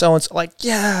joust with so and so. Like,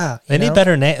 yeah, They need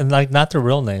better names, like not their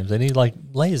real names. They need like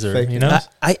Laser, Fake you know.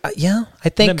 I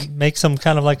think Make some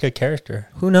kind of like a character.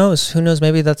 who knows?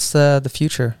 Maybe that's the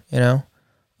future. You know,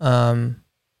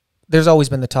 there's always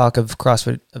been the talk of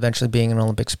CrossFit eventually being an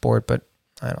Olympic sport, but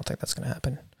I don't think that's going to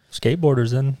happen.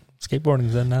 Skateboarding's in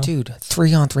now. Dude,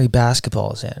 3-on-3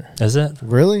 basketball is in. Is it?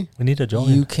 Really? We need to join.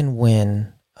 You can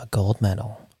win a gold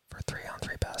medal for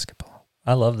 3-on-3 basketball.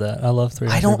 I love that. I love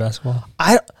 3-on-3 basketball.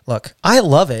 I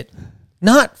love it.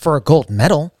 Not for a gold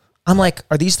medal. I'm like,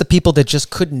 are these the people that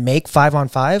just couldn't make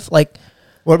 5-on-5? Like,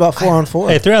 What about 4-on-4?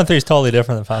 Hey, 3-on-3 is totally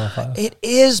different than 5-on-5. it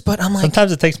is, but I'm like,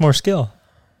 Sometimes it takes more skill.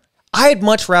 I'd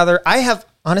much rather. I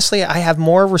have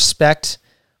more respect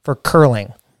for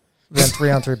curling than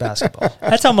 3-on-3 basketball.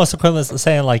 That's almost equivalent to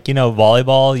saying, like, you know,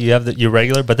 volleyball, you have your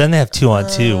regular, but then they have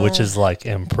 2-on-2, which is like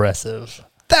impressive.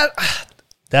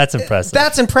 That's impressive.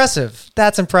 That's impressive.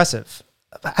 That's impressive.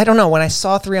 I don't know. When I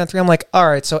saw 3-on-3, I'm like, all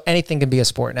right, so anything can be a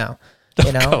sport now.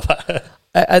 You know,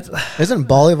 Isn't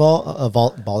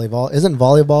volleyball? Isn't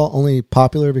volleyball only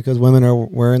popular because women are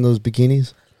wearing those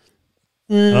bikinis?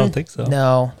 I don't think so.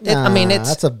 no. I mean, it's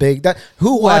that's a big.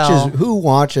 Who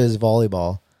watches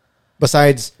volleyball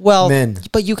besides well, men?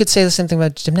 but you could say the same thing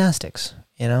about gymnastics.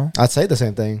 You know, I'd say the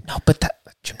same thing. no, but that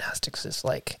gymnastics is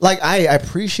like, I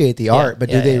appreciate the art, but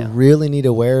do they yeah. really need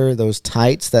to wear those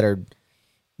tights that are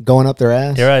going up their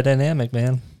ass? Aerodynamic,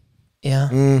 man. yeah.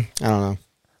 I don't know.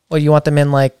 Well, you want them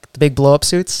in like the big blow up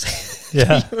suits,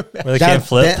 Yeah. Where they can't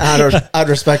flip. I'd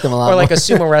respect them a lot. or like a more.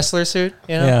 sumo wrestler suit.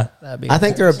 You know, Yeah. that'd be I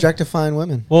think they're objectifying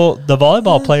women. Well, the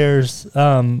volleyball players,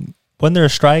 wasn't there a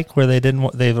strike where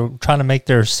they were trying to make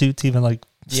their suits even like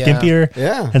Yeah. skimpier?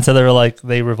 Yeah. And so they were like,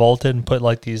 they revolted and put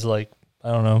like these, like,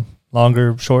 I don't know,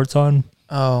 longer shorts on.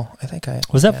 Oh, I think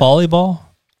Was that volleyball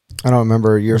I don't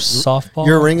remember. or You're softball?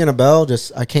 You're ringing a bell.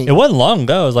 Just I can't. It wasn't long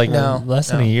ago. It was like No, less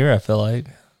than a no. year, I feel like.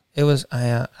 It was.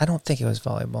 I don't think it was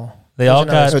volleyball. They It was all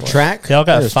another got So sport. track. they all It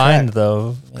got was fined track.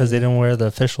 though because they didn't wear the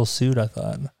official suit, I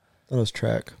thought. That was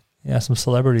track. Yeah, some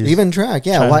celebrities. Even track.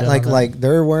 Yeah. chimed in on that. Like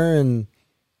they're wearing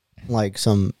like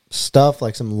some stuff,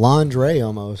 like some lingerie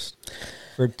almost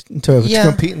to Yeah.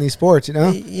 compete in these sports. You know,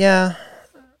 Yeah,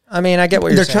 I mean, I get what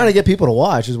you're they're saying. trying to get people to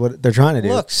watch. Is what they're trying to do.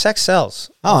 Look, sex sells.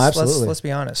 Oh, Let's absolutely. Let's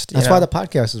be honest. That's why the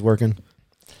podcast is working.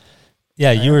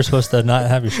 Yeah, you were supposed to not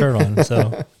have your shirt on,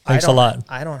 so thanks a lot.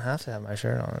 I don't have to have my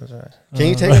shirt on. Can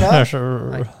you take it off?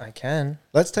 Sure. I can.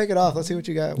 Let's take it off. Let's see what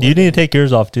you got. You need to take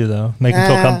yours off too, though. Make them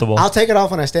feel comfortable. I'll take it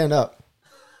off when I stand up.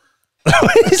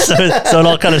 so it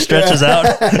all kind of stretches out.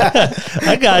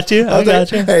 I got you. I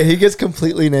got you. Hey, he gets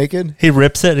completely naked. He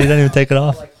rips it. He doesn't even take it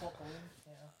off.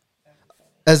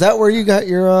 Is that where you got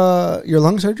your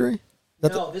lung surgery?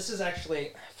 No, this is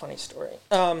actually funny story.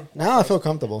 Now I feel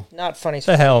comfortable. Not funny. What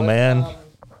the hell, man?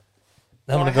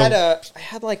 No, I'm I gonna go.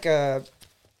 had like a,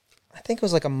 I think it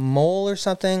was like a mole or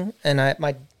something, and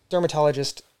my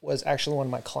dermatologist was actually one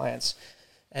of my clients,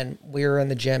 and we were in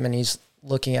the gym, and he's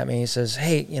looking at me. He says,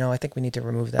 "Hey, I think we need to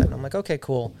remove that." And I'm like, "Okay,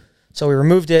 cool." So we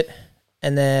removed it,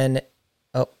 and then,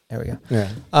 oh, there we go.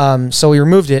 Yeah. So we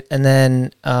removed it, and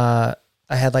then I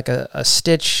had like a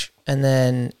stitch, and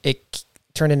then it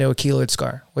turned into a keloid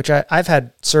scar, which I've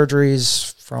had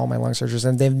surgeries for all my lung surgeries,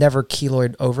 and they've never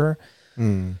keloid over.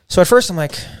 So at first I'm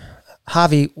like,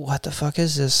 Javi, what the fuck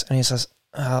is this? And he says,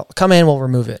 come in, we'll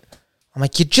remove it. I'm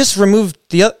like, you just removed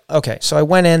the other. Okay. So I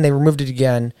went in, they removed it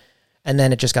again, and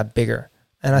then it just got bigger.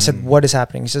 And I said, what is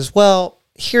happening? He says, well,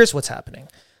 here's what's happening.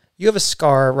 You have a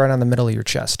scar right on the middle of your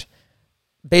chest.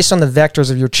 Based on the vectors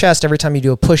of your chest, every time you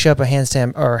do a push-up, a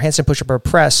handstand push-up, or a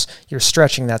press, you're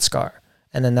stretching that scar.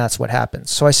 And then that's what happens.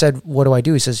 So I said, what do I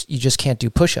do? He says, you just can't do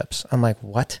push-ups. I'm like,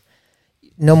 what?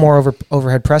 No more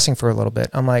overhead pressing for a little bit.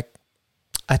 I'm like,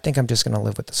 I think I'm just going to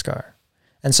live with the scar.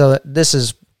 And so this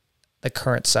is the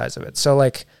current size of it. So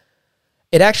like,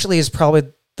 it actually is probably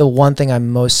the one thing I'm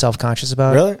most self-conscious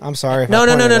about. Really? I'm sorry.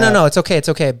 No. It's okay. It's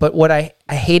okay. But what I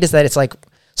hate is that it's like,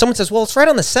 someone says, well, it's right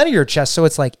on the center of your chest, so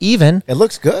it's like even. It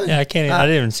looks good. Yeah, I can't. I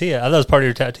didn't even see it. I thought it was part of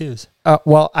your tattoos.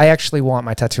 Well, I actually want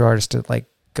my tattoo artist to like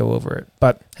go over it.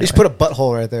 But You should put a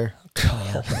butthole right there.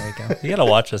 yeah, there you go. You gotta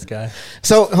watch this guy.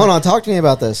 So hold on, talk to me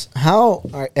about this. All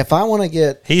right, if I want to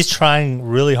get, He's trying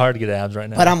really hard to get abs right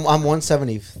now. but I'm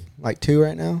 172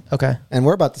 right now, Okay. and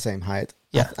we're about the same height.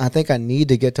 Yeah. I think I need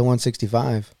to get to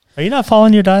 165. Are you not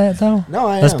following your diet though? No,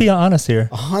 I Let's am. be honest here.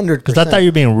 100%. Because I thought you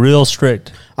were being real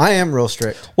strict. I am real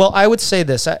strict. Well, I would say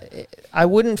this. I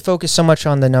wouldn't focus so much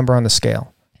on the number on the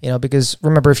scale, because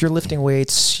remember, if you're lifting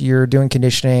weights, you're doing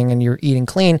conditioning, and you're eating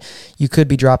clean, you could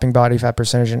be dropping body fat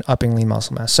percentage and upping lean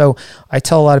muscle mass. So I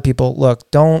tell a lot of people, look,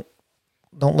 don't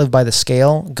live by the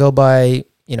scale. Go by,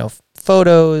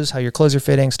 photos, how your clothes are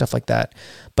fitting, stuff like that.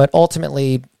 But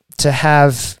ultimately, to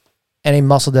have any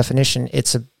muscle definition,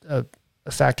 it's a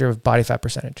factor of body fat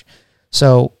percentage.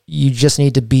 So you just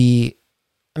need to be,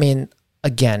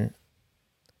 again,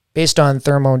 based on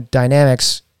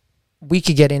thermodynamics, we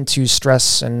could get into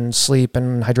stress and sleep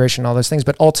and hydration and all those things.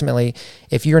 But ultimately,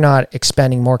 if you're not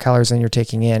expending more calories than you're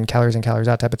taking in, calories in, calories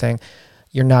out type of thing,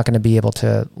 you're not going to be able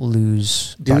to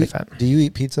lose body fat. Do you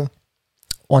eat pizza?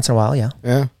 Once in a while, yeah.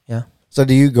 Yeah. Yeah. So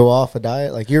do you go off a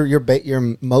diet? Like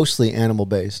you're mostly animal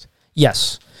based.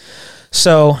 Yes.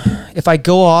 So if I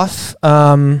go off,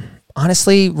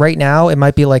 honestly, right now it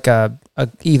might be like a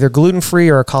either gluten-free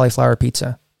or a cauliflower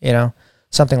pizza,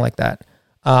 something like that.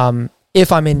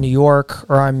 If I'm in New York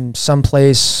or I'm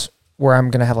someplace where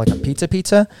I'm going to have like a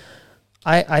pizza,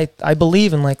 I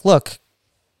believe in like, look,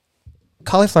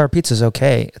 cauliflower pizza is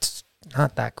okay. It's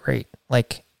not that great.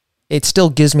 Like it still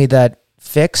gives me that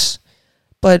fix,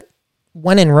 but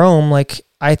when in Rome, like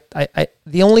I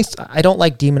don't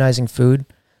like demonizing food.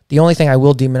 The only thing I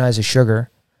will demonize is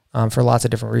sugar, for lots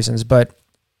of different reasons. But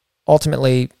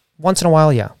ultimately, once in a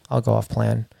while, yeah, I'll go off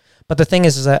plan. But the thing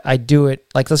is that I do it,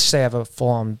 like let's just say I have a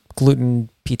full-on gluten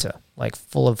pizza, like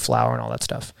full of flour and all that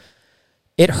stuff.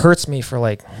 It hurts me for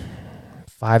like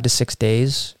 5 to 6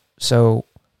 days. So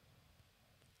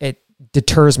it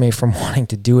deters me from wanting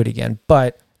to do it again.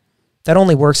 But that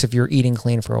only works if you're eating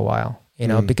clean for a while,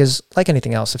 because like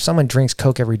anything else, if someone drinks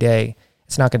Coke every day,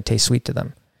 it's not going to taste sweet to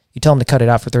them. You tell them to cut it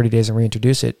out for 30 days and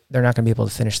reintroduce it, they're not going to be able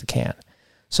to finish the can.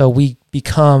 So we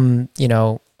become,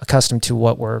 accustomed to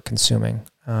what we're consuming.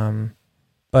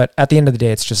 But at the end of the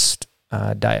day, it's just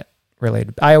diet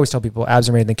related. I always tell people abs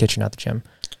are made in the kitchen, not the gym.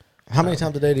 How many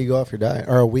times a day do you go off your diet?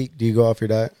 Or a week do you go off your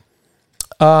diet?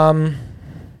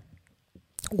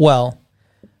 Well,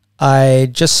 I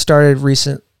just started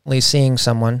recently seeing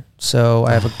someone. So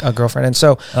I have a girlfriend. And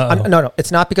so, no,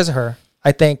 it's not because of her.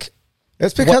 I think...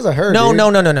 It's because of her. No.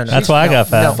 That's why I got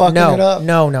fat.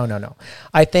 No.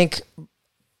 I think,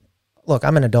 look,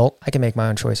 I'm an adult. I can make my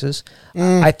own choices.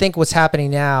 I think what's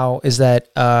happening now is that,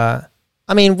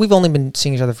 we've only been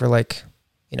seeing each other for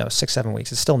 6-7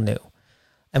 weeks. It's still new.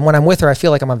 And when I'm with her, I feel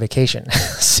like I'm on vacation.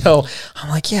 So I'm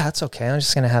like, yeah, it's okay. I'm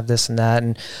just going to have this and that.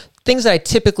 And things that I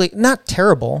typically, not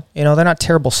terrible, they're not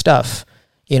terrible stuff.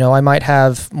 I might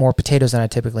have more potatoes than I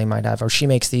typically might have. Or she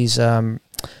makes these,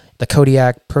 the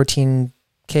Kodiak protein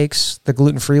cakes, the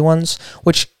gluten-free ones,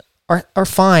 which are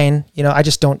fine. I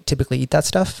just don't typically eat that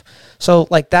stuff. So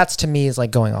like that's to me is like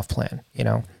going off plan,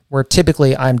 where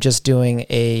typically I'm just doing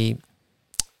a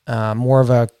more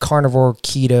of a carnivore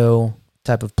keto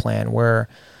type of plan where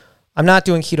I'm not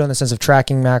doing keto in the sense of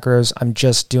tracking macros. I'm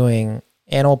just doing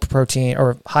animal protein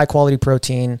or high quality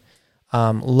protein,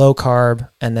 low carb,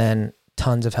 and then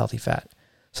tons of healthy fat.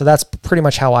 So that's pretty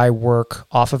much how I work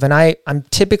off of. And I'm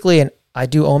typically, I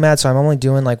do OMAD, so I'm only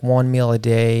doing like one meal a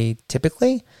day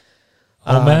typically.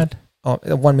 OMAD?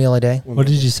 1 meal a day. What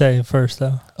did you say first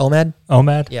though? OMAD?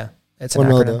 OMAD? Yeah. It's an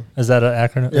acronym. Is that an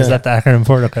acronym? Yeah. Is that the acronym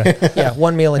for it? Okay. Yeah,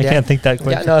 1 meal a day. I can't think that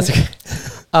quick. Yeah, no, it's okay.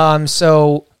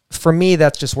 So for me,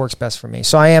 that just works best for me.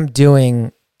 So I am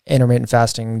doing intermittent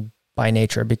fasting by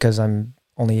nature because I'm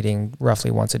only eating roughly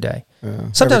once a day.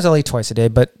 Yeah. Sometimes I'll eat twice a day,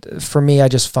 but for me, I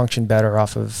just function better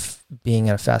off of being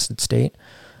in a fasted state.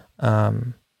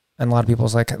 And a lot of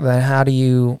people's like, then how do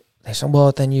you, they say,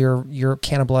 well, then you're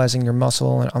cannibalizing your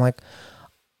muscle. And I'm like,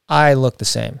 I look the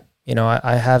same.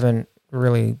 I haven't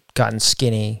really gotten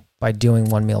skinny by doing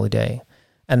 1 meal a day.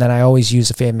 And then I always use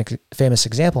a famous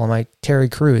example. I'm like, Terry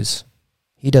Crews,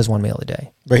 he does 1 meal a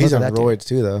day. But he's on Look at that roids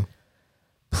too, though.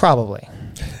 Probably.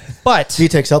 But Do you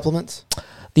take supplements?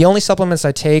 the only supplements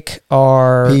I take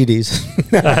are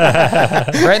PEDs.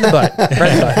 right in the butt.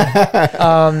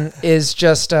 Is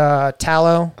just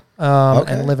tallow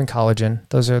and living collagen.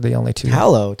 Those are the only two.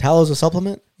 Tallow. Tallow's a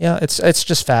supplement? Yeah, it's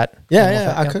just fat. Yeah, Animal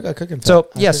yeah. fat, I cook in fat. So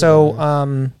I yeah, cook in so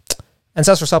fat.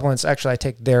 Ancestral Supplements, actually I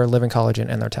take their living collagen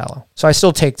and their tallow. So I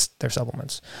still take their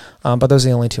supplements. But those are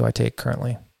the only two I take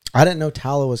currently. I didn't know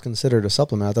tallow was considered a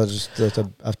supplement. I thought it was just a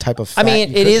type of fat.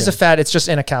 It is a fat. It's just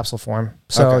in a capsule form.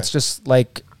 So Okay. it's just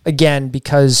like, again,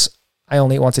 because I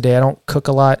only eat once a day, I don't cook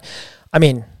a lot.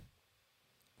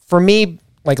 For me,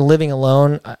 like living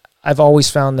alone, I've always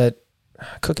found that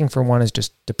cooking for one is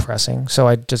just depressing. So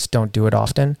I just don't do it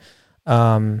often.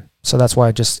 So that's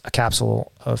why just a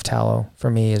capsule of tallow for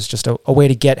me is just a way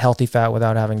to get healthy fat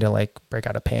without having to like break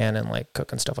out a pan and like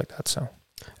cook and stuff like that. So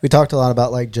we talked a lot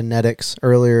about like genetics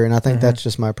earlier, and I think that's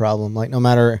just my problem. Like no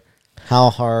matter how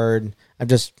hard,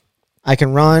 I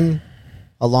can run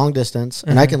a long distance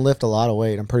and I can lift a lot of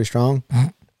weight. I'm pretty strong,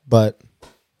 but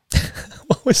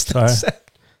what was that? Sorry.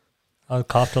 I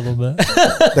coughed a little bit.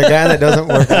 The guy that doesn't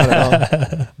work out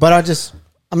at all. But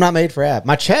I'm not made for ab.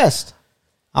 My chest,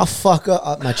 I'll fuck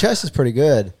up. My chest is pretty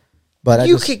good, but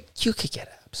you could get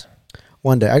abs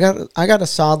one day. I got a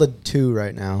solid 2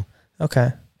 right now.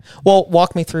 Okay. Well,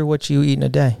 walk me through what you eat in a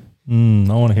day. I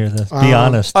want to hear this. Be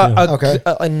honest. Too. Okay.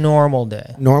 A normal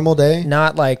day. Normal day?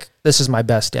 Not like this is my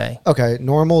best day. Okay.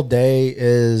 Normal day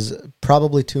is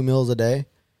probably 2 meals a day.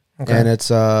 Okay. And it's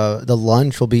the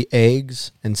lunch will be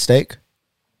eggs and steak.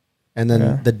 And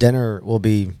then the dinner will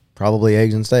be probably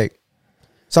eggs and steak.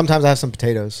 Sometimes I have some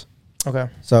potatoes. Okay.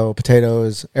 So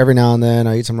potatoes, every now and then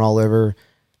I eat some raw liver.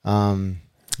 But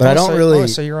I don't really.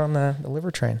 So you're on the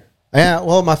liver train. Yeah,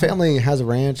 well, my family has a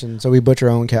ranch, and so we butcher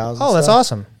our own cows. Oh, that's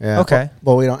awesome. Yeah. Okay.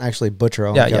 Well, we don't actually butcher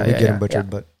our own cows. We get them butchered, yeah.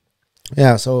 but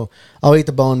yeah. So I'll eat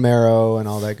the bone marrow and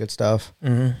all that good stuff.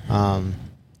 Mm-hmm.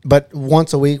 But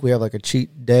once a week we have like a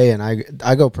cheat day, and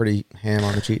I go pretty ham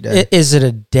on the cheat day. Is it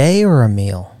a day or a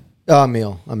meal? A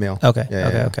meal. Okay.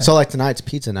 Yeah. Okay. So like tonight's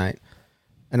pizza night,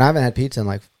 and I haven't had pizza in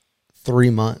like 3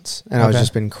 months, and I've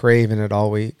just been craving it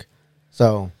all week.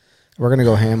 So we're gonna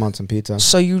go ham on some pizza.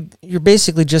 So you're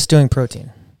basically just doing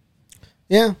protein.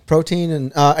 Yeah, protein,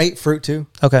 and I ate fruit too.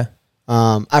 Okay.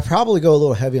 I probably go a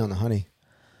little heavy on the honey.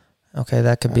 Okay,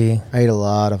 that could be. I ate a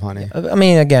lot of honey. I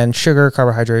mean, again, sugar,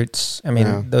 carbohydrates. I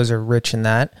mean, those are rich in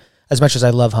that. As much as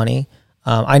I love honey,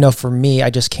 I know for me, I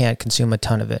just can't consume a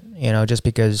ton of it. Just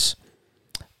because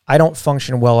I don't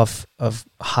function well off of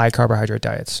high carbohydrate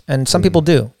diets, and some people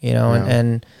do.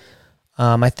 And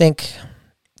I think.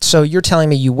 So you're telling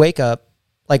me you wake up,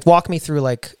 like walk me through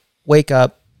like wake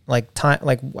up, like time,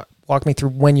 like walk me through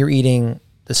when you're eating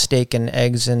the steak and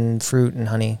eggs and fruit and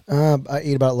honey. I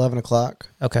eat about 11 o'clock.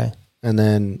 Okay. And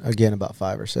then again about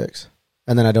 5 or 6.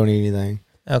 And then I don't eat anything.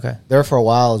 Okay. There for a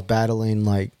while I was battling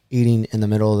like eating in the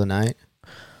middle of the night.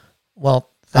 Well,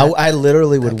 I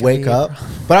literally would wake up,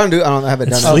 but I haven't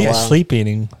done it in a while. Sleep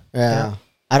eating. Yeah.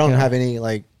 I don't have any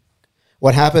like,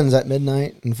 what happens at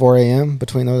midnight and 4 a.m.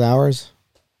 between those hours?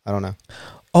 I don't know.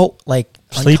 Oh, like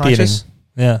sleep eating.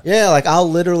 Yeah. Yeah, like I'll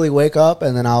literally wake up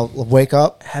and then I'll wake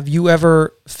up. Have you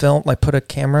ever filmed, like put a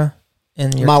camera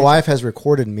in your My kitchen? wife has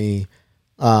recorded me,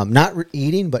 not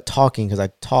eating, but talking because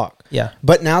I talk. Yeah.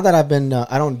 But now that I've been,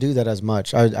 I don't do that as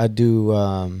much. I do,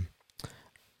 I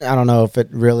don't know if it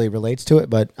really relates to it,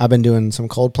 but I've been doing some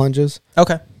cold plunges.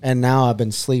 Okay. And now I've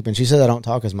been sleeping. She says I don't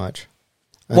talk as much.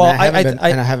 And Well, I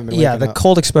haven't been yeah, waking the up.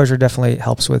 cold exposure definitely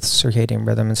helps with circadian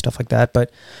rhythm and stuff like that.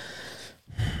 But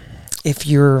if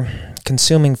you're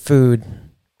consuming food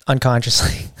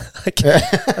unconsciously, like,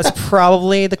 that's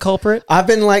probably the culprit. I've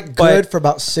been like good for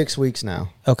about 6 weeks now.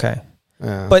 Okay.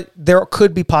 Yeah. But there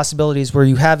could be possibilities where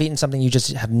you have eaten something you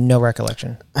just have no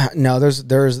recollection. No, there's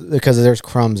because there's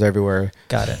crumbs everywhere.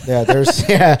 Got it. Yeah,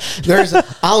 there's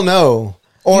I'll know.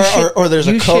 Or there's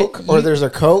a Coke there's a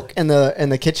Coke in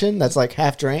the kitchen that's like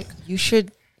half drank. You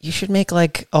should make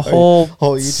like a whole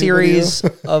YouTube series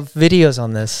of videos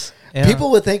on this. Yeah.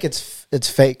 People would think it's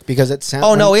fake because it sounds.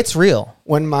 Oh no, it's real.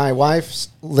 When my wife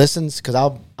listens, because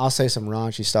I'll say some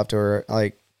raunchy stuff to her,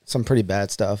 like some pretty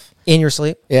bad stuff In your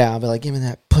sleep? Yeah, I'll be like, "Give me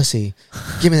that pussy,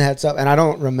 give me that stuff," and I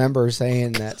don't remember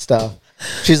saying that stuff.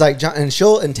 She's like, John, and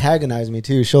she'll antagonize me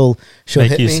too. She'll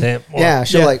Make hit you me. say it more. Yeah,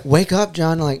 she'll like, "Wake up,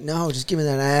 John." I'm like, "No, just give me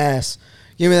that ass.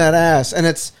 Give me that ass." And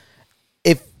it's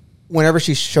whenever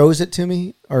she shows it to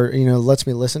me or lets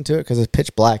me listen to it because it's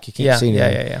pitch black, you can't see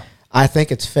anything. Yeah. I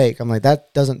think it's fake. I'm like,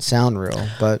 that doesn't sound real,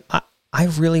 but I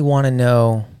really want to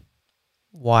know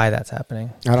why that's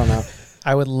happening. I don't know.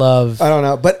 I would love. I don't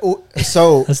know, but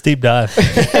so Let's deep dive.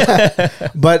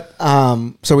 but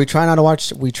so we try not to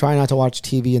watch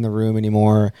TV in the room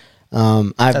anymore.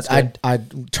 I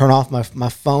turn off my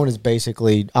phone is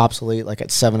basically obsolete like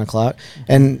at 7 o'clock,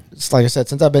 and like I said,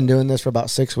 since I've been doing this for about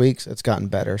 6 weeks, it's gotten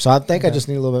better. So I think I just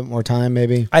need a little bit more time,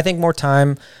 maybe. I think more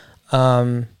time.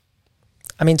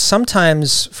 I mean,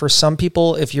 sometimes for some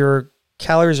people, if your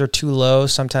calories are too low,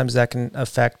 sometimes that can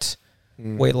affect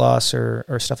weight loss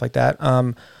or stuff like that.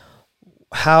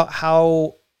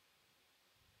 How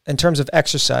in terms of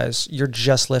exercise, you're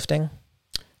just lifting?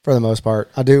 For the most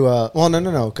part, I do.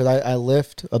 No, because I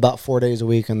lift about 4 days a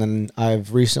week, and then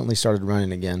I've recently started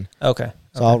running again. Okay.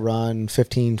 So I'll run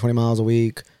 15, 20 miles a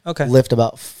week. Okay. Lift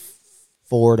about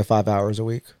 4 to 5 hours a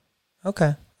week.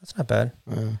 Okay. That's not bad.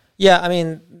 Yeah, I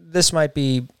mean, this might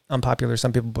be unpopular to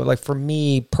some people, but like for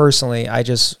me personally,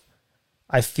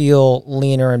 I feel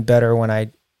leaner and better when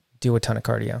I do a ton of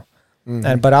cardio.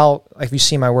 But like if you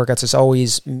see my workouts, it's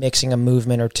always mixing a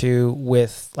movement or two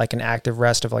with like an active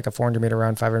rest of like a 400 meter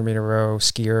run, 500 meter row,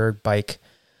 skier, bike.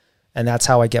 And that's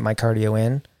how I get my cardio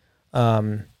in.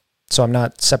 So I'm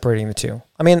not separating the two.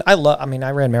 I mean, I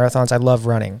ran marathons. I love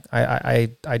running.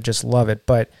 I just love it.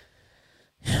 But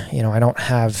you know, I don't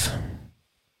have,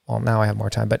 well, now I have more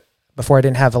time, but before I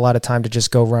didn't have a lot of time to just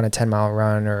go run a 10-mile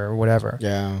run or whatever.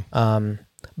 Yeah.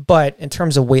 But in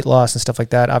terms of weight loss and stuff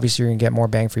like that, obviously you're going to get more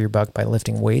bang for your buck by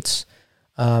lifting weights.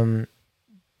 But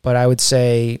I would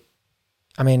say,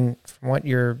 I mean, from what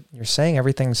you're saying,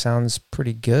 everything sounds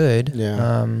pretty good.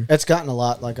 Yeah. It's gotten a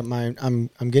lot. Like I'm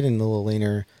getting a little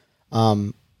leaner.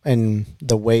 And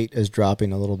the weight is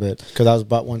dropping a little bit because I was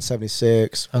about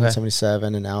 176,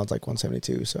 177, and now it's like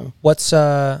 172. So what's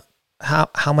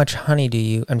how much honey do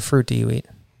you and fruit do you eat?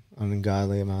 An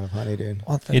ungodly amount of honey, dude.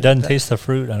 Well, he doesn't taste the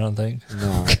fruit, I don't think.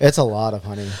 No, it's a lot of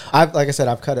honey. Like I said,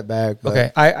 I've cut it back. But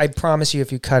okay, I promise you,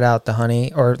 if you cut out the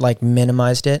honey or like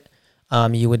minimized it,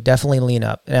 you would definitely lean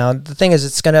up. Now the thing is,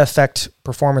 it's going to affect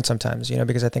performance sometimes, you know,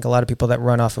 because I think a lot of people that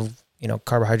run off of, you know,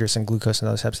 carbohydrates and glucose and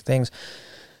those types of things,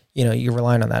 you know, you're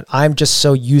relying on that. I'm just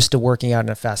so used to working out in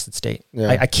a fasted state. Yeah.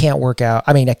 I can't work out.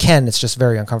 I mean, I can. It's just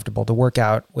very uncomfortable to work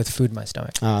out with food in my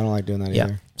stomach. Oh, I don't like doing that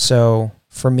either. So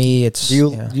for me, it's...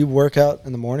 Do you work out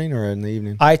in the morning or in the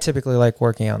evening? I typically like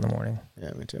working out in the morning.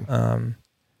 Yeah, me too.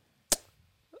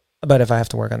 But if I have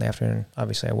to work on the afternoon,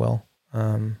 obviously I will.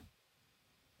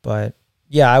 But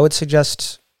yeah, I would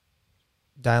suggest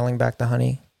dialing back the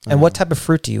honey. And what type of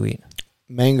fruit do you eat?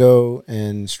 Mango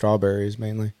and strawberries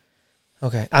mainly.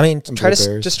 Okay. I mean, try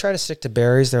to stick to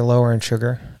berries. They're lower in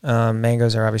sugar.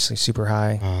 Mangoes are obviously super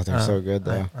high. Oh, they're so good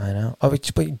though. I know. Oh,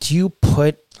 but do you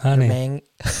put honey?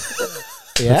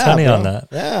 Yeah, honey bro. on that.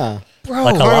 Yeah, bro.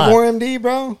 Like Carnivore MD,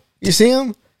 bro. You see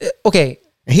him? Okay.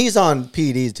 He's on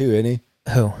PEDs too, isn't he?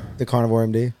 Who? The Carnivore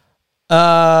MD.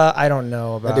 I don't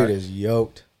know about. That dude is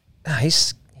yoked.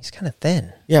 He's kind of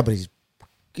thin. Yeah, but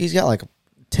he's got like a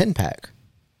 10-pack,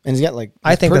 and he's got like.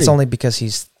 I think that's only because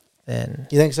he's thin.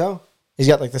 You think so? He's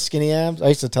got like the skinny abs. I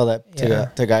used to tell that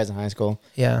to guys in high school.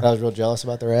 Yeah. I was real jealous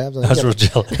about their abs. I was real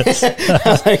jealous. I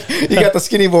was like, you got the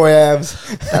skinny boy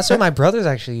abs. That's what my brothers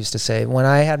actually used to say. When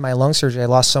I had my lung surgery, I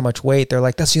lost so much weight. They're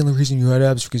like, that's the only reason you had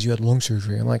abs because you had lung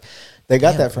surgery. I'm like, they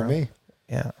got that from me.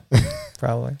 Yeah,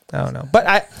 probably. I don't know. But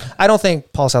I don't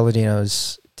think Paul Saladino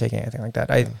is taking anything like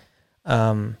that.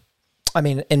 I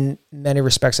mean, in many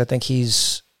respects, I think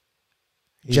he's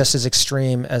just as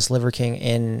extreme as Liver King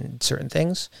in certain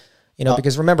things. You know,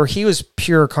 because remember, he was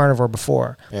pure carnivore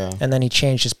before, and then he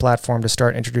changed his platform to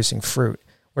start introducing fruit.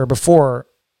 Where before,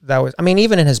 that was, I mean,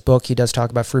 even in his book, he does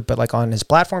talk about fruit, but like on his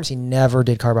platforms, he never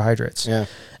did carbohydrates. Yeah.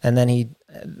 And then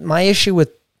my issue with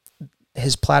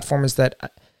his platform is that,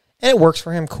 and it works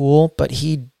for him, cool, but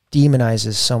he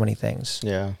demonizes so many things.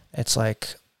 Yeah. It's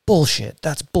like, bullshit,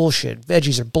 that's bullshit.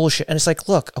 Veggies are bullshit. And it's like,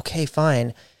 look, okay,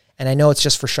 fine. And I know it's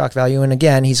just for shock value. And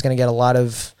again, he's going to get a lot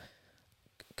of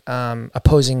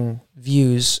opposing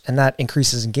views, and that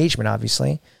increases engagement,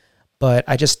 obviously. But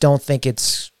I just don't think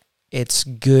it's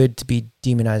good to be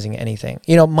demonizing anything.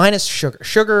 You know, minus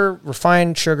sugar,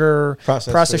 refined sugar,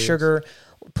 processed sugar,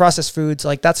 processed foods,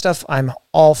 like that stuff. I'm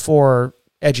all for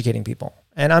educating people,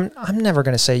 and I'm never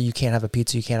going to say you can't have a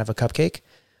pizza, you can't have a cupcake.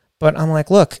 But I'm like,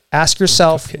 look, ask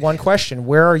yourself one question: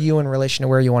 where are you in relation to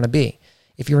where you want to be?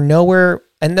 If you're nowhere,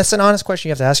 and that's an honest question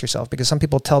you have to ask yourself, because some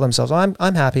people tell themselves, oh,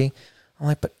 I'm happy. I'm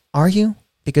like, but are you?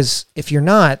 Because if you're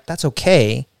not, that's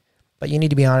okay, but you need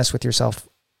to be honest with yourself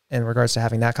in regards to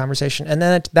having that conversation. And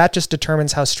then that just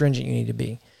determines how stringent you need to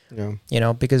be. Yeah. You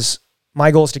know, because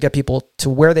my goal is to get people to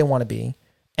where they want to be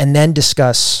and then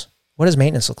discuss, what does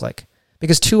maintenance look like?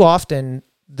 Because too often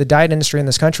the diet industry in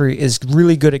this country is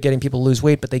really good at getting people to lose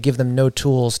weight, but they give them no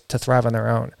tools to thrive on their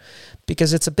own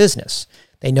because it's a business.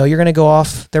 They know you're going to go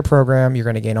off their program. You're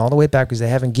going to gain all the weight back because they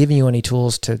haven't given you any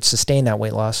tools to sustain that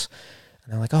weight loss.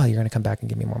 And they're like, oh, you're going to come back and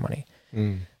give me more money.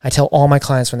 I tell all my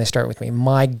clients when they start with me,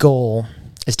 my goal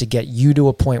is to get you to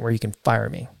a point where you can fire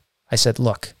me. I said,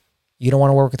 look, you don't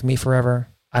want to work with me forever.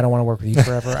 I don't want to work with you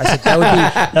forever. I said, that would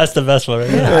be... That's the best one.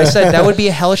 Right? Yeah, I said, that would be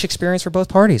a hellish experience for both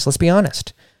parties. Let's be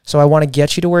honest. So I want to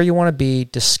get you to where you want to be,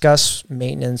 discuss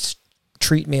maintenance,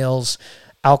 treat meals,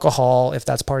 alcohol, if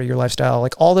that's part of your lifestyle,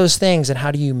 like all those things. And how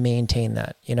do you maintain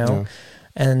that, you know? Yeah.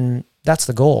 And that's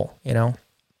the goal, you know?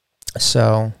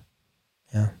 So,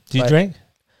 yeah. Do you drink?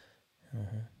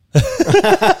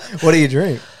 What do you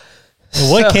drink?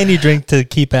 What can you drink to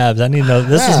keep abs? I need to know.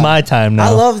 This is my time now. I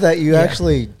love that you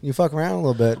actually, you fuck around a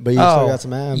little bit, but you still got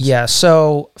some abs. Yeah.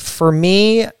 So for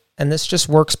me, and this just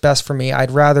works best for me.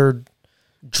 I'd rather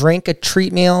drink a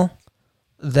treat meal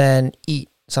than eat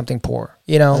something poor.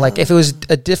 You know, like if it was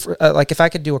a different, like if I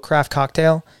could do a craft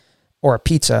cocktail or a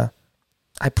pizza,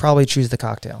 I'd probably choose the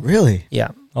cocktail. Really?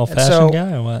 Yeah. Old-fashioned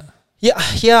guy or what?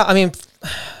 Yeah. I mean,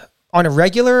 on a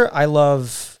regular, I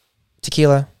love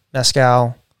tequila,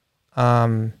 mezcal,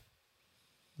 vodka,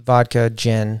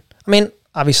 gin. I mean,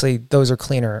 obviously, those are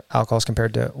cleaner alcohols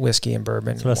compared to whiskey and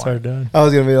bourbon. That's what I started doing. I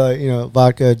was gonna be like,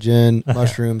 vodka, gin,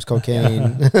 mushrooms,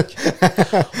 cocaine.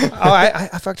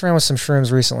 I fucked around with some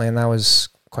shrooms recently, and that was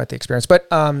quite the experience. But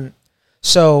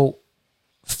so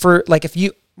for like,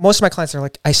 most of my clients are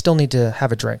like, I still need to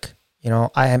have a drink.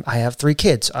 I have 3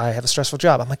 kids. I have a stressful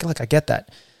job. I'm like, look, I get that.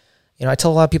 I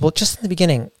tell a lot of people just in the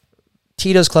beginning,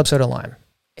 Tito's Club Soda Lime.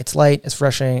 It's light, it's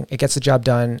refreshing, it gets the job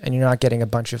done, and you're not getting a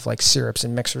bunch of like syrups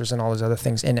and mixers and all those other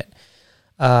things in it.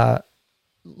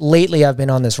 Lately, I've been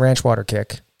on this ranch water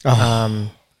kick,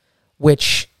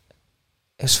 which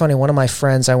is funny. One of my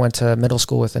friends I went to middle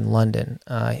school with in London,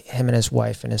 him and his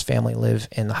wife and his family live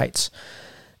in the Heights.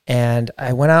 And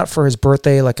I went out for his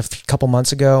birthday like a couple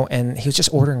months ago, and he was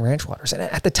just ordering ranch waters. And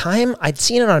at the time, I'd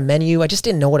seen it on a menu. I just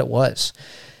didn't know what it was.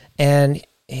 And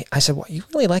I said, well, you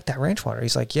really like that ranch water?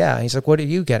 He's like, yeah. He's like, what are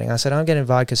you getting? I said, I'm getting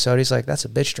vodka soda. He's like, that's a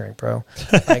bitch drink, bro.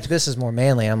 Like, this is more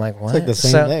manly. I'm like, what? It's like the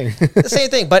same thing. The same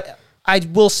thing. But I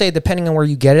will say, depending on where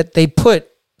you get it, they put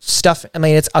stuff. I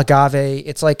mean, it's agave.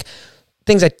 It's like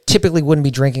things I typically wouldn't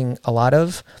be drinking a lot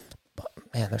of. But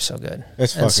man, they're so good.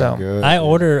 It's fucking good. I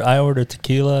order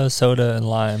tequila, soda, and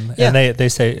lime. Yeah. And they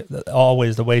say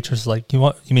always, the waitress is like,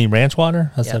 you mean ranch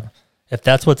water? I said, if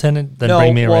that's what's in it, then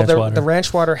bring me a ranch water. The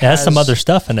ranch water it has some other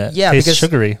stuff in it. Yeah, Tastes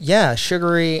sugary. Yeah,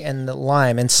 sugary and the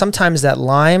lime. And sometimes that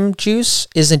lime juice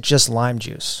isn't just lime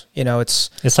juice. It's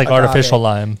like agave. Artificial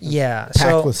lime. Yeah.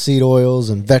 Packed with seed oils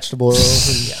and vegetable oils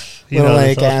and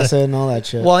linoleic acid and all that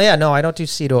shit. Well, yeah, no, I don't do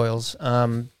seed oils.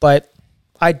 But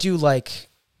I do like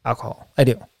alcohol. I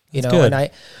do. Good.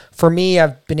 And for me,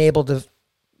 I've been able to,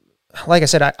 like I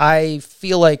said, I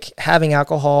feel like having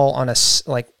alcohol on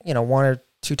 1 or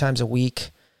 2 times a week,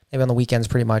 maybe on the weekends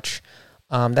pretty much,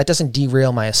 that doesn't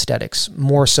derail my aesthetics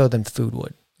more so than food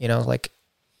would. Like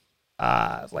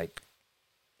all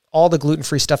the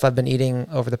gluten-free stuff I've been eating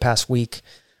over the past week,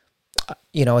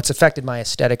 it's affected my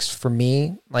aesthetics for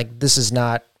me. Like, this is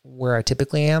not where I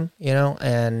typically am,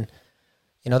 and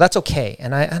that's okay.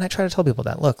 And I try to tell people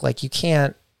that, look, like, you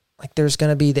can't, like, there's going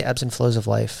to be the ebbs and flows of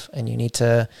life, and you need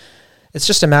to, it's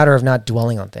just a matter of not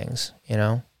dwelling on things,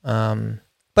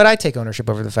 But I take ownership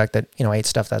over the fact that, I ate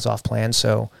stuff that's off plan,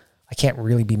 so I can't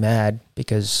really be mad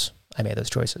because I made those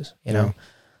choices,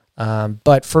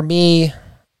 But for me,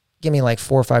 give me like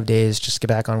 4 or 5 days just to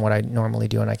get back on what I normally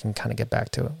do, and I can kind of get back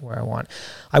to where I want.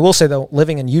 I will say, though,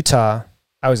 living in Utah,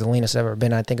 I was the leanest I've ever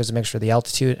been. I think it was a mixture of the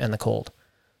altitude and the cold,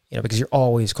 because you're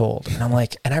always cold. And I'm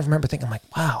like, and I remember thinking, I'm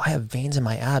like, wow, I have veins in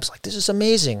my abs. Like, this is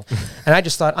amazing. And I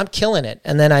just thought, I'm killing it.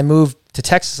 And then I moved to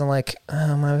Texas. I'm like,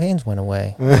 oh, my veins went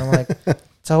away. And I'm like,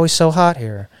 it's always so hot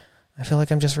here. I feel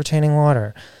like I'm just retaining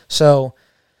water. So,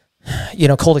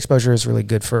 cold exposure is really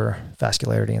good for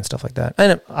vascularity and stuff like that.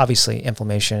 And obviously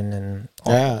inflammation and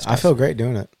all that stuff. I feel great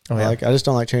doing it. Oh, yeah. I just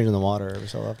don't like changing the water every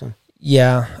so often.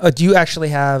 Yeah. Do you actually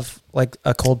have like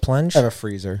a cold plunge? I have a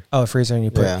freezer. Oh, a freezer, and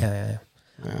you put Yeah.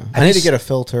 I need to get a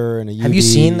filter and a UV. Have you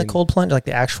seen the cold plunge? Like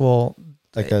the actual,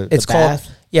 like it's the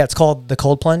bath? It's called the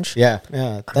cold plunge. Yeah.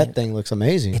 That thing looks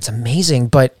amazing. It's amazing,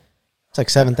 but it's like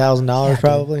 $7,000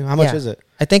 probably. How much is it?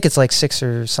 I think it's like 6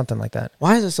 or something like that.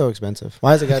 Why is it so expensive?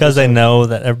 Why is it? Because they know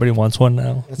that everybody wants one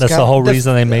now. That's the whole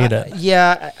reason they made it.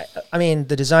 Yeah, I mean,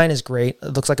 the design is great.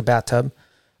 It looks like a bathtub.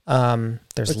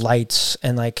 There's lights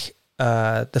and like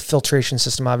the filtration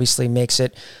system obviously makes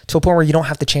it to a point where you don't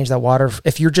have to change that water.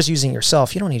 If you're just using it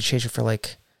yourself, you don't need to change it for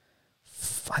like,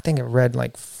 I think it read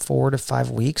like 4 to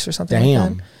 5 weeks or something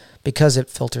like that. Because it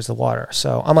filters the water.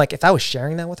 So I'm like, if I was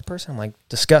sharing that with a person, I'm like,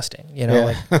 disgusting.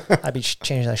 Like I'd be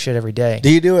changing that shit every day. Do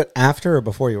you do it after or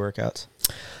before your workouts?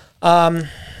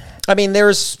 I mean,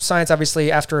 there's science,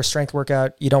 obviously, after a strength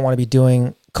workout, you don't want to be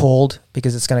doing cold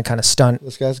because it's going to kind of stunt.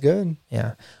 This guy's good.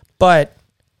 Yeah. But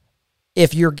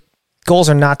if your goals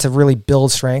are not to really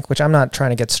build strength, which I'm not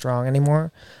trying to get strong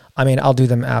anymore, I mean, I'll do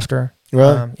them after.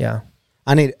 Really? Yeah.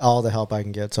 I need all the help I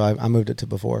can get, so I moved it to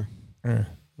before.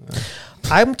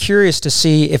 I'm curious to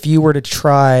see if you were to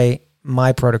try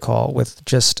my protocol with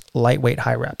just lightweight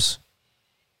high reps.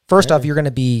 First off, you're going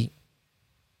to be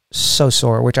so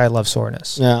sore, which I love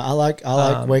soreness. Yeah, I like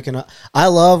waking up. I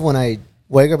love when I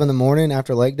wake up in the morning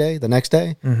after leg day, the next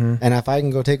day, and if I can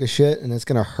go take a shit and it's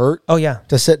gonna hurt. Oh yeah,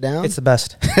 to sit down. It's the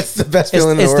best. It's the best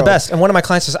feeling in the world. It's the best. And one of my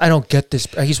clients says, "I don't get this."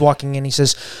 He's walking in. He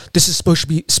says, "This is supposed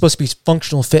to be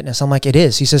functional fitness." I'm like, "It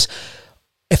is." He says,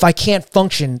 "If I can't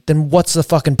function, then what's the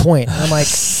fucking point?" And I'm like,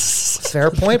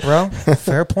 "Fair point, bro.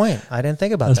 Fair point. I didn't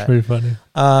think about that." That's pretty funny.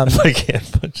 If I can't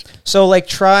function. So like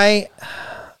I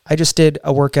just did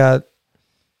a workout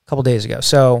a couple days ago.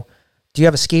 So do you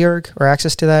have a ski erg or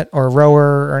access to that or a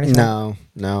rower or anything?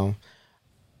 No.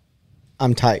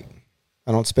 I'm tight.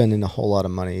 I don't spend in a whole lot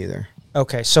of money either.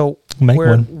 Okay. So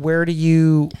where do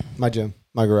you? My gym,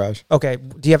 my garage. Okay.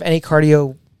 Do you have any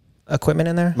cardio equipment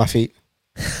in there? My feet.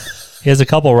 He has a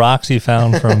couple rocks he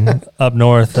found from up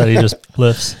north that he just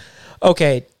lifts.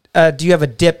 Okay. Do you have a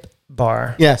dip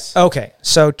bar? Yes. Okay.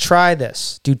 So try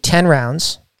this. Do 10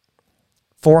 rounds,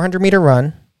 400-meter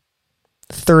run,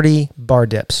 30 bar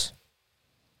dips.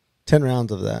 10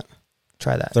 rounds of that.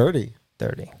 Try that. 30.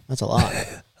 That's a lot.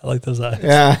 I like those eyes.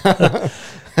 Yeah.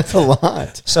 That's a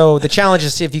lot. So the challenge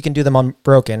is see if you can do them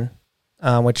unbroken,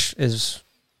 which is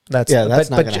not going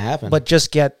to happen. But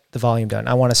just get the volume done.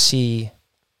 I want to see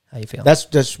how you feel. That's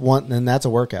just one, and that's a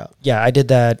workout. Yeah, I did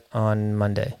that on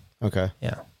Monday. Okay.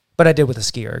 Yeah. But I did with a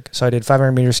ski erg. So I did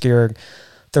 500-meter ski erg,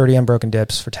 30 unbroken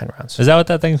dips for 10 rounds. Is that what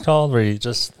that thing's called? Where you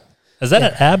just... Is that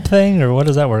an ab thing, or what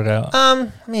does that work out?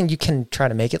 I mean, you can try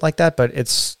to make it like that, but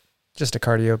it's just a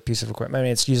cardio piece of equipment. I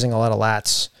mean, it's using a lot of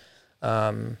lats.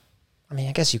 I mean,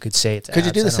 I guess you could say it's Could abs.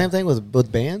 you do the same thing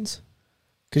with bands?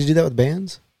 Could you do that with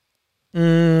bands?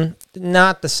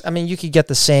 Not this. I mean, you could get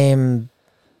the same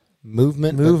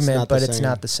movement, but it's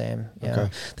not the same. Yeah. Okay.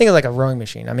 Think of like a rowing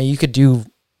machine. I mean, you could do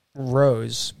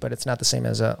rows, but it's not the same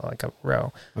as a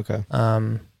row. Okay.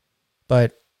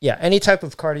 But yeah, any type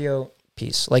of cardio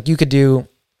piece. Like you could do,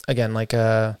 again, like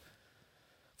a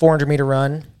 400-meter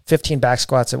run, 15 back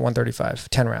squats at 135,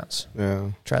 10 rounds.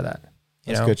 Yeah. Try that.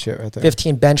 That's good shit right there.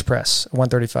 15 bench press,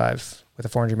 135 with a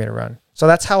 400-meter run. So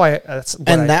that's how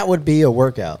that would be a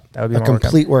workout. That would be a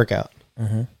complete workout.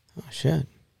 Mm-hmm. Oh, shit.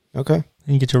 Okay.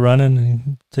 You get you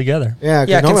running together. Yeah.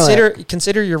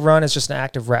 Consider your run as just an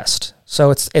active rest.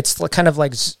 So it's kind of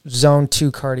like zone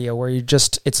 2 cardio where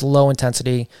it's low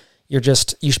intensity. You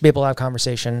should be able to have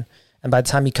conversation. And by the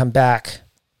time you come back,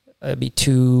 it'd be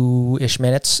 2-ish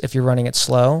minutes if you're running it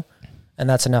slow. And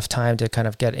that's enough time to kind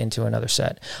of get into another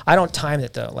set. I don't time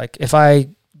it though. Like if I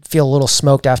feel a little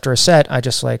smoked after a set, I'm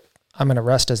going to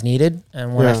rest as needed.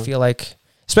 And when I feel like,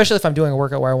 especially if I'm doing a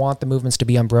workout where I want the movements to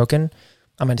be unbroken,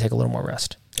 I'm going to take a little more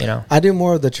rest. I do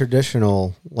more of the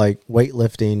traditional like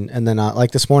weightlifting. And then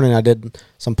like this morning I did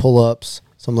some pull-ups,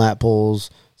 some lat pulls,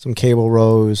 some cable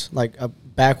rows, like a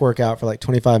back workout for like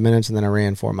 25 minutes, and then I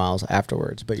ran 4 miles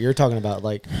afterwards. But you're talking about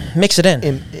like mix it in.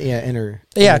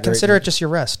 Consider it just your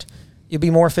rest. You'll be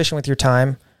more efficient with your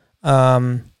time.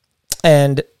 I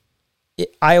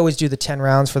always do the 10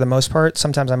 rounds for the most part.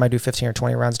 Sometimes I might do 15 or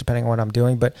 20 rounds depending on what I'm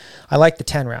doing, but I like the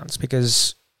 10 rounds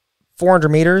because 400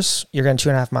 meters, you're getting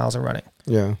 2.5 miles of running.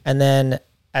 Yeah. And then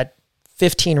at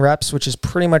 15 reps, which is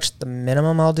pretty much the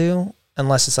minimum I'll do,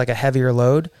 unless it's like a heavier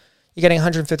load, you're getting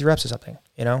 150 reps or something,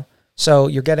 So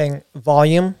you're getting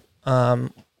volume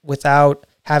without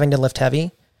having to lift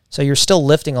heavy. So you're still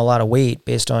lifting a lot of weight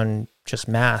based on just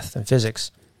math and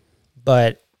physics.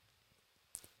 But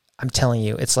I'm telling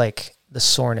you, it's like the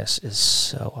soreness is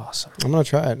so awesome. I'm going to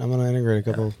try it. I'm going to integrate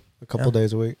a couple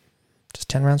days a week. Just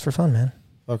 10 rounds for fun, man.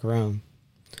 Fuck around.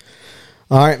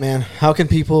 All right, man. How can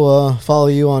people follow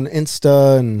you on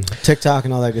Insta and TikTok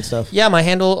and all that good stuff? Yeah, my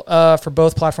handle for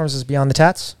both platforms is Beyond the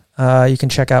Tats. You can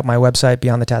check out my website,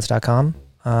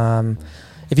 beyondthetats.com.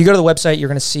 If you go to the website, you're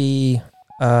going to see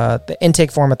the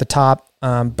intake form at the top,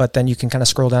 but then you can kind of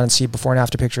scroll down and see before and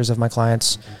after pictures of my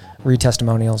clients, read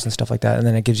testimonials and stuff like that, and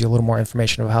then it gives you a little more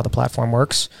information of how the platform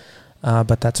works.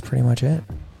 But that's pretty much it.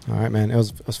 All right, man. It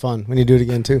was fun. We need to do it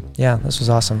again, too. Yeah, this was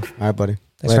awesome. All right, buddy.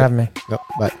 Thanks for having me. Yep,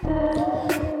 bye.